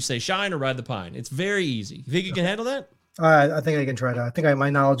 home runs. You say Shine or Ride the Pine. It's very easy. You think you can handle that? I think I can try that. I think my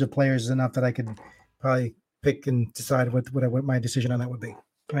knowledge of players is enough that I could probably pick and decide what my decision on that would be.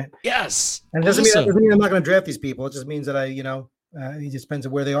 Right. Yes. And it doesn't mean I'm not going to draft these people. It just means that it just depends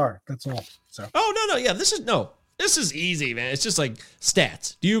on where they are. That's all. So. Oh, no. Yeah, this is easy, man. It's just like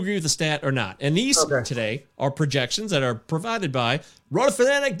stats. Do you agree with the stat or not? And these today are projections that are provided by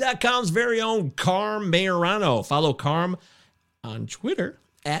rotofanatic.com's very own Carm Mayorano. Follow Carm on Twitter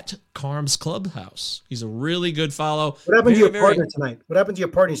at Carm's Clubhouse. He's a really good follow. What happened to your partner tonight? What happened to your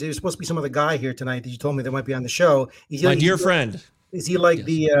partner? You said there's supposed to be some other guy here tonight that you told me that might be on the show. My dear friend. Is he like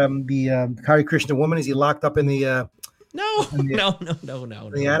the Hare Krishna woman? Is he locked up in the No. In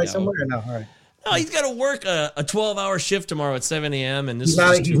the attic somewhere? Or no, all right. No, he's got to work a 12-hour shift tomorrow at 7 a.m. And he's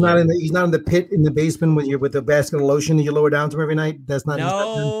not in the pit in the basement with the basket of lotion that you lower down to him every night. That's not.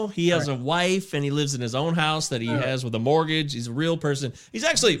 No, he has a wife and he lives in his own house that he has with a mortgage. He's a real person. We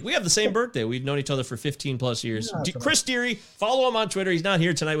have the same birthday. We've known each other for 15 plus years. Chris Deary, follow him on Twitter. He's not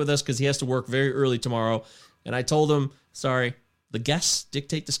here tonight with us because he has to work very early tomorrow. And I told him, sorry, the guests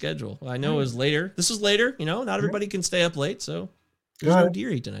dictate the schedule. I know it was later. This is later. Not everybody can stay up late, so there's no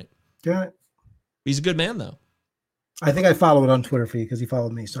Deary tonight. Got it. He's a good man, though. I think I followed on Twitter for you because he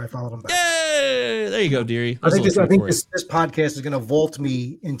followed me, so I followed him back. Yay! There you go, Deary. I think this podcast is going to vault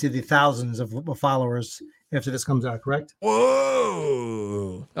me into the thousands of followers after this comes out, correct?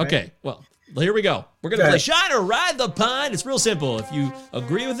 Whoa! Right? Okay, well, here we go. We're going to play Shine or Ride the Pine. It's real simple. If you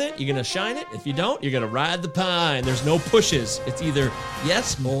agree with it, you're going to shine it. If you don't, you're going to ride the pine. There's no pushes. It's either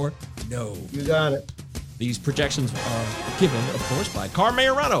yes or no. You got it. These projections are given, of course, by Carm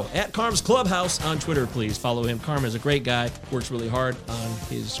Majorano at Carm's Clubhouse on Twitter. Please follow him. Carm is a great guy, works really hard on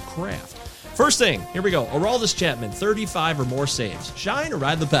his craft. First thing, here we go. Aroldis Chapman, 35 or more saves. Shine or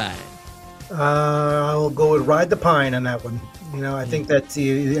ride the pine? I'll go with ride the pine on that one. I think that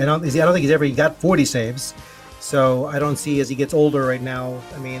I don't think he's ever got 40 saves. So I don't see as he gets older right now.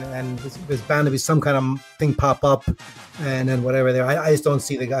 I mean, and there's bound to be some kind of thing pop up and then whatever there. I just don't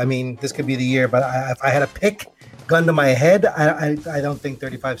see the guy. I mean, this could be the year, but if I had a pick, gun to my head, I don't think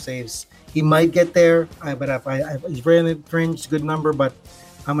 35 saves. He might get there, but he's right in the fringe, good number, but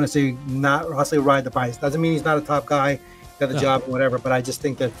I'm going to say not. I'll say ride the pine. Doesn't mean he's not a top guy, got the job or whatever, but I just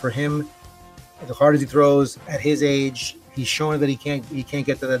think that for him, as hard as he throws at his age, he's showing that he can't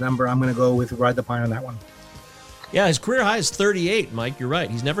get to that number. I'm going to go with ride the pine on that one. Yeah, his career high is 38, Mike. You're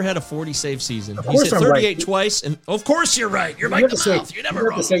right. He's never had a 40-save season. He's hit 38 twice, and of course you're right. You're Mike the Mouth. You're never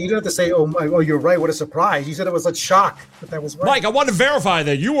wrong. You don't have to say, oh, you're right. What a surprise. You said it was a shock that was right. Mike, I want to verify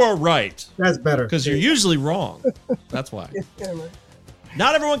that you are right. That's better. Because you're usually wrong. That's why. Yeah, right.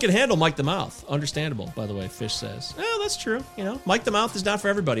 Not everyone can handle Mike the Mouth. Understandable, by the way, Fish says. Oh, that's true. Mike the Mouth is not for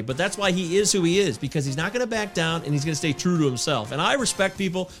everybody, but that's why he is who he is, because he's not going to back down and he's going to stay true to himself. And I respect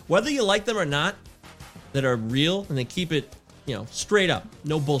people, whether you like them or not, that are real and they keep it, straight up,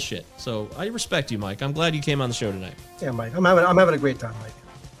 no bullshit. So I respect you, Mike. I'm glad you came on the show tonight. Yeah, Mike. I'm having a great time, Mike.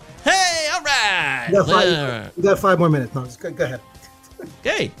 Hey, all right. You got 5 more minutes. No, go ahead.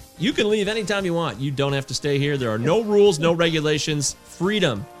 Hey, you can leave anytime you want. You don't have to stay here. There are no rules, no regulations.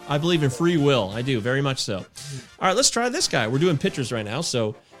 Freedom. I believe in free will. I do, very much so. All right, let's try this guy. We're doing pitchers right now.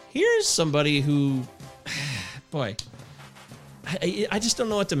 So here's somebody who, boy, I just don't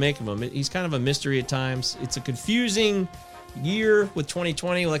know what to make of him. He's kind of a mystery at times. It's a confusing year with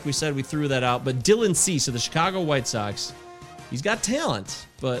 2020. Like we said, we threw that out. But Dylan Cease of the Chicago White Sox, he's got talent,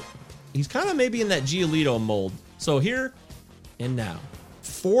 but he's kind of maybe in that Giolito mold. So here and now,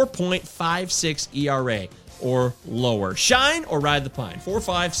 4.56 ERA or lower. Shine or ride the pine?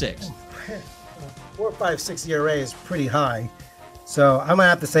 4.56. 4.56 ERA is pretty high. So I'm gonna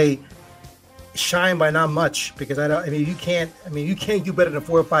have to say shine by not much, because you can't do better than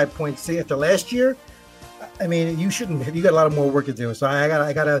 4 or 5.6 after last year. I mean, you shouldn't. You got a lot of more work to do. So I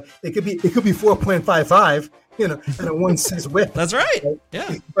gotta. It could be 4.55. And a 1.6 whip. That's right.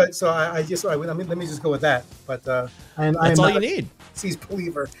 Yeah. But so let me just go with that. But that's all you need. He's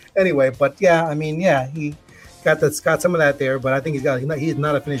believer anyway. But yeah, he got some of that there. But I think he's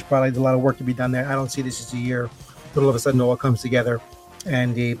not a finished product. There's a lot of work to be done there. I don't see this as a year that all of a sudden it all comes together.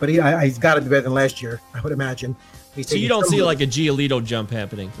 And he's got to be better than last year, I would imagine. So you don't see like a Giolito jump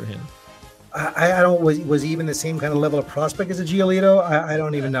happening for him? I don't. Was he even the same kind of level of prospect as a Giolito? I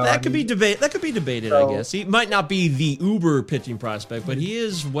don't even know. That could be debated. So, I guess he might not be the uber pitching prospect, but he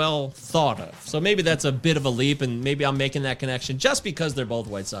is well thought of. So maybe that's a bit of a leap, and maybe I'm making that connection just because they're both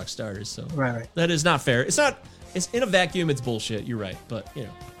White Sox starters. So right. That is not fair. It's in a vacuum. It's bullshit. You're right, but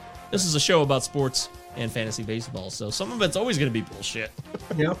this is a show about sports and fantasy baseball, so some of it's always going to be bullshit.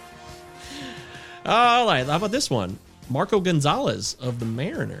 Yep. All right. How about this one? Marco Gonzalez of the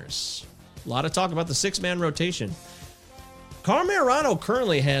Mariners. A lot of talk about the 6-man rotation. Carm Majorano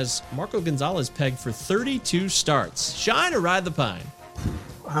currently has Marco Gonzalez pegged for 32 starts. Shine or ride the pine?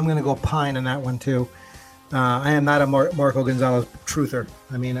 I'm going to go pine on that one, too. I am not a Marco Gonzalez truther.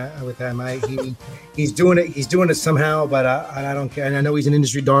 I mean, with him, he's doing it. He's doing it somehow, but I don't care. And I know he's an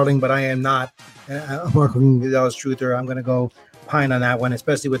industry darling, but I am not a Marco Gonzalez truther. I'm going to go pine on that one,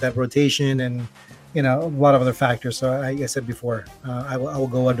 especially with that rotation and a lot of other factors. So I said before, I will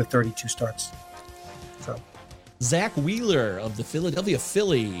go under 32 starts. So Zach Wheeler of the Philadelphia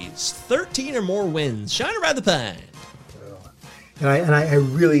Phillies, 13 or more wins. Shine around the pine. And I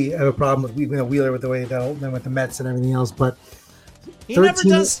really have a problem with Wheeler with the way that with the Mets and everything else, but he never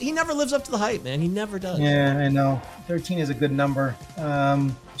does. He never lives up to the hype, man. He never does. Yeah, I know. 13 is a good number.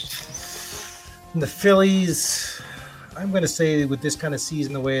 The Phillies, I'm going to say with this kind of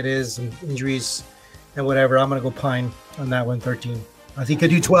season, the way it is, and injuries and whatever, I'm going to go Pine on that one. 13. I think he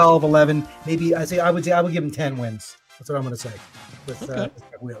could do 12, 11, maybe. I would give him 10 wins. That's what I'm going to say with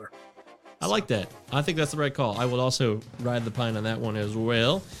Wheeler. I like that. I think that's the right call. I would also ride the pine on that one as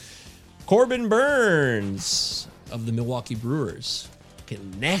well. Corbin Burns of the Milwaukee Brewers.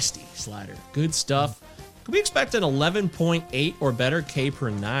 Getting nasty slider. Good stuff. Could we expect an 11.8 or better K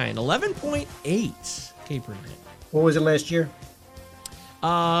per 9? 11.8 K per 9. What was it last year?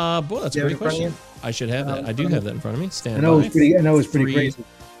 Boy, that's a great question. I should have that. I do have that in front of me. I know it was pretty crazy.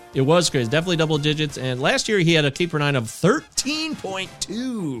 It was crazy. Definitely double digits. And last year he had a K per 9 of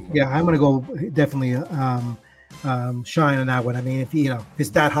 13.2. Yeah, I'm going to go definitely shine on that one. I mean, if it's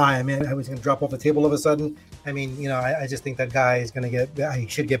that high, I mean, I was going to drop off the table all of a sudden. I mean, I just think that guy is going to he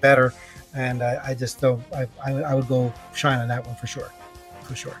should get better. And I just don't, I would go shine on that one for sure.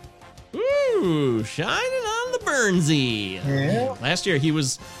 For sure. Ooh, shining on the Burnsy. Yeah. Last year he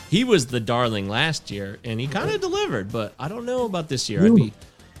was the darling last year, and he kind of delivered, but I don't know about this year. He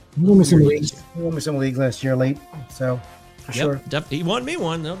won me some leagues. He won me some leagues last year late, so for sure. He won me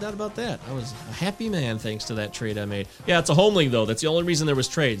one, no doubt about that. I was a happy man thanks to that trade I made. Yeah, it's a home league though. That's the only reason there was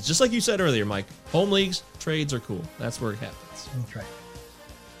trades. Just like you said earlier, Mike. Home leagues, trades are cool. That's where it happens. That's right.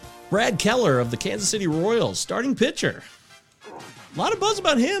 Brad Keller of the Kansas City Royals, starting pitcher. A lot of buzz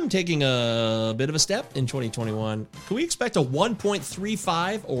about him taking a bit of a step in 2021. Can we expect a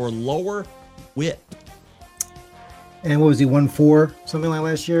 1.35 or lower whip? And what was he, 1.4, something like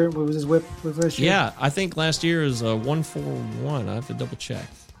last year? What was his whip last year? Yeah, I think last year is a 1.41. I have to double check.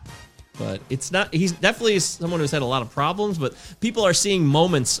 But it's not. He's definitely someone who's had a lot of problems, but people are seeing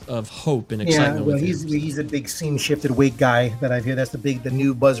moments of hope and excitement. Yeah, well, with him. he's a big seam shifted weight guy that I've heard. That's the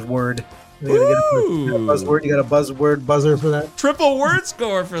new buzzword. You got a buzzword buzzer for that? Triple word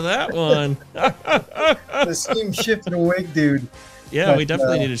score for that one. The seam shifted weight dude. Yeah, but, we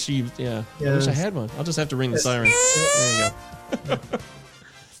definitely need a sheave. Yeah. Yeah, I wish I had one. I'll just have to ring the siren. There you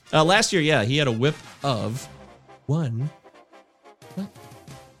go. Last year, yeah, he had a whip of 1. What?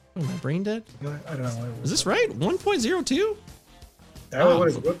 Oh, my brain dead? I don't know. Is this right? 1.02?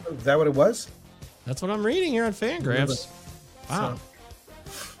 Is that what it was? That's what I'm reading here on Fangraphs. Wow.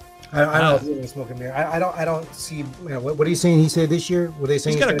 I don't know. Smoking mirror. I don't see. What are you saying? He said this year. What are they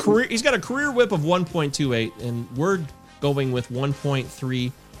saying? He's got a career whip of 1.28, and we're going with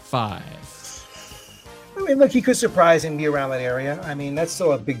 1.35. I mean, look, he could surprise and be around that area. I mean, that's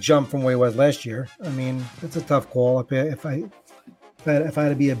still a big jump from where he was last year. I mean, it's a tough call. If I had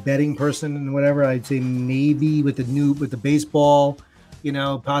to be a betting person and whatever, I'd say maybe with the baseball,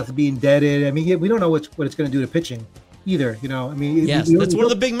 possibly being indebted. I mean, we don't know what it's going to do to pitching either. I mean, yes, that's one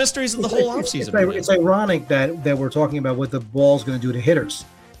of the big mysteries of the whole offseason. It's ironic that we're talking about what the ball's going to do to hitters,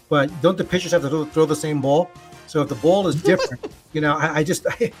 but don't the pitchers have to throw the same ball? So if the ball is different,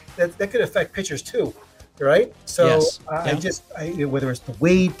 that could affect pitchers too, right? So yes. Whether it's the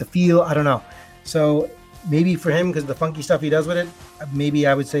weight, the feel, I don't know. So maybe for him, because the funky stuff he does with it, maybe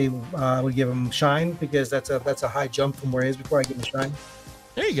I would say I would give him shine, because that's a high jump from where he is before I give him shine.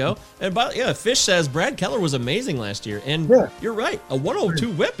 There you go. And Fish says Brad Keller was amazing last year, and you're right. A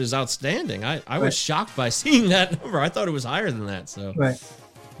 102 whip is outstanding. I was shocked by seeing that number. I thought it was higher than that. So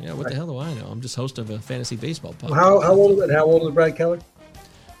yeah, what the hell do I know? I'm just host of a fantasy baseball podcast. How old is Brad Keller?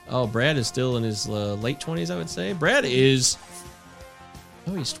 Oh, Brad is still in his late 20s, I would say. Brad is.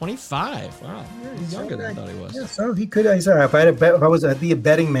 Oh, he's 25. Wow, he's younger than I thought he was. Yeah, so he could. I'd be a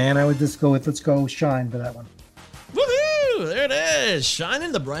betting man, I would just go with let's go shine for that one. Woohoo! There it is,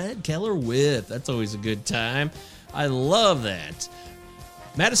 shining the Brad Keller whip. That's always a good time. I love that.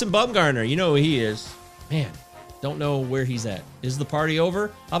 Madison Bumgarner, you know who he is. Man, don't know where he's at. Is the party over?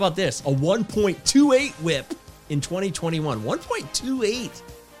 How about this? A 1.28 whip in 2021. 1.28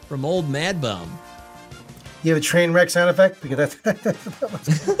 from old Mad Bum. You have a train wreck sound effect? Because you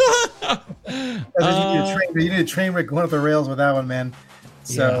need a train wreck going off the rails with that one, man.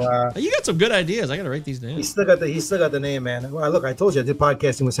 So you got some good ideas. I got to write these down. He still got the name, man. Well, look, I told you I did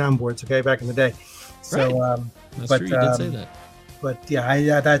podcasting with soundboards, okay, back in the day. So, right. That's true. You did say that. But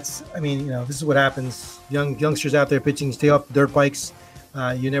yeah, this is what happens. Youngsters out there pitching, stay off the dirt bikes.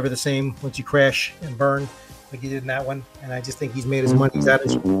 You're never the same once you crash and burn like you did in that one. And I just think he's made his money. He's out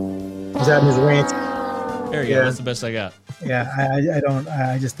of was having his rant. There you go. That's the best I got. Yeah,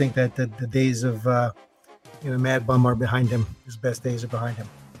 I just think that the days of Mad Bum are behind him. His best days are behind him.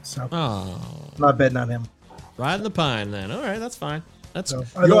 So I'm not betting on him. Riding the pine then. All right, that's fine. That's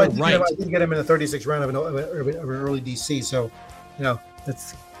although I did get him in the 36th round of an early DC. So,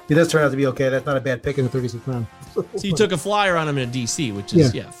 he does turn out to be okay. That's not a bad pick in the 36th round. So you took a flyer on him in a DC, which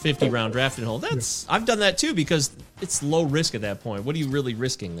is 50 round drafting hole. I've done that too because it's low risk at that point. What are you really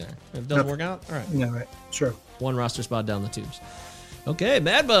risking there? If it doesn't work out, all right. Yeah, right. Sure. One roster spot down the tubes. Okay,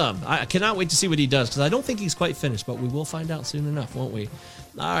 Mad Bum. I cannot wait to see what he does because I don't think he's quite finished, but we will find out soon enough, won't we?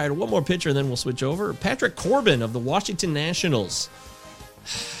 All right, one more pitcher and then we'll switch over. Patrick Corbin of the Washington Nationals.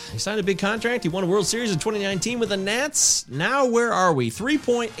 He signed a big contract. He won a World Series in 2019 with the Nats. Now where are we?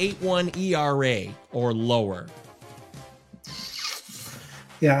 3.81 ERA or lower.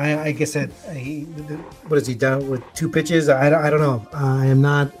 Yeah, I guess that what has he done with 2 pitches? I don't know. I am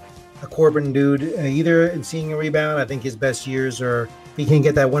not a Corbin dude either in seeing a rebound. I think his best years are if he can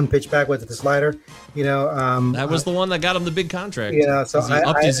get that 1 pitch back with the slider. That was the one that got him the big contract. Yeah, so he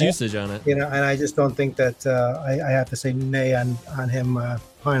upped his usage on it. And I just don't think that I have to say nay on him,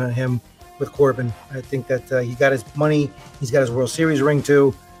 pine on him with Corbin. I think that he got his money. He's got his World Series ring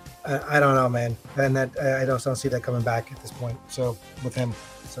too. I don't know, man, and that I don't see that coming back at this point. So with him,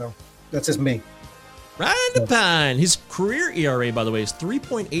 so that's just me. Riding the pine. His career ERA, by the way, is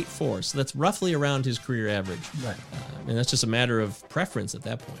 3.84, so that's roughly around his career average. Right. And that's just a matter of preference at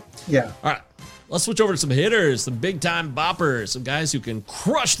that point. Yeah. All right. Let's switch over to some hitters, some big-time boppers, some guys who can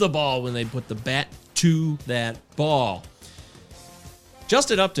crush the ball when they put the bat to that ball.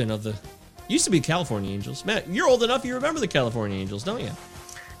 Justin Upton of the used to be California Angels. Matt, you're old enough, you remember the California Angels, don't you?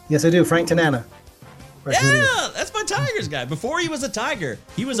 Yes, I do. Frank Tanana. Yeah, that's my Tigers guy. Before he was a Tiger,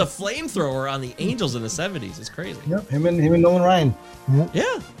 he was a flamethrower on the Angels in the 70s. It's crazy. Yep, him and Nolan Ryan.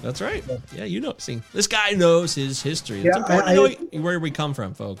 Yeah, that's right. Yeah, see, this guy knows his history. It's Yeah, important to know where we come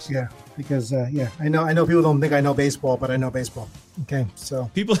from, folks. Yeah, because I know people don't think I know baseball, but I know baseball. Okay,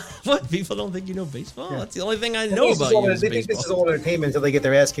 so people don't think you know baseball. Yeah. That's the only thing I know about you. They think this is all entertainment until they get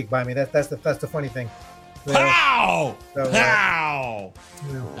their ass kicked by me. That's the funny thing. How?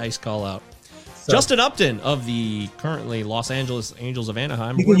 Nice call out. So, Justin Upton of the currently Los Angeles Angels of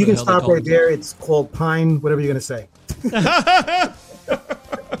Anaheim. You can stop right there. It's called Pine, whatever you're going to say.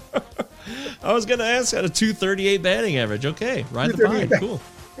 I was going to ask, at a 238 batting average. Okay, ride the pine. Cool.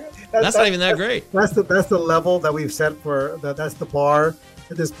 That's not even that great. That's the level that we've set for. That's the bar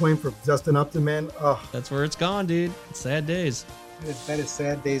at this point for Justin Upton, man. Oh, that's where it's gone, dude. It's sad days. That is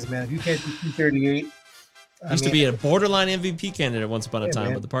sad days, man. If you can't do 238. Used to be a borderline MVP candidate once upon a time,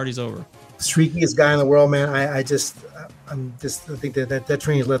 man. But the party's over. Streakiest guy in the world, man. I think that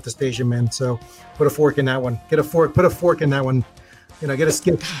train has left the station, man. So put a fork in that one. Put a fork in that one. Get a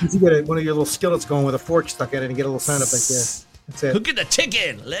skill. You get one of your little skillets going with a fork stuck at it and get a little sound up like that. That's it. Cook it the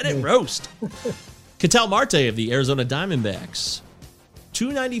chicken. Let it roast. Ketel Marte of the Arizona Diamondbacks.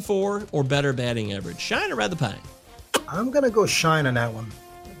 294 or better batting average. Shine or ride the pine? I'm gonna go shine on that one.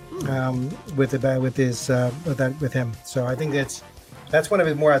 With him. So I think that's one of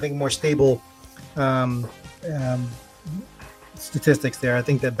his more stable statistics there. I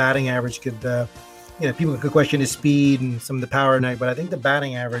think that batting average could people could question his speed and some of the power tonight, but I think the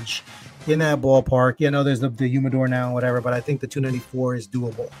batting average in that ballpark, there's the humidor now and whatever, but I think the 294 is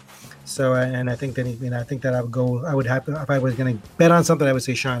doable. So and I think that I would have if I was going to bet on something, I would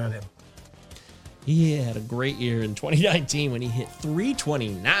say shine on him. He had a great year in 2019 when he hit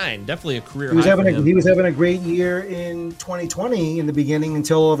 329. Definitely a career high. He was having a great year in 2020 in the beginning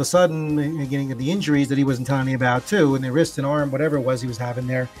until all of a sudden getting the injuries that he wasn't telling me about too, and the wrist and arm, whatever it was he was having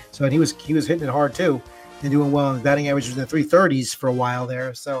there. So he was hitting it hard too and doing well. His batting average was in the 330s for a while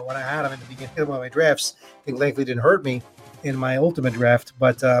there. So when I had him in the beginning of my drafts, I think likely didn't hurt me in my ultimate draft.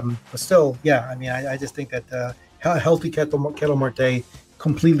 But still, yeah. I mean, I just think that healthy Ketel Marte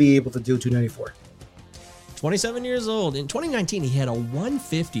completely able to do 294. 27 years old. In 2019, he had a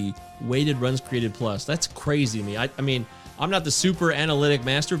 150 weighted runs created plus. That's crazy to me. I mean, I'm not the super analytic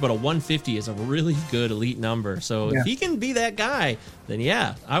master, but a 150 is a really good elite number. So if he can be that guy, then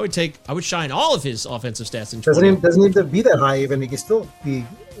yeah, I would shine all of his offensive stats in 20. Doesn't need to be that high even. He can still be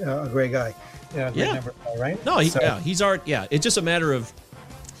a great guy. Number, right? No, he's already. Yeah, it's just a matter of.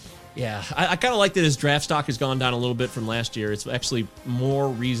 Yeah, I kind of like that his draft stock has gone down a little bit from last year. It's actually more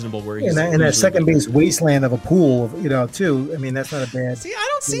reasonable where he's in that second base wasteland of a pool, too. I mean, that's not a bad. See, I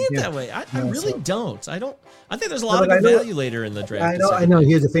don't see it that way. I really don't. I think there's a lot of value later in the draft. I know.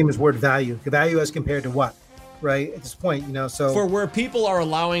 Here's the famous word value. Value as compared to what? right? At this point, so for where people are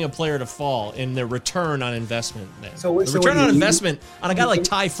allowing a player to fall in their return on investment. Then. So the return on investment on a guy like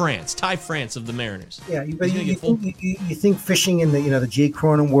Ty France of the Mariners. Yeah, but you think fishing in the Jay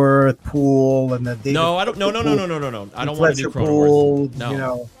Cronenworth pool and the David I don't. No. I don't want to do Cronenworth.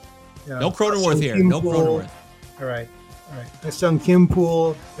 No, no Cronenworth here. No Cronenworth. All right. Sung Kim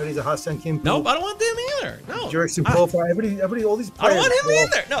pool. He's a Ha-Seong Kim pool. Nope, I don't want them either. No. Jurickson profile. Everybody, all these players. I don't want him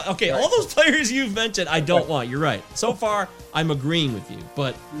either. No, okay, all those players you've mentioned, I don't want. You're right. So far, I'm agreeing with you.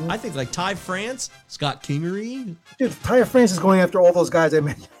 But I think like Ty France, Scott Kingery. Dude, Ty France is going after all those guys I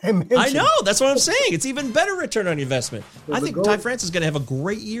mentioned. I know. That's what I'm saying. It's even better return on investment. I think Ty France is going to have a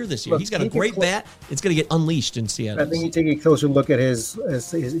great year this year. He's got a great bat. It's going to get unleashed in Seattle. I think you take a closer look at his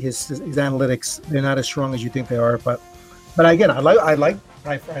analytics. They're not as strong as you think they are, But again, I'd like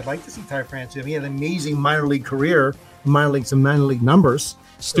to see Ty France. He had an amazing minor league career, some minor league numbers.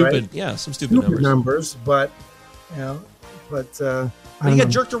 Stupid, right? Yeah, some stupid numbers. But he got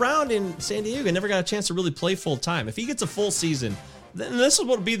jerked around in San Diego and never got a chance to really play full time. If he gets a full season, then this is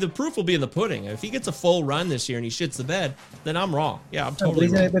what will be the proof will be in the pudding. If he gets a full run this year and he shits the bed, then I'm wrong. Yeah, I'm totally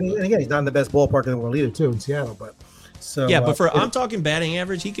wrong. But again, he's not in the best ballpark in the world either, too, in Seattle. But. So, but I'm talking batting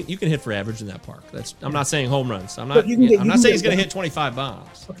average. You can hit for average in that park. I'm not saying home runs. I'm not saying he's going to hit 25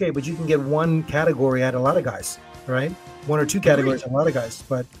 bombs. Okay, but you can get one category out of a lot of guys, right? One or two categories out of a lot of guys.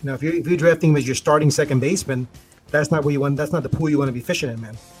 But if you're drafting him as your starting second baseman, that's not where you want. That's not the pool you want to be fishing in,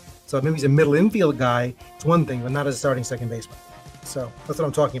 man. So maybe he's a middle infield guy. It's one thing, but not as a starting second baseman. So that's what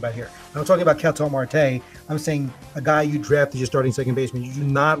I'm talking about here. I'm talking about Ketel Marte. I'm saying a guy you draft as your starting second baseman. You do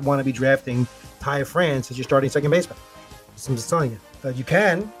not want to be drafting Ty France as your starting second baseman. I'm just telling you that you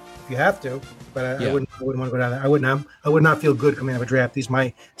can if you have to, but I wouldn't want to go down there. I would not feel good coming out of a draft. He's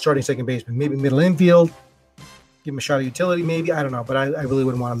my starting second baseman. Maybe middle infield, give him a shot of utility. Maybe I don't know, but I really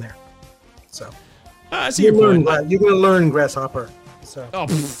wouldn't want him there. So I see your point. You're going to learn, Grasshopper. So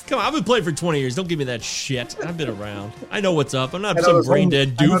come on! I've been playing for 20 years. Don't give me that shit. I've been around. I know what's up. I'm not some brain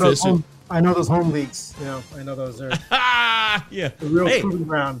dead doofus. I know those home leagues. I know those are the real proving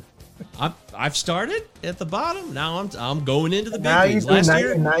ground. I've started at the bottom. Now I'm going into the big leagues. Now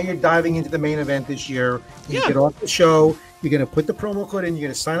you're diving into the main event this year. You get off the show. You're going to put the promo code in. You're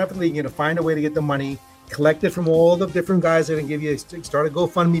going to sign up in the league. You're going to find a way to get the money, collect it from all the different guys that are going to give you. Start a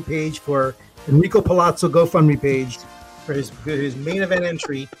GoFundMe page for Enrico Palazzo GoFundMe page for his main event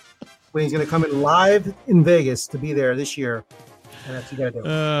entry when he's going to come in live in Vegas to be there this year. And that's what you got to do.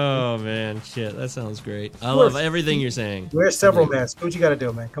 Oh, man. Shit. That sounds great. I love everything you're saying. Wear several masks. Do what you got to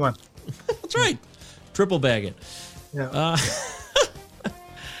do, man. Come on. That's right. Triple bag it. Yeah.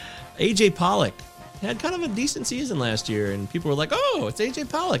 AJ Pollock had kind of a decent season last year, and people were like, oh, it's AJ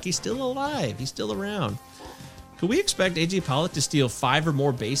Pollock. He's still alive. He's still around. Could we expect AJ Pollock to steal 5 or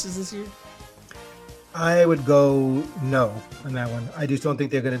more bases this year? I would go no on that one. I just don't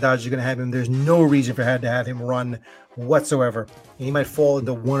think they're going to Dodgers are going to have him. There's no reason for to have him run whatsoever. And he might fall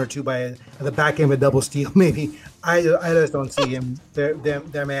into 1 or 2 by the back end of a double steal, maybe. I just don't see him.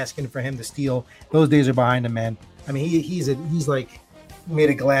 Them asking for him to steal. Those days are behind him, man. I mean, he's like made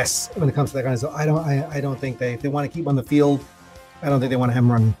of glass when it comes to that kind of stuff. I don't think if they want to keep him on the field, I don't think they want to have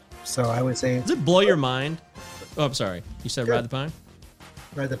him run. So I would say. Does it blow your mind? Oh, I'm sorry. You said Ride the Pine?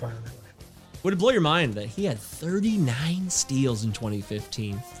 Ride the Pine on that one. Would it blow your mind that he had 39 steals in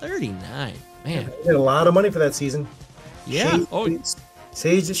 2015? 39, man. He had a lot of money for that season. Yeah.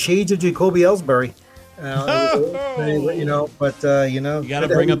 Shades of Jacoby Ellsbury. You got to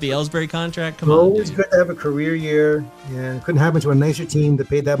bring up the Ellsbury contract. Come on, always good to have a career year. Yeah, it couldn't happen to a nicer team that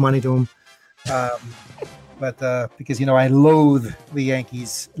paid that money to him. Because I loathe the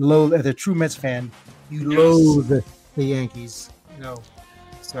Yankees. As a true Mets fan, you loathe the Yankees.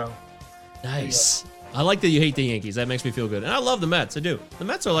 So. Nice. I like that you hate the Yankees. That makes me feel good. And I love the Mets. I do. The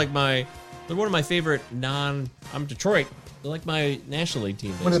Mets are like they're one of my favorite I'm Detroit. They're like my National League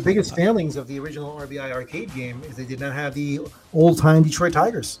team. Basically. One of the biggest failings of the original RBI arcade game is they did not have the old-time Detroit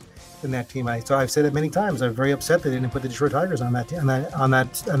Tigers in that team. So I've said it many times. I'm very upset they didn't put the Detroit Tigers on that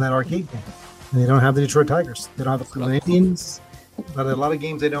arcade game. And they don't have the Detroit Tigers. They don't have the Cleveland Indians. A lot of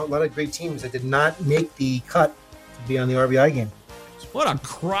games a lot of great teams that did not make the cut to be on the RBI game. What a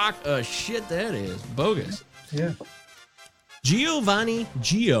crock of shit that is. Bogus. Yeah. Giovanni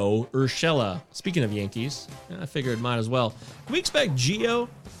Gio Urshela. Speaking of Yankees, I figured might as well. Can we expect Gio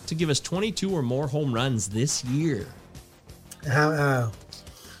to give us 22 or more home runs this year?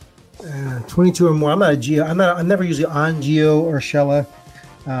 22 or more. I'm not a Gio. I'm never usually on Gio Urshela.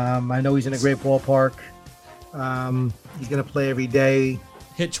 I know he's in a great ballpark. He's going to play every day.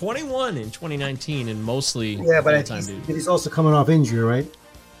 Hit 21 in 2019 and mostly but he's also coming off injury, right?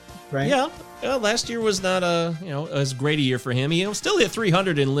 right? Yeah. Last year was not as great a year for him. He still hit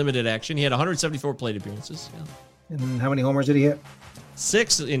 300 in limited action. He had 174 plate appearances. Yeah. And how many homers did he hit?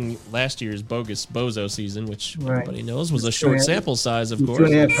 6 in last year's bogus bozo season, which Right. everybody knows was a short sample size, of course.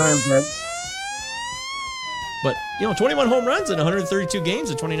 2.5 times, right? But 21 home runs in 132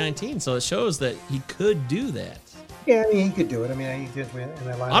 games in 2019, so it shows that he could do that. Yeah, I mean, he could do it. I mean, he could do it in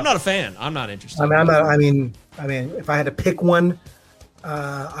that lineup. I'm not a fan. I'm not interested. I mean, if I had to pick one,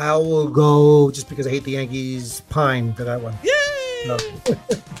 I will go just because I hate the Yankees. Pine for that one. Yay! No.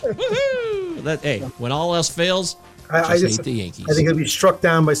 Woohoo! When all else fails, I just hate the Yankees. I think he'll be struck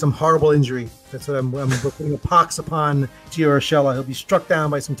down by some horrible injury. That's what I'm putting a pox upon Gio Urshela. He'll be struck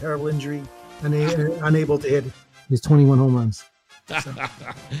down by some terrible injury and unable to hit his 21 home runs. So.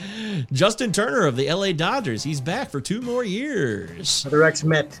 Justin Turner of the LA Dodgers. He's back for 2 more years. Another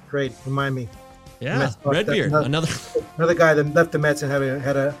ex-Met. Great. Remind me. Yeah, Redbeard. Another guy that left the Mets and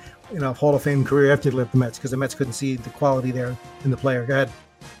had a Hall of Fame career after he left the Mets because the Mets couldn't see the quality there in the player. Go ahead.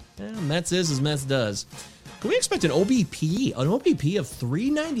 Yeah, Mets is as Mets does. Can we expect an OBP? An OBP of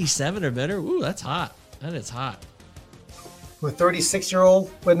 397 or better? Ooh, that's hot. That is hot. With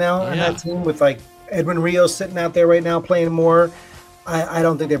 36-year-old right now on that team with like Edwin Rios sitting out there right now playing more. I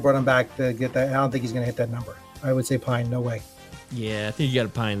don't think they brought him back to get that. I don't think he's going to hit that number. I would say Pine. No way. Yeah, I think you got to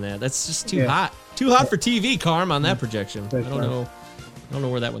Pine that. That's just too hot. Too hot for TV, Carm, on that projection. I don't know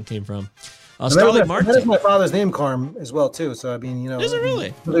where that one came from. Starling Marte. That is my father's name, Carm, as well, too. So, I mean, Is it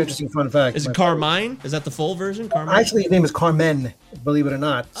really? Another interesting fun fact. Is it Carmine? Is that the full version? Carmine? Actually, his name is Carmen, believe it or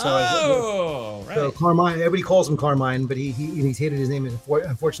not. So, right. So Carmine, everybody calls him Carmine, but he's hated his name,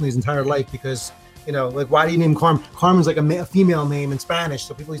 unfortunately, his entire life because, like, why do you name Carm? Carmen's like a female name in Spanish.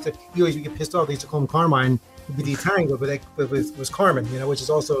 So people he always get pissed off. They used to call him Carmine. It would be the Italian word, but it was Carmen, which is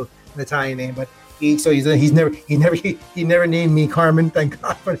also an Italian name. But he never named me Carmen. Thank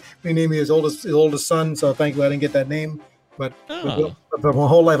God for he named me his oldest son. So thank you, I didn't get that name. But for my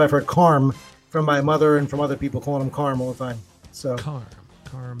whole life, I've heard Carm from my mother and from other people calling him Carm all the time. So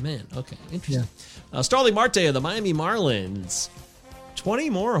Carmen. Okay, interesting. Yeah. Starling Marte of the Miami Marlins.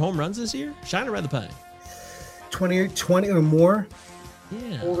 20 more home runs this year? Shine or ride the pine? 20 or more.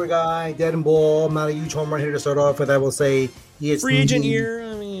 Yeah. Older guy, dead and ball, not a huge home run hitter to start off with. I will say he has free agent year.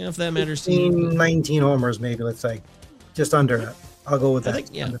 I mean, if that matters to you. 19 homers, maybe, let's say. Just under that. I'll go with that.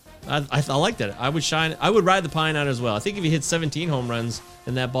 I like that. I would ride the pine out as well. I think if he hits 17 home runs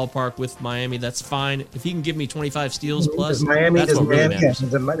in that ballpark with Miami, that's fine. If he can give me 25 steals plus, that's what really matters.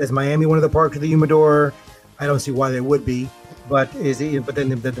 Is Miami one of the parks of the Humidor? I don't see why they would be. But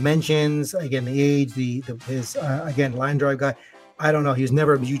then the dimensions, again, the age, his line drive guy. I don't know. He was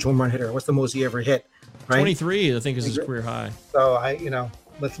never a huge home run hitter. What's the most he ever hit? Right? 23, I think, is his career high. So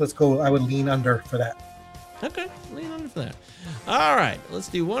let's go. I would lean under for that. Okay, lean under for that. All right, let's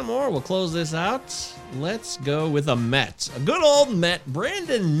do one more. We'll close this out. Let's go with a Met. A good old Met,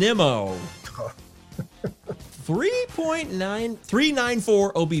 Brandon Nimmo.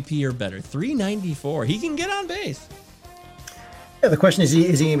 394 OBP or better. 394. He can get on base. Yeah, the question is he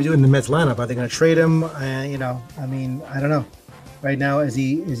going to be doing the Mets lineup? Are they going to trade him? I don't know. Right now, is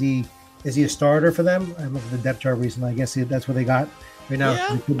he a starter for them? I looked at the depth chart recently. I guess that's what they got right now.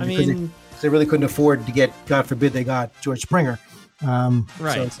 Yeah, they really couldn't afford to get. God forbid they got George Springer.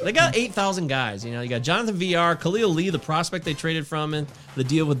 Right. So they got 8,000 guys. You got Jonathan VR, Khalil Lee, the prospect they traded from, and the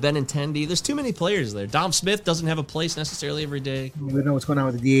deal with Benintendi. There's too many players there. Dom Smith doesn't have a place necessarily every day. We know what's going on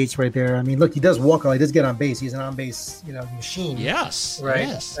with the DH right there. I mean, look, he does walk a lot. He does get on base. He's an on-base, machine. Yes. Right.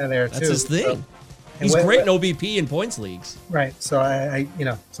 Yes. And there That's too. his thing. He's great in OBP in points leagues. Right. So I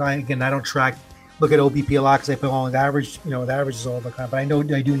don't track. Look at OBP a lot because I put on the average. The average is all the time. But I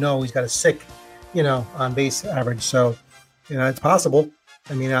do know he's got a sick, on base average. So, it's possible.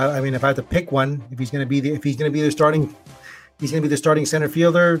 I mean, if I have to pick one, if he's going to be the starting center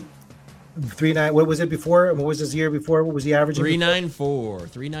fielder. 3.9. What was it before? What was his year before? What was he averaging? 394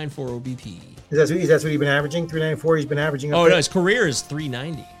 OBP. Is that what he's been averaging? 394. He's been averaging. Oh no, his career is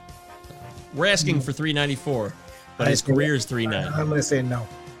 390. We're asking for 394, but his career is 390. I'm going to say no.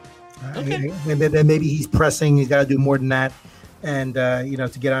 Okay. And then maybe he's pressing. He's got to do more than that, and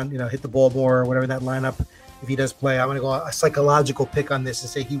to get on, hit the ball more or whatever that lineup. If he does play, I'm going to go a psychological pick on this and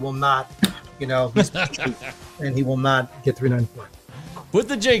say he will not, and he will not get 394. Put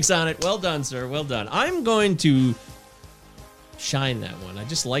the jinx on it. Well done, sir. Well done. I'm going to shine that one. I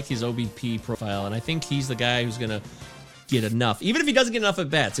just like his OBP profile, and I think he's the guy who's going to get enough. Even if he doesn't get enough at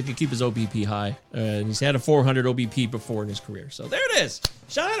bats, it could keep his OBP high. And he's had a 400 OBP before in his career. So there it is.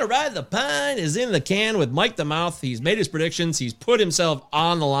 Shine or Ride the Pine is in the can with Mike the Mouth. He's made his predictions. He's put himself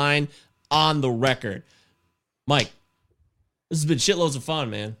on the line, on the record. Mike, This has been shitloads of fun,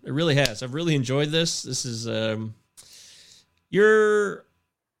 man. It really has. I've really enjoyed this. This is, you're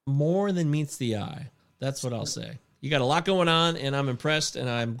more than meets the eye. That's what I'll say. You got a lot going on, and I'm impressed, and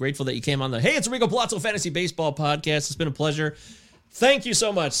I'm grateful that you came on the Hey, it's Rico Palazzo Fantasy Baseball Podcast. It's been a pleasure. Thank you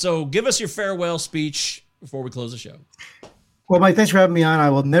so much. So give us your farewell speech before we close the show. Well, Mike, thanks for having me on. I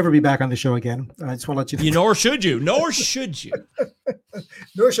will never be back on the show again. I just want to let you know. Nor should you. Nor should you.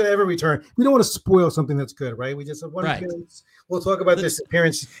 Nor should I ever return. We don't want to spoil something that's good, right? We just have one appearance. We'll talk about this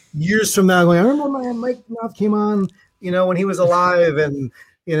appearance years from now. Going, I remember when Mike Mouth came on, when he was alive, and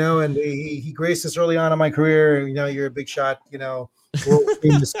and he graced us early on in my career. You're a big shot. World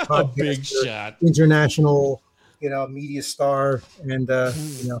famous a big shot, international, media star, and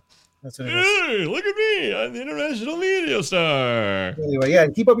that's what it is. Hey, look at me! I'm the international media star. Anyway, yeah,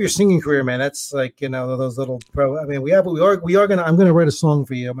 keep up your singing career, man. That's like those little pro. I mean, we are gonna. I'm gonna write a song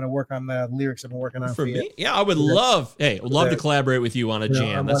for you. I'm gonna work on the lyrics I've been working on for me. You. Yeah, I would love. Hey, would love to collaborate with you on a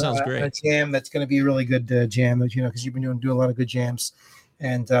jam. That sounds great. A jam that's gonna be a really good jam. Because you've been doing a lot of good jams,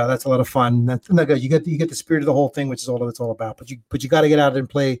 and that's a lot of fun. That's not good. You get the spirit of the whole thing, which is all it's all about. But you got to get out and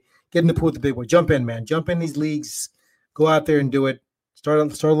play. Get in the pool with the big boy. Jump in, man. Jump in these leagues. Go out there and do it. Start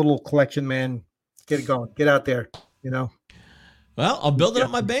a little collection, man. Get it going. Get out there, Well, I'll build it up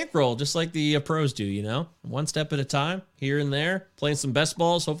my bankroll just like the pros do, one step at a time, here and there, playing some best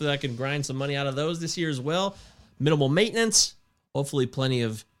balls. Hopefully I can grind some money out of those this year as well. Minimal maintenance, hopefully plenty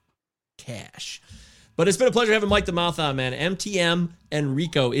of cash. But it's been a pleasure having Mike the Mouth on, man. MTM and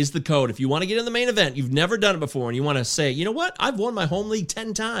Rico is the code. If you want to get in the main event, you've never done it before, and you want to say, you know what? I've won my home league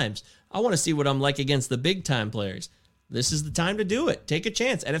 10 times. I want to see what I'm like against the big-time players. This is the time to do it. Take a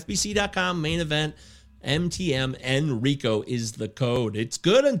chance. NFBC.com, main event, MTM, and Rico is the code. It's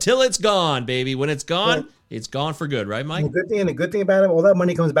good until it's gone, baby. When it's gone, it's gone for good, right, Mike? The good thing about it, all that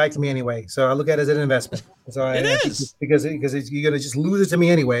money comes back to me anyway. So I look at it as an investment. So it is. Because you're going to just lose it to me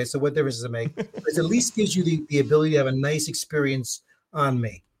anyway. So what difference does it make? It at least gives you the ability to have a nice experience on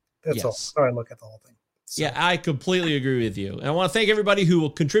me. That's all. That's how I look at the whole thing. So. Yeah, I completely agree with you. And I want to thank everybody who will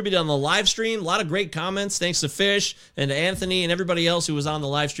contribute on the live stream. A lot of great comments. Thanks to Fish and to Anthony and everybody else who was on the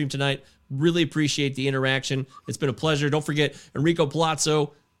live stream tonight. Really appreciate the interaction. It's been a pleasure. Don't forget, Enrico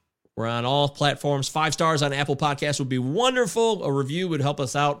Palazzo. We're on all platforms. 5 stars on Apple Podcasts would be wonderful. A review would help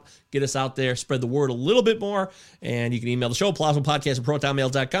us out, get us out there, spread the word a little bit more. And you can email the show,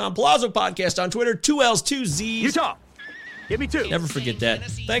 PalazzoPodcast@protonmail.com. Palazzo Podcast on Twitter, 2 L's, 2 Z's. Utah. Hit me too. Never forget that.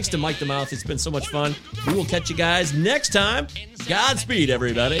 Thanks to Mike the Mouth. It's been so much fun. We will catch you guys next time. Godspeed,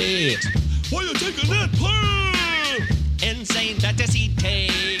 everybody. Why you taking that pill? Insane fantasy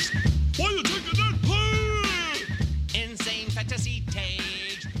takes. Why you taking that pill? Insane fantasy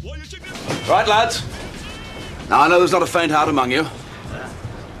takes. Why you taking that pill? Right, lads. Now, I know there's not a faint heart among you.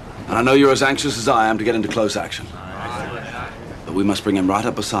 And I know you're as anxious as I am to get into close action. But we must bring him right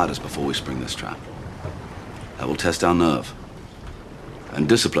up beside us before we spring this trap. That will test our nerve. And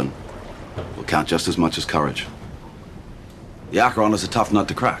discipline will count just as much as courage. The Acheron is a tough nut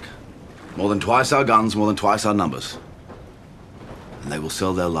to crack. More than twice our guns, more than twice our numbers. And they will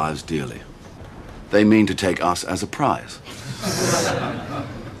sell their lives dearly. They mean to take us as a prize.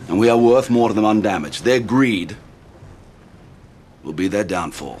 And we are worth more to them undamaged. Their greed will be their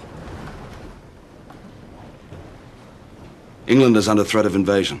downfall. England is under threat of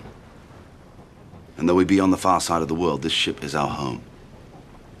invasion. And though we be on the far side of the world, this ship is our home.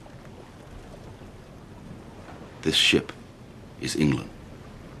 This ship is England.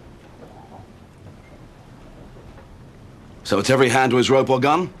 So it's every hand to his rope or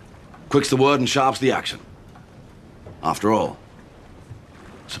gun, quick's the word and sharp's the action. After all,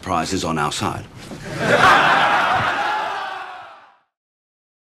 surprise is on our side.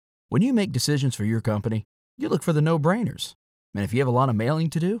 When you make decisions for your company, you look for the no-brainers. And if you have a lot of mailing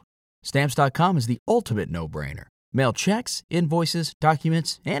to do, Stamps.com is the ultimate no-brainer. Mail checks, invoices,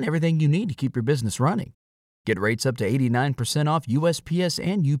 documents, and everything you need to keep your business running. Get rates up to 89% off USPS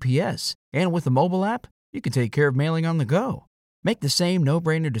and UPS. And with the mobile app, you can take care of mailing on the go. Make the same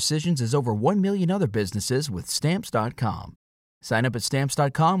no-brainer decisions as over 1 million other businesses with Stamps.com. Sign up at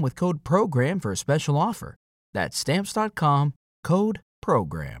Stamps.com with code PROGRAM for a special offer. That's Stamps.com, code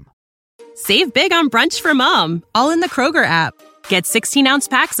PROGRAM. Save big on brunch for mom, all in the Kroger app. Get 16-ounce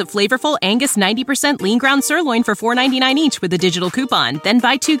packs of flavorful Angus 90% lean ground sirloin for $4.99 each with a digital coupon. Then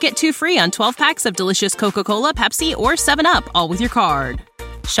buy 2, get 2 free on 12 packs of delicious Coca-Cola, Pepsi, or 7-Up, all with your card.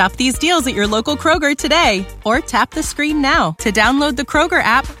 Shop these deals at your local Kroger today, or tap the screen now to download the Kroger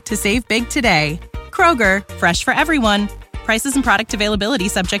app to save big today. Kroger, fresh for everyone. Prices and product availability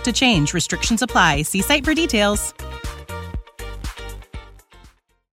subject to change. Restrictions apply. See site for details.